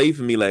 because he played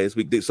for me last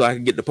week, so I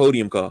could get the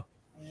podium car.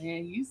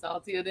 Man, you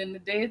saltier than the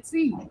Dead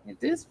Sea at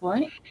this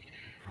point.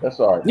 That's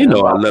all right. You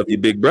know I love you,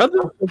 big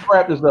brother. Let's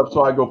wrap this up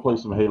so I go play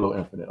some Halo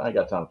Infinite. I ain't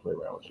got time to play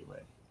around with you,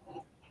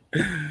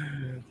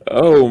 man.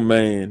 Oh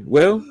man.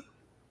 Well,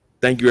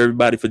 thank you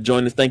everybody for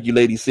joining us. Thank you,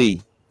 Lady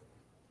C.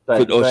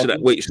 Should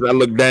I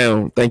look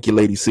down? Thank you,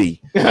 Lady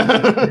C.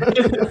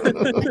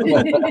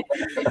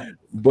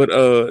 But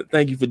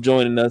thank you for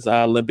joining us,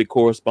 our Olympic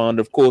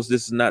correspondent. Of course,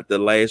 this is not the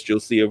last you'll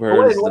see of her.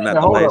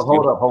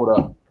 Hold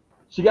up.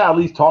 She got to at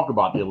least talk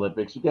about the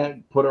Olympics. You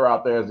can't put her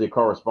out there as a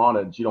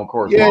correspondent and she don't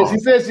correspond. Yeah,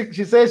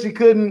 she said she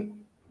couldn't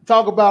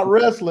talk about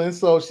wrestling,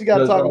 so she got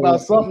to talk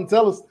about something.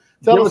 Tell us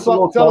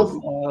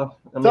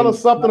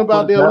something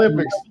about the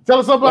Olympics. Tell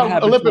us something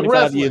about Olympic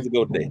wrestling. Years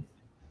ago today.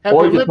 Have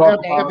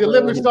the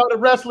Olympics started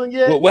wrestling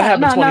yet? What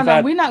happened?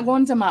 No, we're not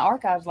going to my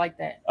archives like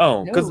that.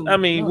 Oh, because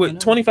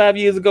 25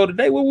 years ago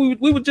today, we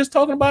were just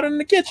talking about it in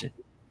the kitchen.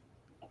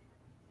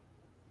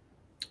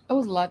 There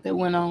was a lot that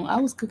went on.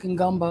 I was cooking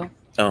gumbo.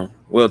 Oh,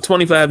 well,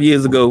 25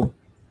 years ago,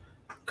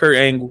 Kurt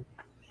Angle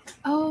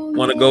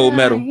won a gold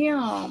medal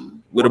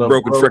with a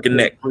broken freaking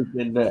neck.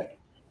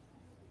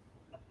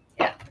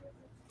 Yeah.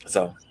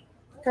 So,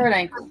 Kurt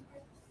Angle.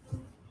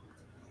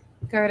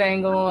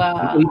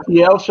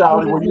 ATL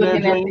shouting. Were you there,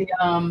 James?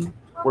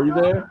 Were you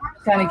there?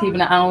 Kind of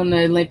keeping an eye on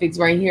the Olympics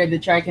right here. The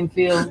track and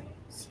field.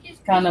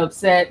 Kind of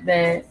upset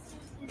that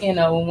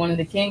one of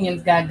the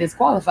Kenyans got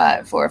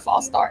disqualified for a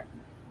false start.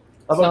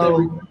 I thought they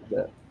rescinded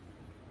that.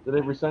 Did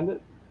they rescind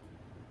it?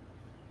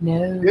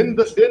 No. Didn't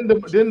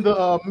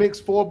the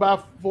mixed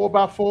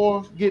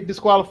 4x4 get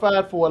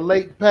disqualified for a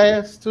late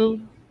pass too?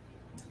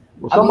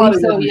 Well, somebody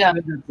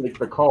didn't take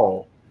the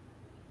call.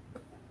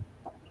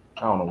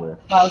 I don't know where.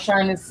 I was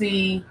trying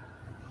to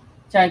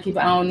keep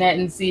an eye on that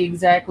and see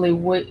exactly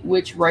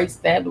which race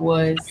that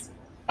was.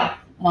 I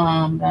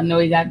know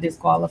he got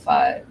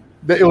disqualified.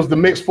 It was the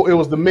mixed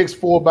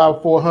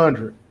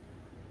 4x400.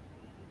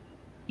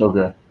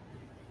 Okay.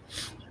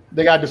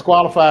 They got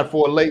disqualified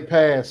for a late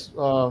pass.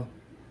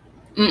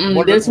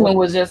 This one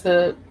was just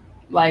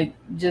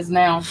just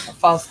now a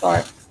false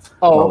start.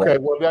 Oh, okay.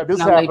 Well, this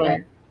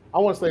happened. I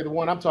want to say the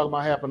one I'm talking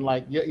about happened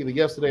like either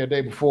yesterday or the day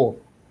before.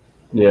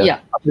 Yeah.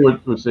 I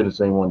think we'd say the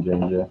same one,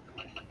 James. Yeah.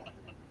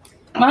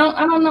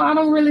 I don't know. I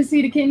don't really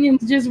see the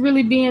Kenyans just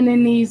really being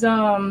in these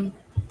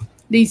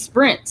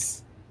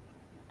sprints.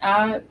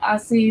 I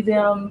see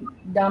them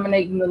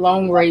dominating the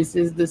long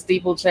races, the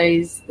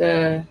steeplechase,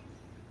 anything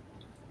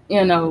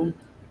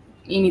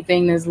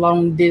that's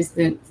long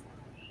distance,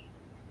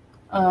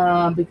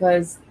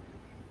 because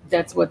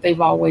that's what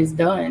they've always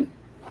done.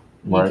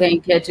 Right. You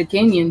can't catch a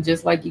Kenyan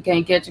just like you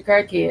can't catch a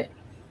crackhead,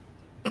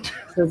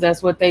 because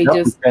that's what they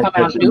just come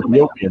out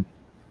doing.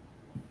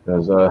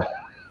 Because that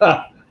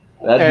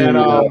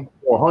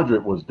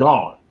 400 was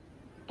gone.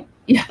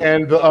 Yeah.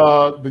 And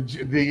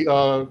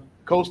the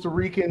Costa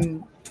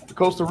Rican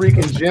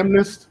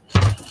gymnast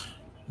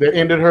that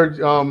ended her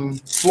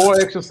floor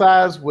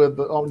exercise with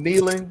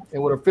kneeling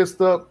and with her fist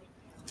up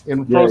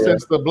in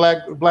protest to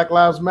Black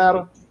Lives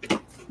Matter.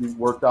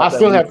 Worked out.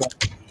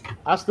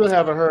 I still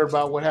haven't heard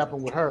about what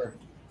happened with her.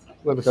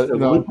 It was a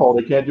loophole.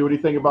 They can't do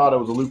anything about it. It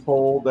was a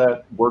loophole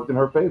that worked in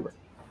her favor.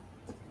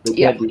 They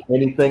can't do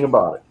anything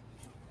about it.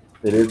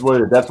 It is what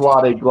it is. That's why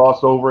they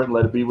gloss over it and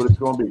let it be what it's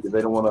going to be, because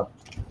they don't want to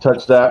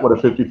touch that with a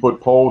 50-foot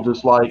pole,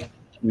 just like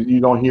you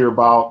don't hear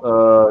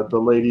about the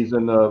ladies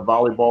in the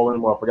volleyball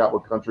anymore. I forgot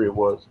what country it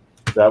was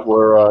that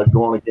were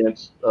going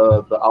against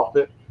the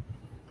outfit.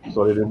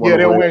 So they didn't want to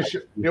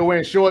they're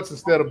wearing shorts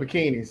instead of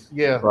bikinis.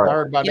 Yeah, right. I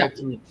heard about that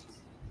too.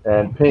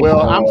 And Pink,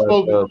 I'm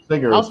supposed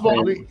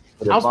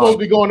to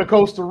be going to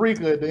Costa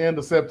Rica at the end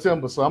of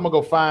September, so I'm gonna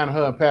go find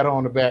her and pat her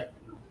on the back.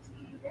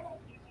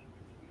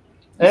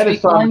 And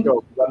it's time to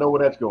go. I know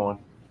where that's going.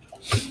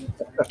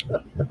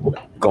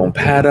 Gonna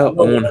pat her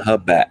on her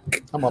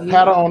back. I'm gonna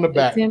pat her on the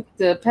back.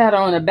 To pat her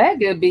on the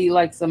back, it'll be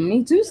like some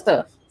Me Too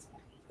stuff.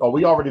 Oh,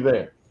 we already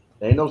there.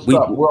 Ain't no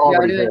stuff. We're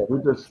already there.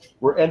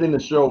 We're ending the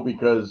show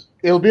because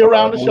it'll be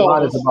around the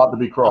shoulders. It's about to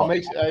be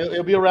crossed.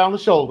 It'll be around the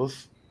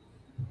shoulders.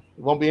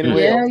 It won't be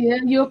anywhere else.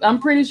 Yeah. I'm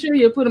pretty sure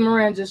you'll put them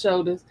around your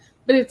shoulders,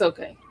 but it's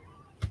okay.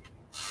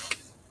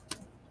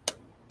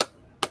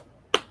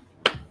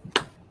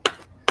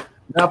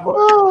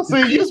 Now,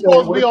 see, you're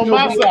supposed to be on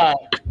my side.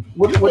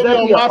 Would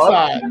that be on my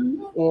side?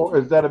 Or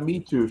is that a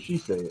Me Too? She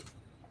said.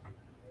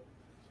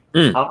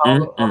 I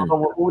don't know.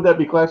 What would that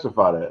be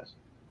classified as?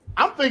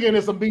 I'm thinking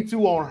it's a Me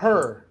Too on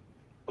her.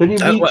 Can you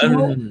Me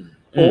Too?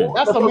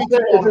 That's a Me Too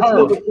on her. It's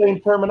still the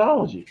same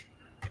terminology.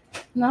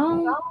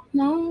 No.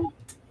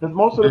 Because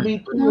most of the Me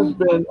Too has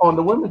been on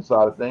the women's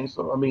side of things.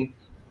 So, I mean,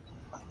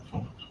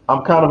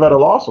 I'm kind of at a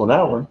loss on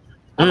that one.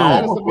 It's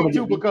a Me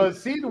Too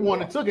because she's the one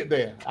that took it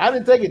there. I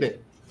didn't take it there.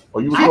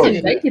 I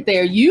didn't take it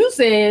there. You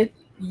said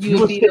you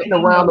were sitting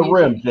around the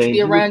rim, James.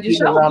 Around your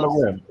shoulders. Around the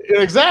rim.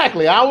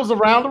 Exactly. I was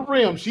around the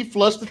rim. She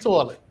flushed the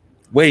toilet.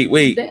 Wait.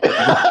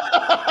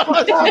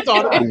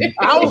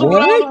 I was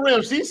around the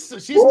rim. She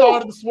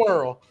started to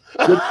swirl.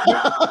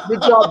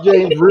 Good job,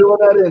 James, reeling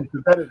that in,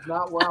 because that is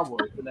not where I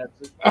was. And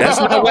that's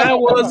not where I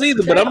was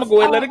either, but I'm going to go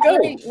ahead and let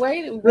it go.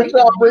 Wait. Good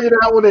job bringing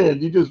that one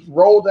in. You just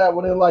rolled that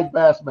one in like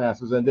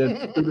Bassmasters and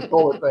then threw the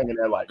whole thing in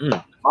there like,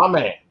 my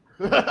man.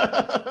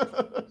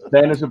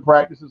 Standards and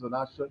practices are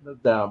not shutting us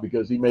down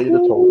because he made it a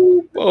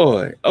total.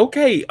 Boy,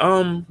 okay,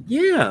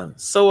 yeah.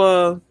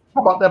 So,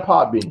 how about that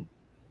pod bean?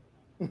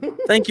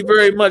 Thank you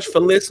very much for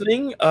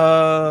listening.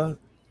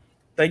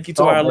 Thank you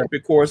to our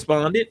Olympic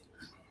correspondent.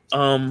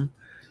 You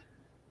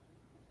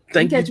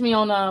catch me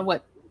on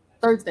what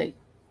Thursdays?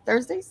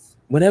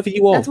 Whenever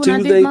you want,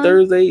 Tuesday,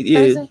 Thursday, yeah.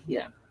 Thursday?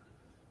 Yeah.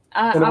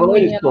 I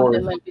went in on the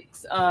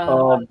Olympics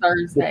on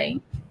Thursday.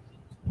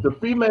 The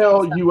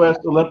female U.S.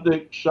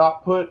 Olympic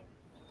shot put,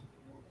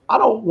 I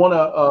don't want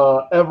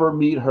to ever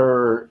meet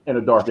her in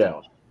a dark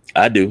gown.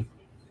 I do.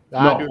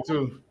 I do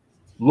too.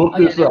 Look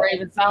this up.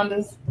 Raven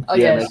Saunders. Oh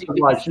yeah,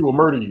 man, she will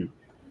murder you.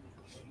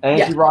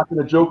 And she rocking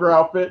a Joker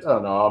outfit. Oh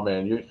no,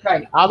 man!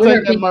 Right. I'll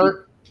take that,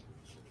 Merc.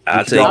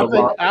 I'll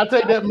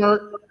take that,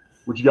 Merc.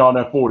 What you got on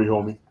that 40,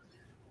 homie?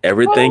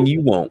 Everything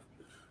you want.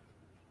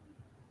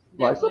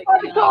 Like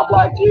somebody call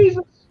Black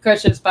Jesus.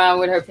 Crush your spine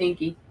with her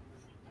pinky.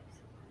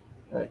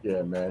 Heck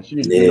yeah, man. She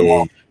needs to get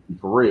them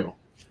for real.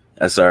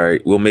 That's all right.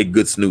 We'll make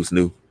good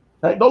snoo.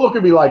 Hey, don't look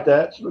at me like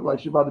that. She look like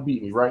she's about to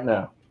beat me right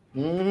now.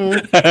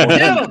 Mm-hmm.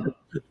 Get him!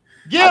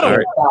 Get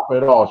him! Stop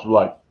at all. She's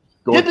like,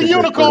 go get the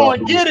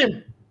unicorn. Get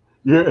him!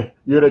 Yeah,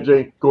 you hear that,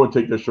 Jay? Go and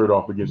take that shirt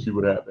off again. See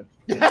what happens.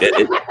 Get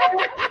the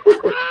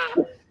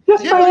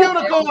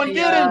unicorn.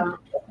 Get him!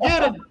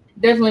 Get him!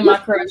 Definitely my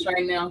crush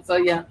right now. So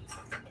yeah,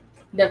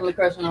 definitely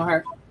crushing on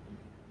her.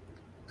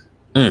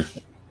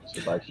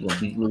 She's like she's gonna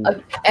beat me.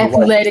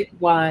 Athletic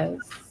wise.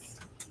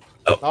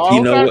 Oh,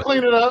 you don't try to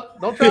clean it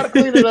up. Don't try to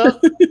clean it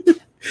up.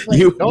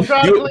 Don't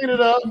try to clean it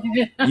up.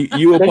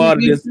 You a part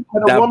of this.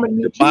 Can a woman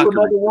meet you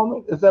another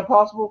woman? Is that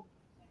possible?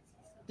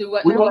 Do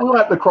what? We'll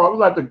have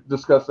to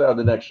discuss that on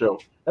the next show.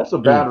 That's a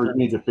boundary we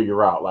need to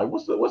figure out. Like,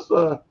 what's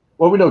the?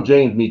 Well, we know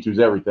James Me Too's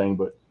everything,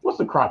 but what's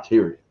the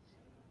criteria?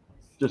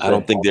 I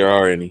don't think there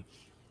are any.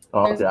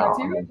 Oh, okay,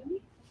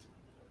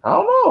 I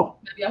don't know.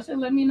 Maybe y'all should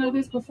let me know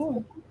this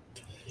before.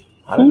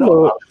 I don't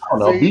know.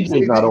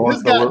 BJ's not on.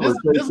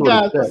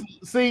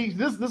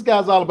 This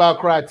guy's all about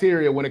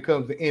criteria when it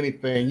comes to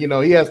anything. You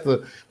know, he has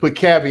to put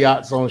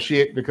caveats on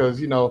shit because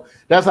you know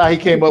that's how he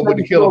came up with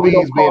the Killer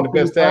Bees being the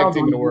best tag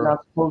team in the world. You're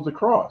not supposed to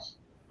cross.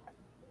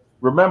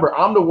 Remember,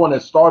 I'm the one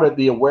that started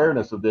the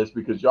awareness of this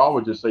because y'all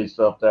would just say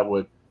stuff that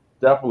would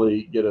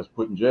definitely get us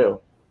put in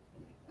jail.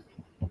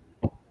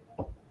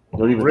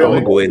 Don't even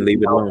really go ahead and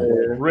leave it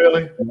alone.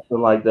 Really,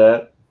 something like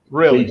that.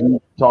 Really,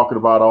 talking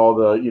about all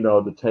the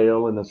the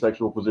tail and the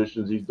sexual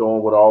positions he's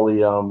doing with all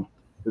the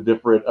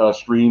different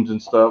streams and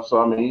stuff.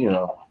 So I mean,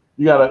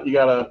 you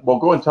gotta well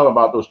go and tell him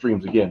about those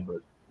streams again,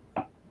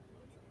 but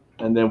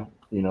and then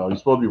you're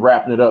supposed to be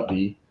wrapping it up,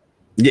 D.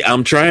 Yeah,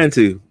 I'm trying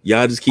to.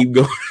 Y'all just keep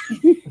going.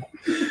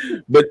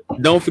 But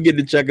don't forget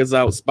to check us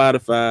out: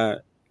 Spotify,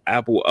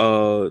 Apple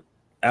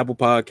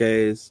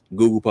Podcasts,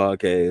 Google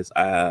Podcasts,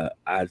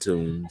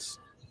 iTunes,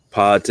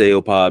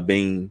 Podtail,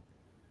 Podbean,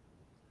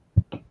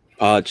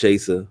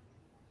 Podchaser,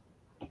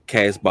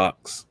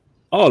 Castbox,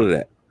 all of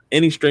that.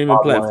 Any streaming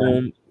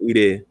platform, we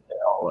there.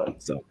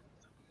 So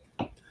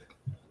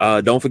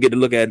don't forget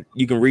to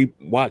you can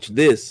watch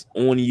this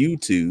on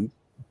YouTube,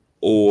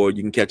 or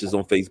you can catch us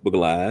on Facebook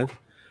Live.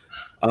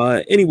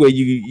 Anyway,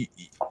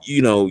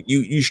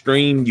 you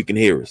stream, you can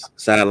hear us.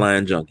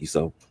 Sideline Junkie.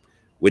 So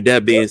with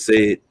that being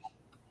said,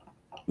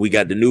 we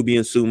got the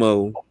Nubian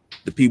Sumo,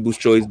 the People's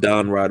Choice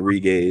Don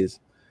Rodriguez,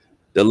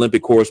 the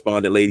Olympic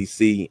correspondent Lady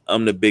C.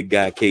 I'm the big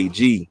guy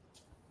KG.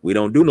 We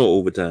don't do no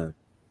overtime.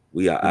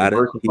 We are out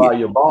of here.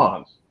 Your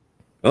bonds.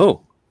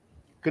 Oh.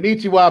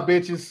 Konnichiwa,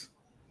 bitches.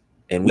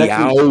 And we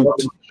out.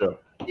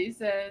 He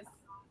says.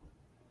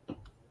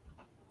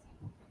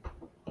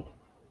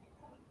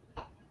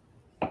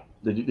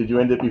 Did you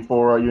end it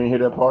before you didn't hear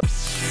that part?